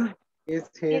supervisor? Is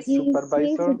he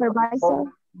supervisor? Are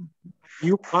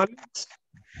you colleagues?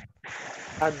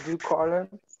 Are you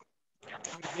colleagues?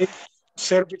 Are they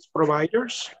service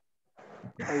providers?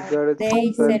 Are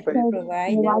they service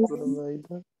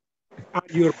providers? Are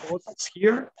your bosses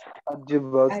here? Are your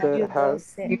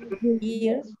bosses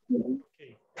here?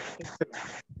 Okay.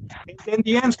 And then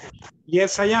the answer,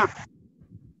 yes, I am.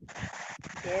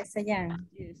 Yes, I am.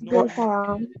 No,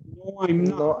 no, I'm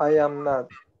not. No, I am not.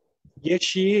 Yes,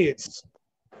 she is.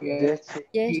 Yes,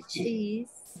 she is.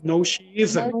 No, she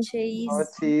isn't. No, she No,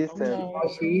 she isn't. No,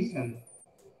 she isn't.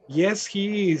 Yes,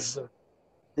 he is.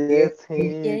 Yes, he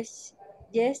is.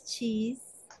 Yes, she is.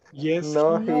 Yes,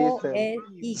 no, he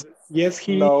is. Yes,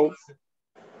 he no, is.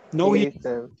 No, he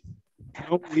isn't.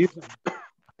 No, he isn't.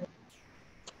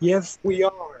 Yes, we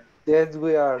are. Yes,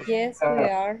 we are. Yes, we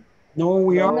are. No,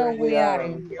 we No, are. we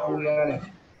aren't. No, we aren't.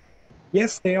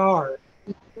 Yes, they are.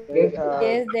 They are.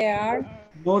 Yes, they are.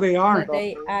 No, they No, aren't.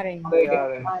 they aren't. They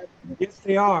aren't. Yes,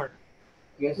 they are.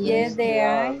 Yes, Yes, they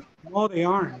are. No, they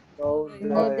aren't. No,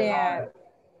 No, they they aren't. are.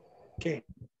 Okay.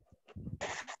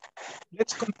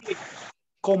 Let's complete.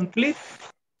 Complete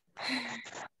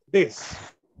this.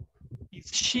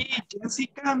 Is she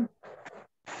Jessica?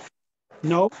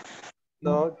 No.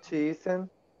 No, she isn't.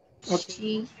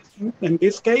 Okay. In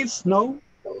this case, no.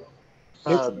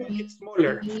 Let's Not. make it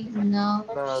smaller. No,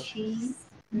 Not. she's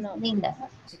No. Linda.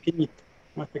 Pequeñito.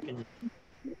 Más pequeñito.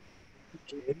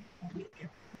 Okay.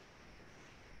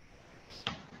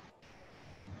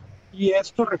 Y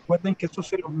esto, recuerden que esto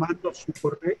se lo mando a su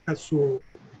correo, a su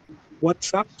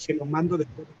WhatsApp, se lo mando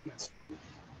después de clase.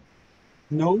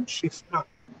 No, she's not.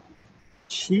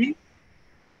 She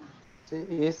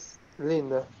is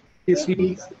Linda. is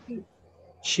Linda.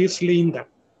 She's Linda.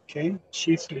 Okay,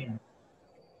 she's Linda.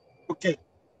 Okay,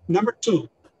 number 2.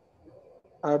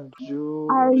 Are you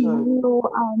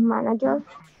a manager?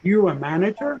 You a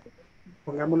manager?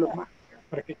 Pongámoslo más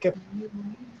para que quepa.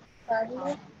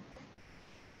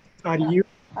 Are you?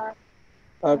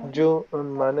 Are you a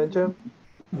manager?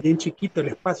 Bien chiquito el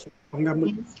espacio.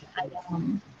 Pongámoslo.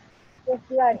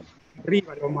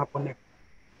 Arriba le vamos a poner.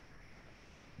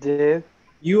 Yes.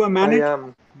 You a manager? I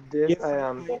am. Yes, I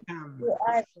am.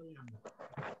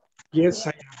 Yes,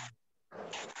 I am.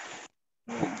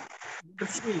 Number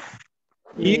 3.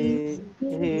 Is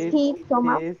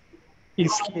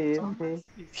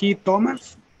he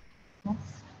Thomas?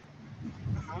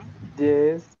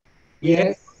 Yes.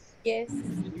 Yes. Yes.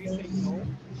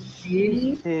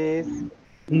 He is.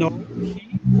 No,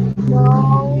 he.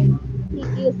 No, he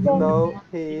isn't. No,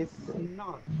 he is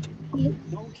not.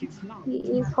 No, he's not. He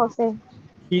is Jose.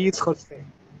 He is Jose.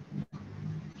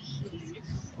 He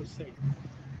is Jose.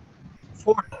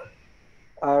 4.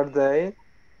 Are they?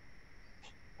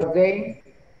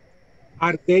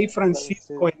 Are they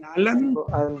Francisco and Alan?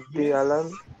 And the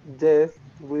Alan? Yes,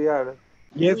 we are.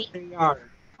 Yes, they are.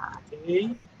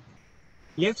 Okay.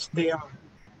 Yes, they are.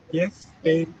 Yes,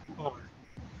 they are.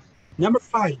 Number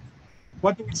 5.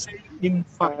 What do we say in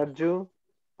 5? Are you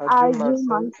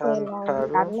Marcel and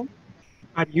Carla?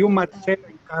 Are you Marcela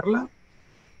and Carla?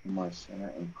 Marcela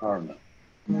and Carla.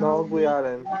 No, we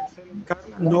aren't.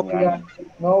 No, we aren't.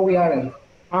 No, we aren't.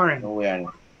 Aren't. No, we aren't.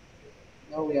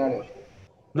 No, we aren't.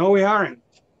 No, we aren't.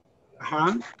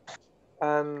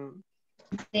 And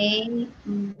They,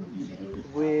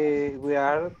 we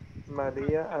are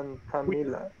Maria and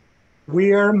Camila.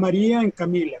 We are Maria and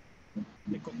Camila.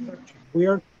 The contraction. We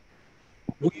are.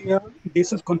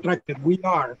 This is contracted. We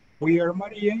are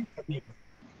Maria and Camila.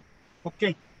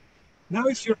 Okay. Now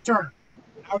it's your turn.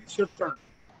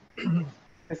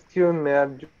 Excuse me,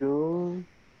 are you?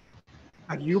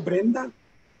 Are you Brenda?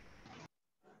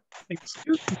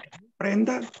 Excuse me,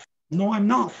 Brenda? No, I'm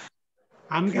not.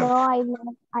 I'm Gabriel. No, I'm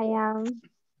not. I am.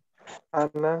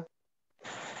 Anna.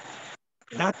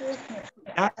 That's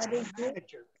the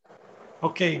manager.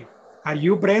 Okay. Are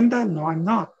you Brenda? No, I'm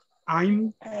not.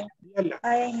 I'm Gabriela.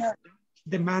 I am not.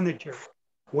 The manager.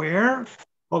 Where?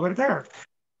 Over there.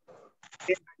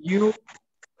 And are you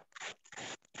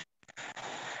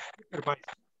supervisor?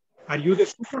 Are you the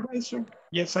supervisor?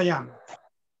 Yes, I am.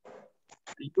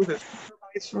 Are you the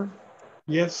supervisor?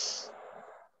 Yes,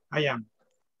 I am.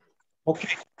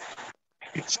 Okay.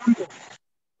 Example.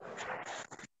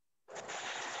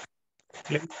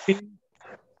 Let me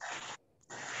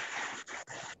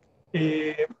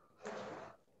see.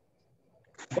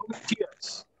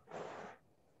 Volunteers.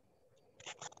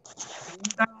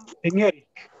 Brenda and Eric.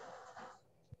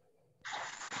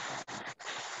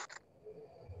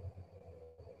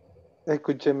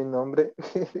 Escuché mi nombre.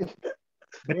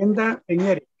 Brenda and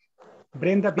Eric.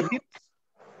 Brenda Phillips.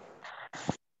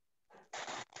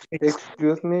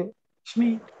 Excuse me.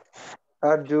 Me.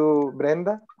 Are you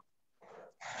Brenda?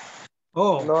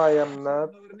 Oh. No, I am not.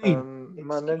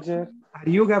 Manager. Are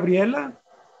you Gabriela?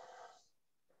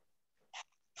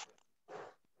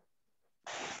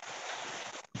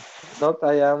 Not,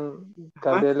 I am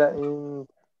Gabriela in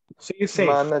So you say,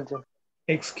 manager.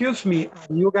 excuse me,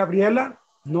 are you Gabriela?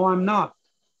 No, I'm not.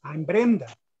 I'm Brenda.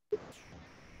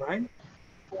 Right?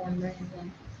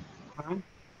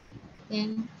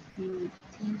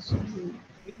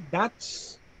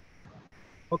 That's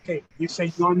okay. You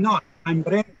say, no, I'm not. I'm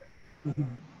Brenda.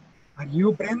 Are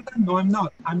you Brenda? No, I'm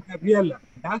not. I'm Gabriela.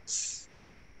 That's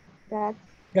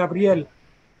Gabriela.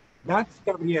 That's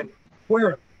Gabriela.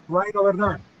 Where? Right over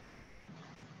there.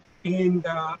 And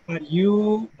are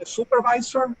you the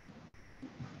supervisor?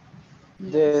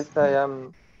 Yes, I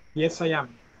am. Yes, I am.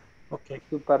 Okay.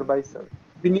 Supervisor.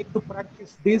 We need to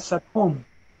practice this at home.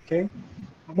 Okay.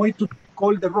 I'm going to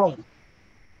call the roll.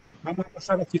 Vamos a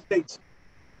pasar asistencia.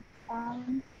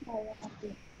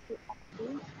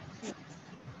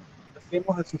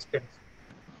 Hacemos asistencia.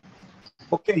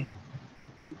 Ok.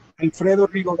 Alfredo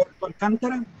Rigoberto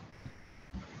Alcántara.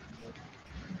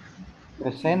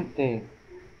 Presente.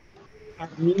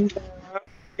 Arminda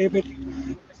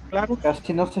Evelyn. Claro.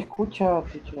 Casi no se escucha,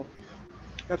 teacher.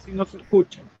 Casi no se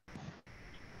escucha.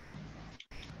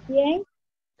 Bien.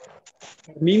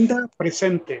 Arminda,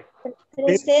 presente.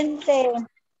 Presente.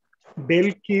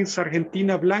 Belkis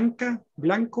Argentina Blanco.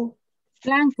 Blanco,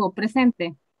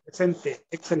 presente. Presente,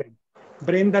 excelente.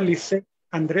 Brenda Lisset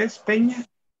Andrés Peña.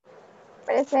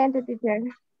 Presente, teacher.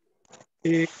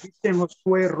 Cristian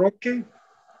Josué Roque.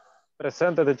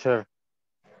 Presente, teacher.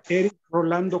 Eric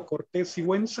Rolando Cortés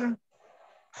Sigüenza.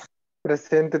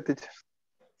 Presente, teacher.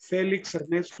 Félix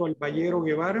Ernesto Alballero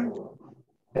Guevara.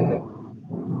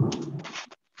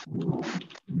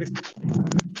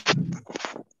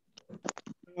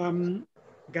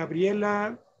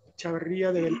 Gabriela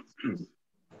Chavarría de Velázquez.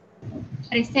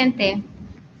 Presente.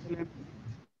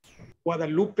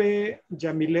 Guadalupe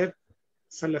Yamilet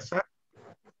Salazar.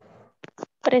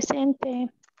 Presente.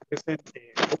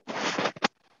 Presente.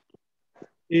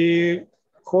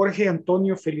 Jorge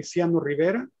Antonio Feliciano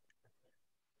Rivera.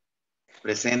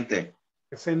 Presente.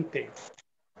 Presente.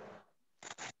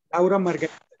 Laura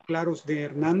Margarita Claros de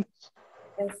Hernández.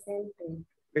 Presente.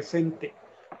 Presente.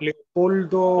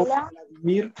 Leopoldo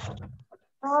Vladimir.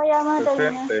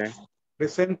 Presente.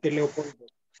 Presente, Leopoldo.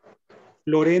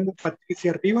 Lorena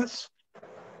Patricia Rivas.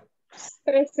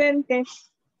 Presente.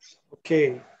 Ok.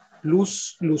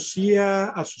 Lucía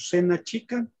Azucena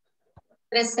Chica.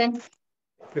 Presente.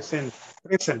 Presente.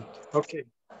 Presente. Ok.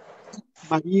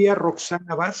 María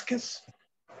Roxana Vázquez.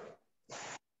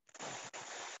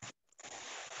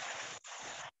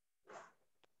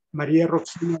 María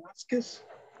Roxana Vázquez.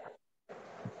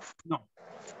 No.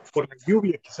 Por la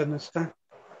lluvia quizás no está.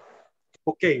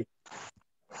 Ok.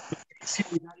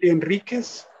 Silvia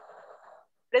Enríquez.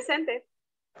 Presente.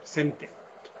 Presente.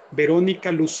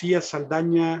 Verónica Lucía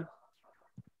Saldaña.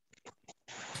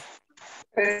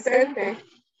 Presente.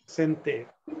 Presente.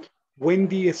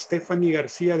 Wendy Stephanie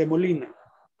García de Molina.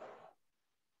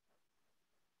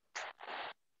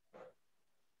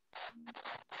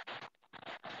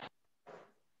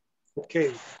 Ok.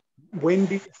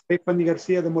 Wendy Stephanie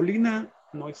García de Molina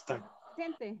no está.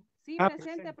 Presente. Sí, Ah,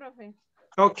 presente, profe.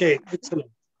 Ok,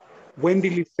 excelente. Wendy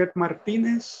Lisette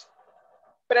Martínez.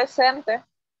 Presente.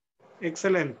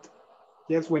 Excelente.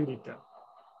 Yes, Wendita.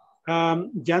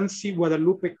 Yancy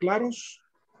Guadalupe Claros.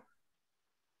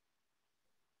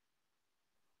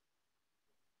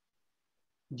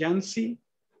 Yancy.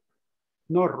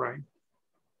 No, right.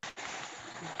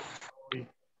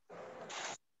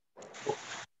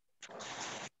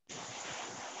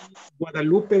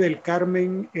 Guadalupe del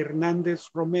Carmen Hernández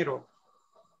Romero.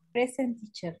 Present,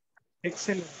 teacher.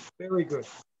 Excellent. Very good.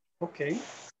 Okay.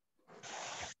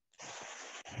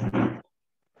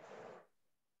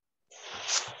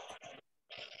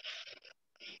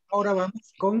 Ahora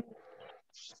vamos con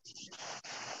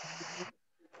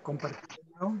compartir de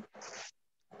nuevo.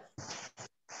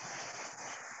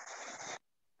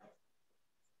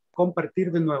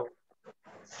 Compartir de nuevo.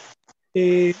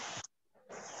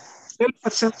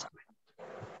 Self-assessment.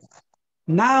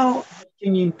 Now I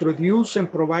can introduce and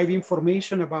provide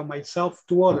information about myself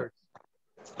to others.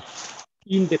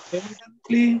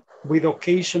 Independently, with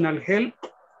occasional help,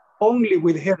 only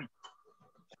with help.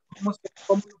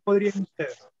 ¿Cómo lo podrían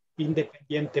ustedes?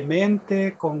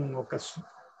 Independientemente,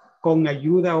 con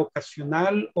ayuda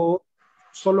ocasional o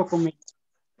solo con ayuda.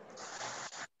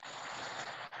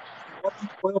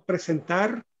 Puedo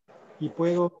presentar y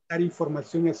puedo dar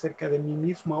información acerca de mí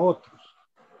mismo a otros.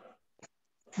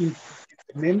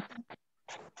 Independientemente,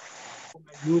 con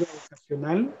ayuda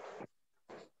ocasional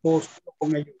o solo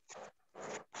con ayuda.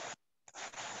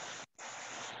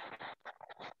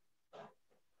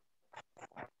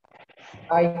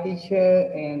 I teacher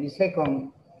and the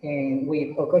second and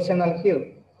with occasional help.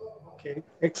 Okay,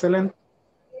 excellent.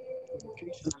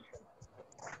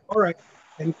 All right,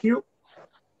 thank you.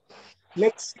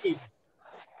 Let's see.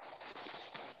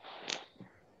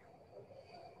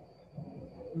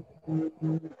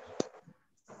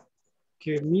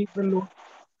 Que mi reloj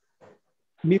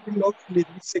me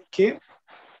dice que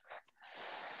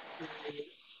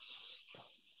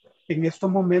en estos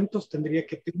momentos tendría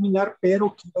que terminar,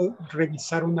 pero quiero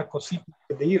revisar una cosita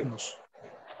antes de irnos.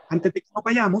 Antes de que nos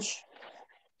vayamos,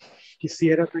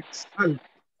 quisiera revisar algo.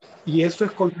 Y esto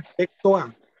es con respecto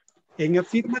a, en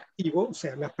afirmativo, o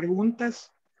sea, las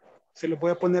preguntas se las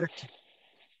voy a poner aquí.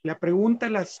 La pregunta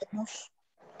la hacemos,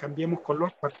 cambiemos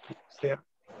color para que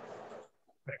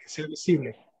sea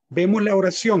visible. Vemos la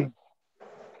oración.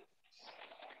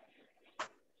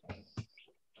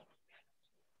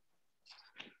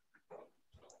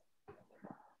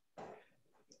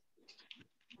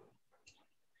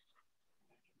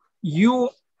 You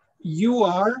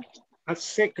are a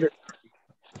secretary.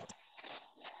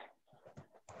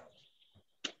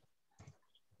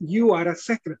 You are a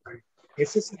secretary.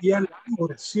 Esa sería la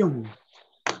oración.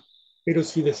 Pero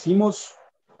si decimos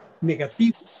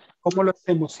negativo, ¿cómo lo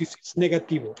hacemos si es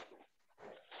negativo?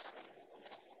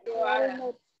 You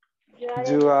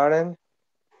aren't.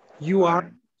 You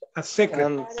are a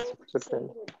secretary.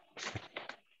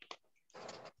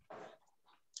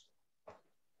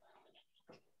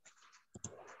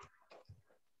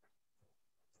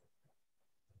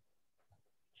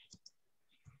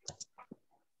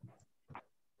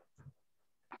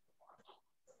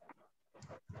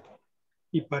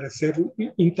 Y para ser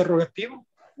interrogativo.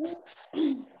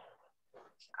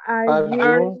 Are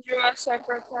you a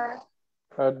secretary?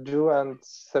 Are you a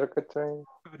secretary?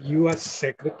 Are you a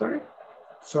secretary?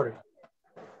 Sorry.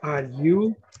 Are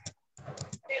you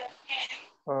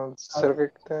a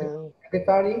secretary?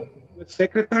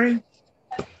 Secretary.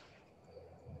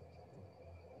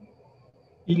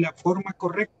 Y la forma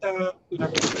correcta,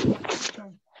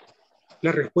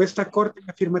 la respuesta corta en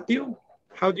afirmativo.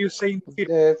 How do you say in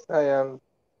affirmative? Yes, I am.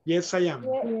 Yes, I am.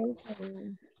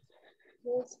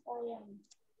 Yes, I am.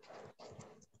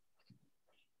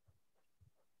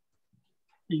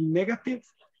 In negative?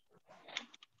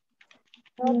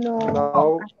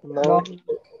 No,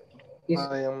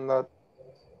 I am not.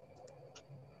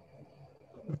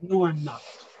 No, I'm not.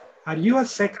 Are you a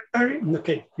secretary?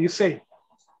 Okay, you say,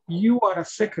 you are a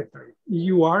secretary.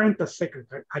 You aren't a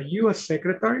secretary. Are you a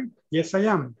secretary? Yes, I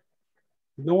am.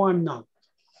 No, I'm not.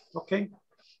 Okay.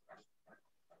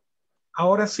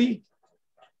 Ahora sí,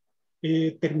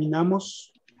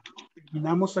 terminamos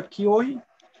aquí hoy.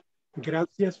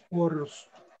 Gracias por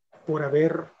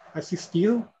haber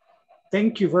asistido.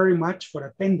 Thank you very much for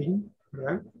attending,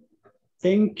 ¿verdad?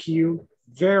 Thank you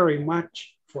very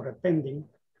much for attending.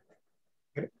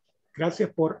 Gracias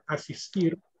por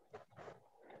asistir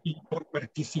y por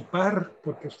participar,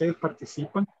 porque ustedes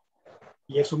participan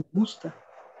y eso me gusta.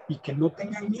 Y que no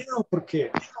tengan miedo,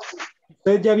 porque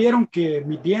ustedes ya vieron que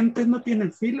mis dientes no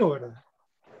tienen filo, ¿verdad?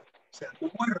 O sea, no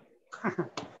muerdo.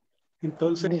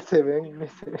 Entonces, ni se ven.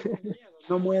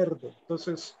 No muerdo.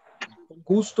 Entonces, con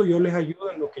gusto yo les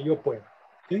ayudo en lo que yo pueda.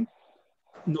 ¿Okay?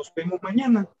 Nos vemos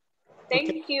mañana.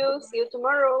 Thank you. See you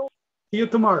tomorrow. See you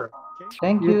tomorrow. Okay?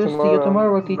 Thank you. See you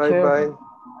tomorrow, teacher. Bye.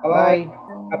 Bye.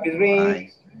 Happy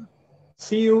dreams.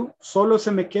 See you. Solo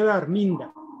se me queda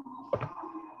Arminda.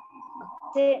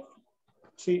 Sí.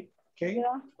 Sí. Okay.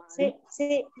 Yo, sí,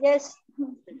 yes.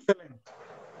 Excelente.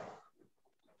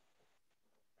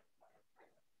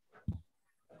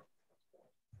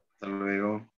 Hasta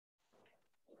luego.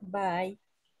 Bye.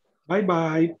 Bye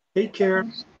bye. Take care.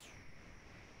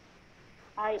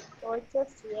 Hay 8,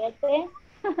 7.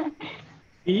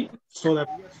 Y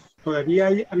todavía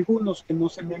hay algunos que no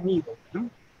se me han ido, ¿no?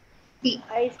 Sí.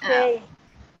 Hay 6.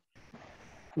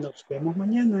 Nos vemos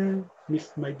mañana,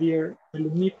 my dear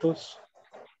alumnitos.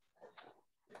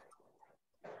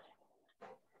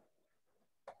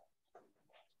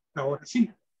 Ahora sí,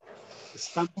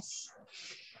 estamos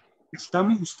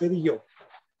usted y yo.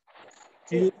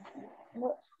 Sí.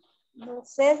 No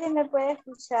sé si me puede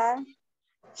escuchar.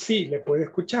 Sí, le puede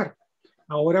escuchar.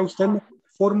 Ahora usted me puede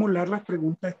formular las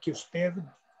preguntas que usted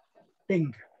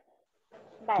tenga.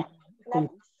 Vale. Con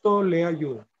gusto le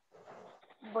ayudo.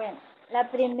 Bueno, la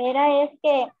primera es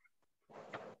que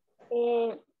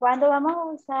cuando vamos a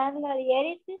usar la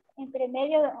diéresis entre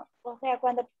medio, o sea,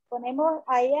 cuando ponemos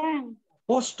allá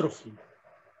Apóstrofe.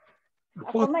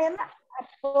 ¿cómo se llama?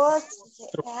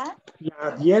 Apóstrofe. ¿Ah?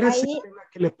 La diéresis es la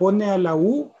que le pone a la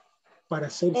U para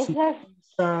hacer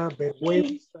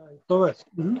vergüenza y todo eso.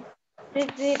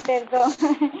 Sí, perdón.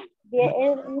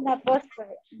 Es una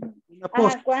apóstrofe.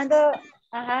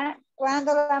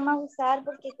 ¿Cuándo lo vamos a usar?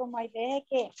 Porque como hay veces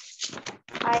que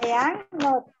I am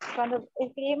not, cuando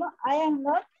escribimos I am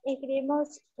not,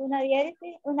 escribimos una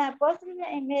diéresis, una apóstrofe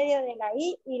en medio de la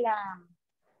I y la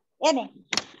M.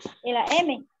 Y la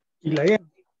M. Y la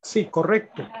M. Sí,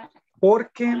 correcto.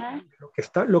 Porque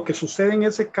lo que sucede en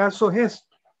ese caso es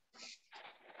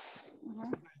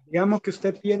digamos que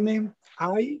usted tiene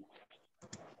I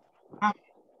am.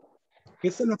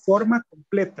 Esa es la forma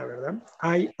completa, ¿verdad?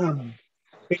 I am.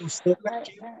 Pero usted la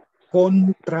quiere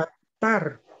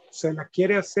contractar, o sea, la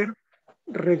quiere hacer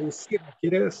reducir, la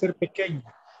quiere hacer pequeña.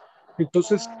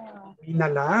 Entonces, elimina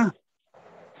la A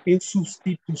En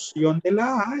sustitución de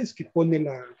la A es que pone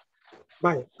la,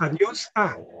 vaya, adiós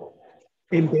A.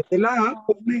 En vez de la A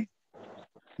pone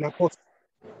la apóstrofe.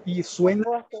 Y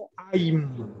suena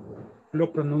I'm.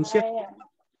 Lo pronuncia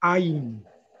I'm.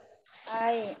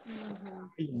 I'm.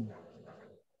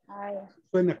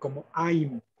 Suena como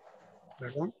I'm,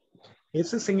 ¿verdad?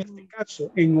 Ese es en este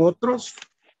caso. En otros,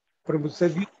 pero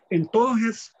usted, en todos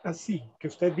es así, que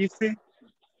usted dice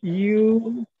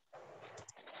you,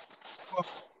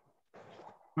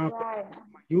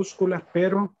 mayúsculas,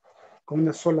 pero con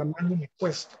una sola mano me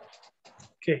cuesta.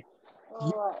 Ok.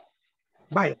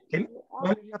 Vaya,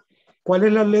 ¿cuál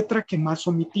es la letra que más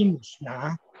omitimos? La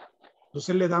A.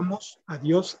 Entonces le damos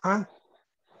adiós A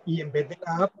y en vez de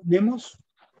la A ponemos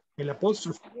el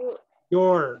apóstrofe.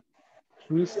 Your.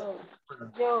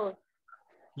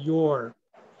 Your.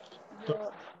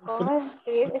 ¿Cómo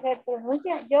se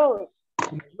pronuncia? Your.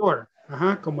 Como your.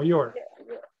 Ajá, como your.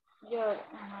 Your.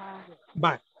 Ajá.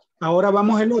 Va. Ahora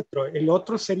vamos al otro. El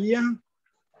otro sería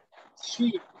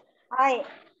she. Ay.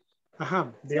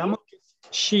 Ajá, veamos que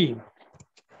she.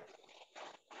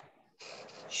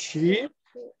 She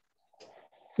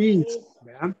is,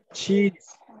 ¿verdad? She.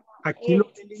 Aquí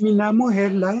lo que eliminamos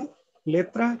es la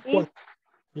letra 4.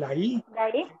 La I. La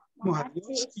I.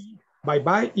 Adiós, y bye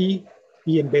bye.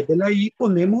 Y en vez de la I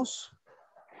ponemos.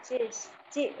 Sí.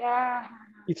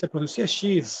 Y se pronuncia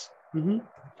she's.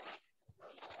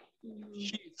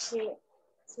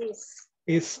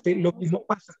 She's. Lo mismo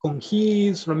pasa con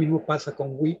his, lo mismo pasa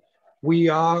con we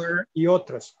are y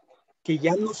otras. Que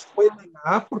ya no suena la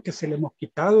A porque se le hemos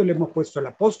quitado y le hemos puesto el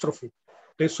apóstrofe.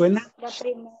 Entonces suena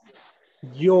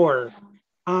your,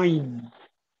 I'm.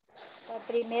 La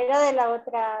primera de la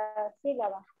otra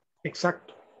sílaba.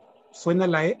 Exacto. Suena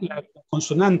la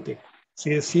consonante. Si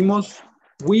decimos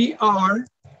we are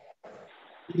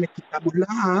y le quitamos la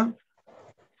A,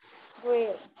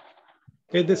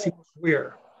 ¿qué decimos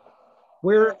we're?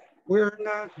 We're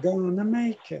not gonna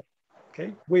make it.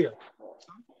 Okay, we're.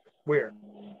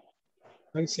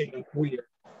 I say we're.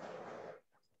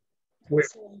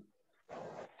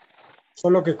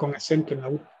 Solo que con acento en la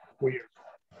U. We're.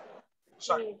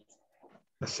 Sorry.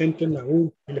 Acento en la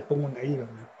U y le pongo una I.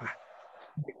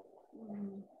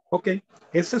 Ok,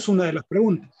 esa es una de las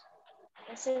preguntas.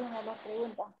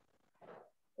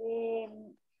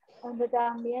 Donde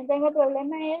también tengo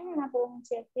problemas es en la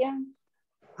pronunciación.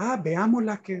 Veamos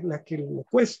la que le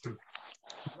cuesta.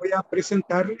 Voy a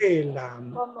presentarle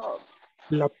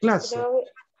la clase.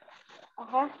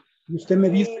 Y usted me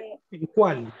dice en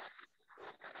cuál.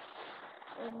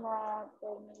 En la,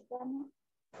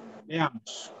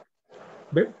 veamos.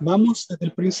 Vamos desde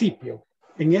el principio.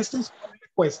 En estas le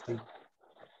cuestan.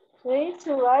 Sí,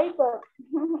 supervisor.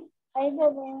 Ahí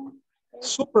lo veo.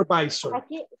 Supervisor.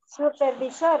 Aquí,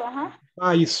 supervisor, ajá.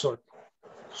 Supervisor.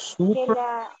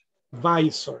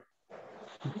 Supervisor.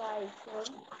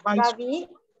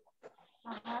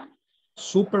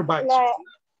 Supervisor.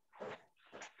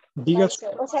 Diga o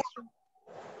sea,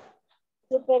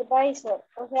 supervisor.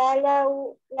 O sea,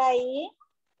 la I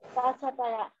pasa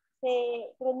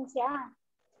se pronuncia A.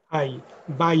 Ahí,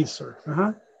 visor.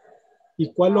 Ajá.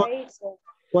 ¿Y cuál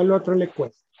otro le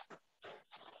cuesta?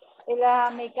 La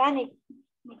mecánica.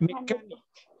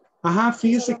 Ajá,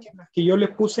 fíjese que las que yo le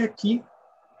puse aquí,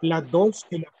 las dos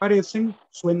que le aparecen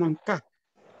suenan K.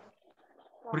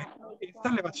 Por ejemplo, esta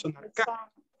le va a sonar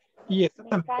K. Y esta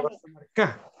también le va a sonar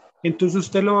K. Entonces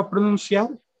usted lo va a pronunciar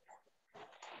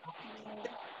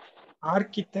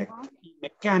architect y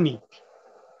mechanic.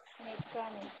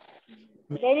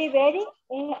 Delivery,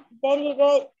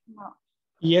 no.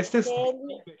 Y este es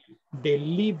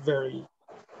delivery.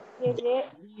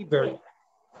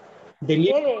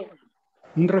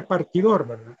 Un repartidor,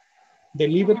 ¿verdad?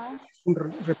 Delivery es un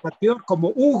repartidor como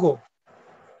Hugo.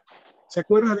 ¿Se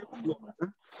acuerda de Hugo,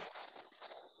 verdad?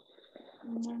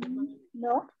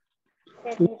 No.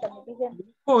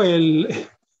 Hugo, el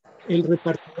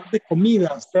repartidor de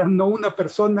comida, o sea, no una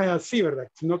persona así, ¿verdad?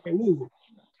 Sino que Hugo,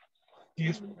 que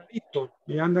es un carrito,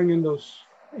 y andan en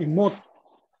moto.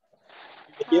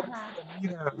 Y le llevan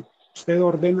comida, usted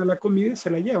ordena la comida y se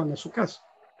la llevan a su casa.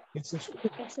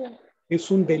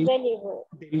 Es un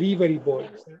delivery boy,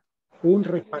 o sea, un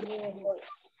repartidor.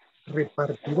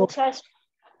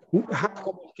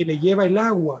 Como el que le lleva el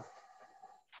agua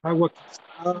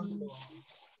cristal,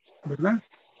 ¿verdad?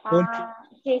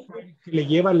 Sí. Que le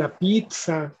lleva la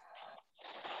pizza.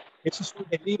 Eso es un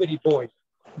delivery boy.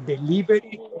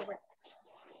 Delivery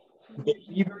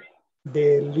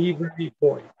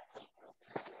boy.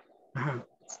 Ajá.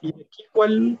 ¿Y aquí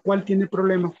cuál tiene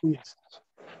problemas con eso?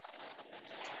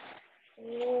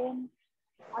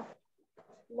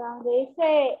 Donde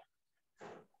dice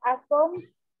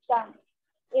accountant.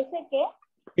 ¿Ese qué?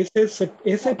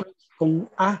 Ese con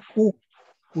A-U.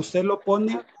 Usted lo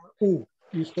pone A-U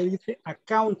y usted dice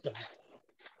accountant.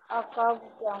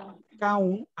 Accountant.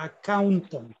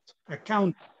 Accountant.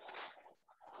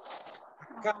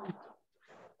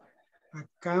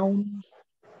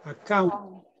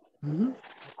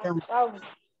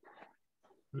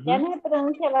 Ya no se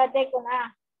pronuncia la T con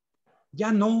A.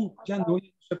 Ya no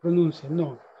se pronuncia,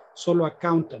 no. Solo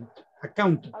accountant.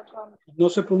 No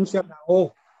se pronuncia la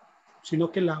O,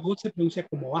 sino que la O se pronuncia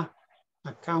como A.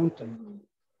 Accountant.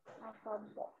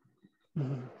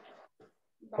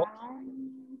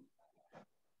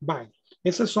 Vale.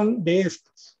 Esas son de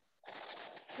estas.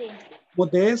 Sí. O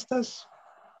de estas,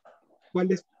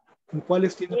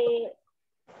 ¿cuáles tiene?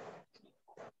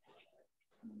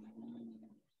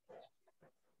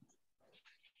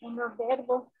 En los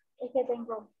verbos, es que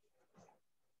tengo.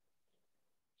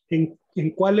 ¿En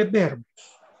cuáles verbos?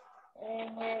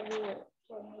 En el,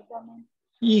 permítame.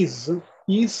 Is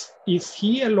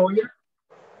he a lawyer?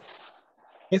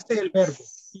 Este es el verbo.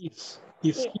 Is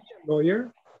he a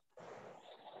lawyer?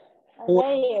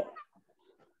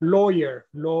 Lawyer.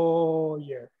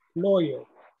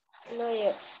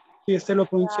 Sí, este lo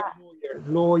pronuncia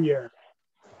lawyer.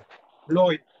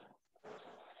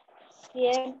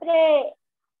 Siempre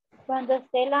cuando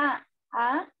esté la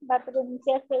A, va a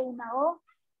pronunciarse una O.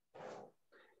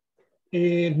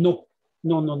 No.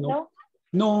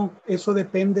 No, eso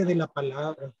depende de la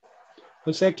palabra.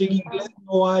 O sea que en inglés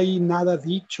no hay nada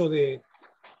dicho de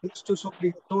esto es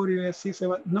obligatorio y así se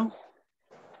va. No,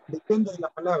 depende de la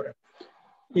palabra.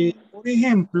 Por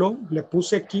ejemplo, le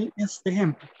puse aquí este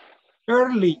ejemplo.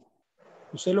 Early.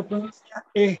 Usted lo pronuncia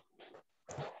early.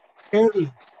 Pero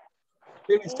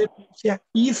usted pronuncia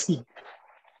easy.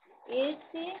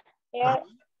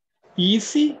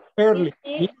 Easy, early.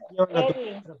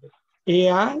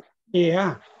 EA.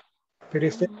 Pero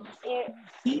este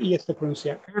sí y este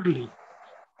pronuncia early.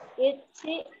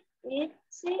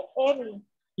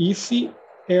 Easy,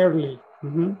 early.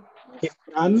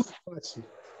 Temprano, fácil.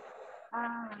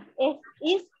 Es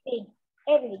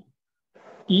early.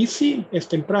 Easy es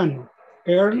temprano.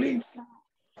 Early,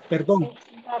 perdón.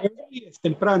 Early es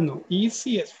temprano.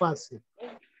 Easy es fácil.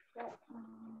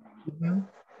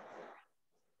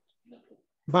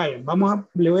 Vaya,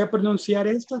 le voy a pronunciar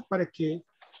estas para que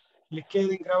le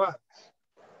queden grabadas.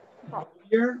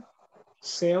 Lawyer,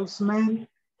 salesman,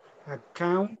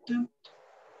 accountant,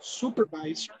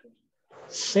 supervisor,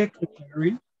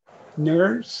 secretary,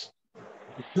 nurse,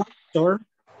 doctor,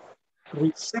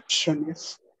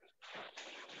 receptionist,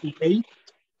 late,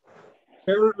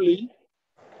 early,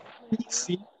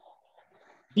 easy,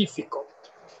 difficult.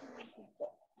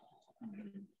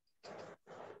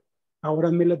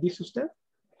 Ahora me las dice usted.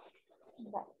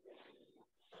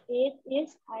 It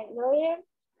is a lawyer.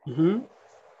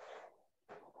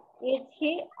 Is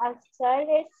he a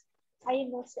sales? Ay,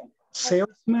 no sé.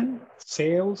 Salesman.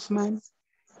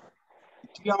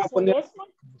 Aquí le vamos a poner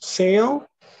salesman.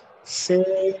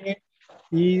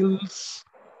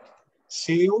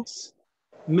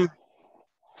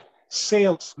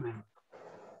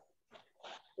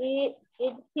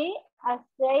 Is he a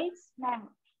salesman?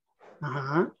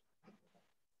 Ajá.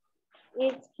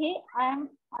 Is he an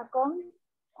accountant?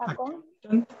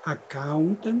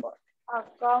 Accountant.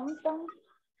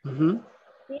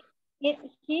 Is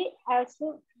he a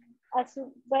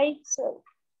supervisor?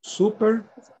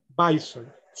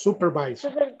 Supervisor.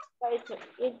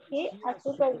 Is he a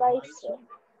supervisor?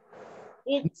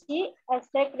 Is she a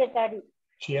secretary?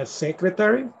 She a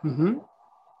secretary.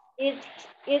 Is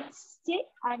she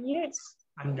a nurse?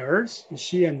 A nurse. Is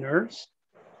she a nurse?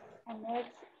 A nurse.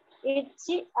 Is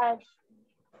she a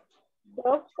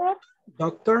doctor?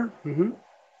 Doctor.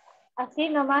 Así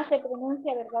nomás se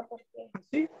pronuncia, ¿verdad? Porque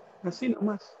así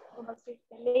nomás. Como si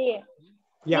se lee.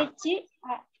 Yeah.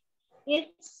 Is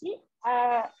she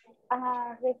a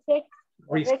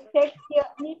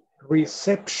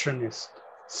receptionist?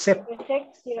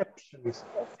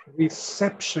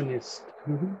 Receptionist.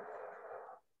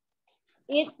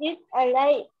 Is it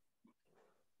late?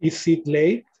 Is it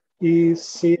late?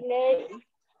 Is it late?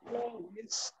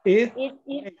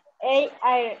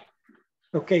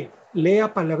 Ok,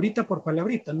 lea palabrita por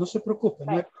palabrita, no se preocupe,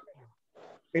 no hay problema.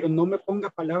 Pero no me ponga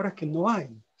palabras que no hay,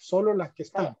 solo las que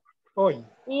están hoy.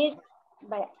 Is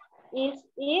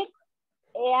it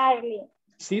early?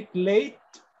 Is it late?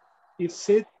 Is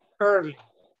it early?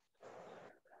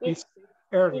 Is it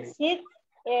early? Is it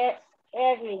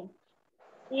early?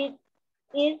 Is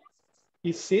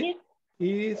it easy? Is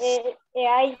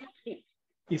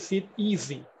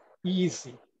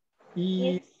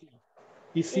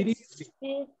it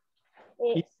easy?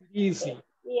 Is it easy?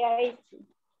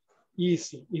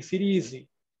 Easy. Is it easy?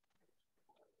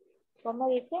 ¿Cómo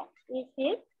dice? Is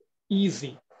it?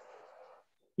 Easy.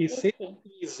 Is it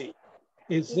easy?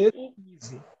 Is it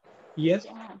easy? Yes.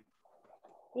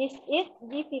 Is it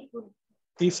difficult?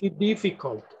 Is it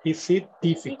difficult? Is it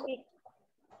difficult?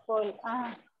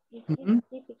 Is it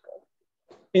difficult?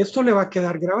 Esto le va a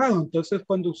quedar grabado. Entonces,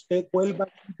 cuando usted vuelva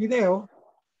al video,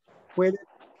 puede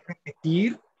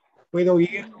repetir, puede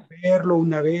oírlo, verlo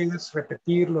una vez,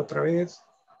 repetirlo otra vez.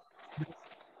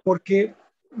 Porque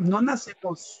no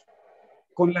nacemos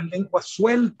con las lenguas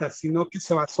sueltas, sino que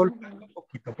se va soltando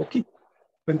poquito a poquito.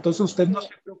 Entonces, usted no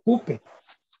se preocupe.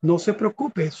 No se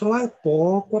preocupe. Eso va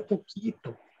poco a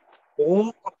poquito.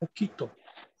 Poco a poquito.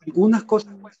 Algunas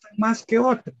cosas cuestan más que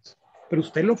otras, pero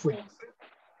usted lo puede hacer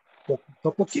poquito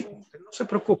a poquito. Usted no se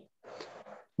preocupe.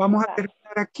 Vamos a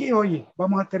terminar aquí, oye.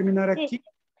 Vamos a terminar aquí.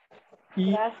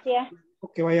 Y gracias.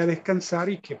 Que vaya a descansar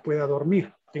y que pueda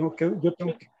dormir. Yo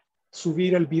tengo que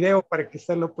subir el video para que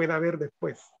usted lo pueda ver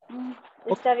después.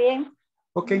 Está bien.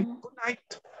 Ok, good night.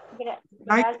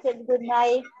 Gracias, good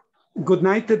night. Good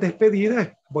night es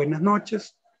despedida. Buenas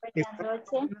noches.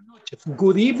 Buenas noches.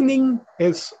 Good evening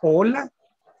es hola.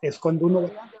 Es cuando uno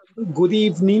va. Good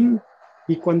evening.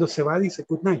 Y cuando se va dice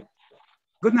good night.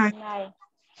 Good night.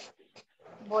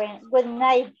 Bueno, good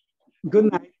night. Good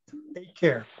night. Take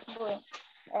care. Bueno,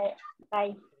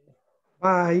 bye.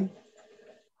 Bye.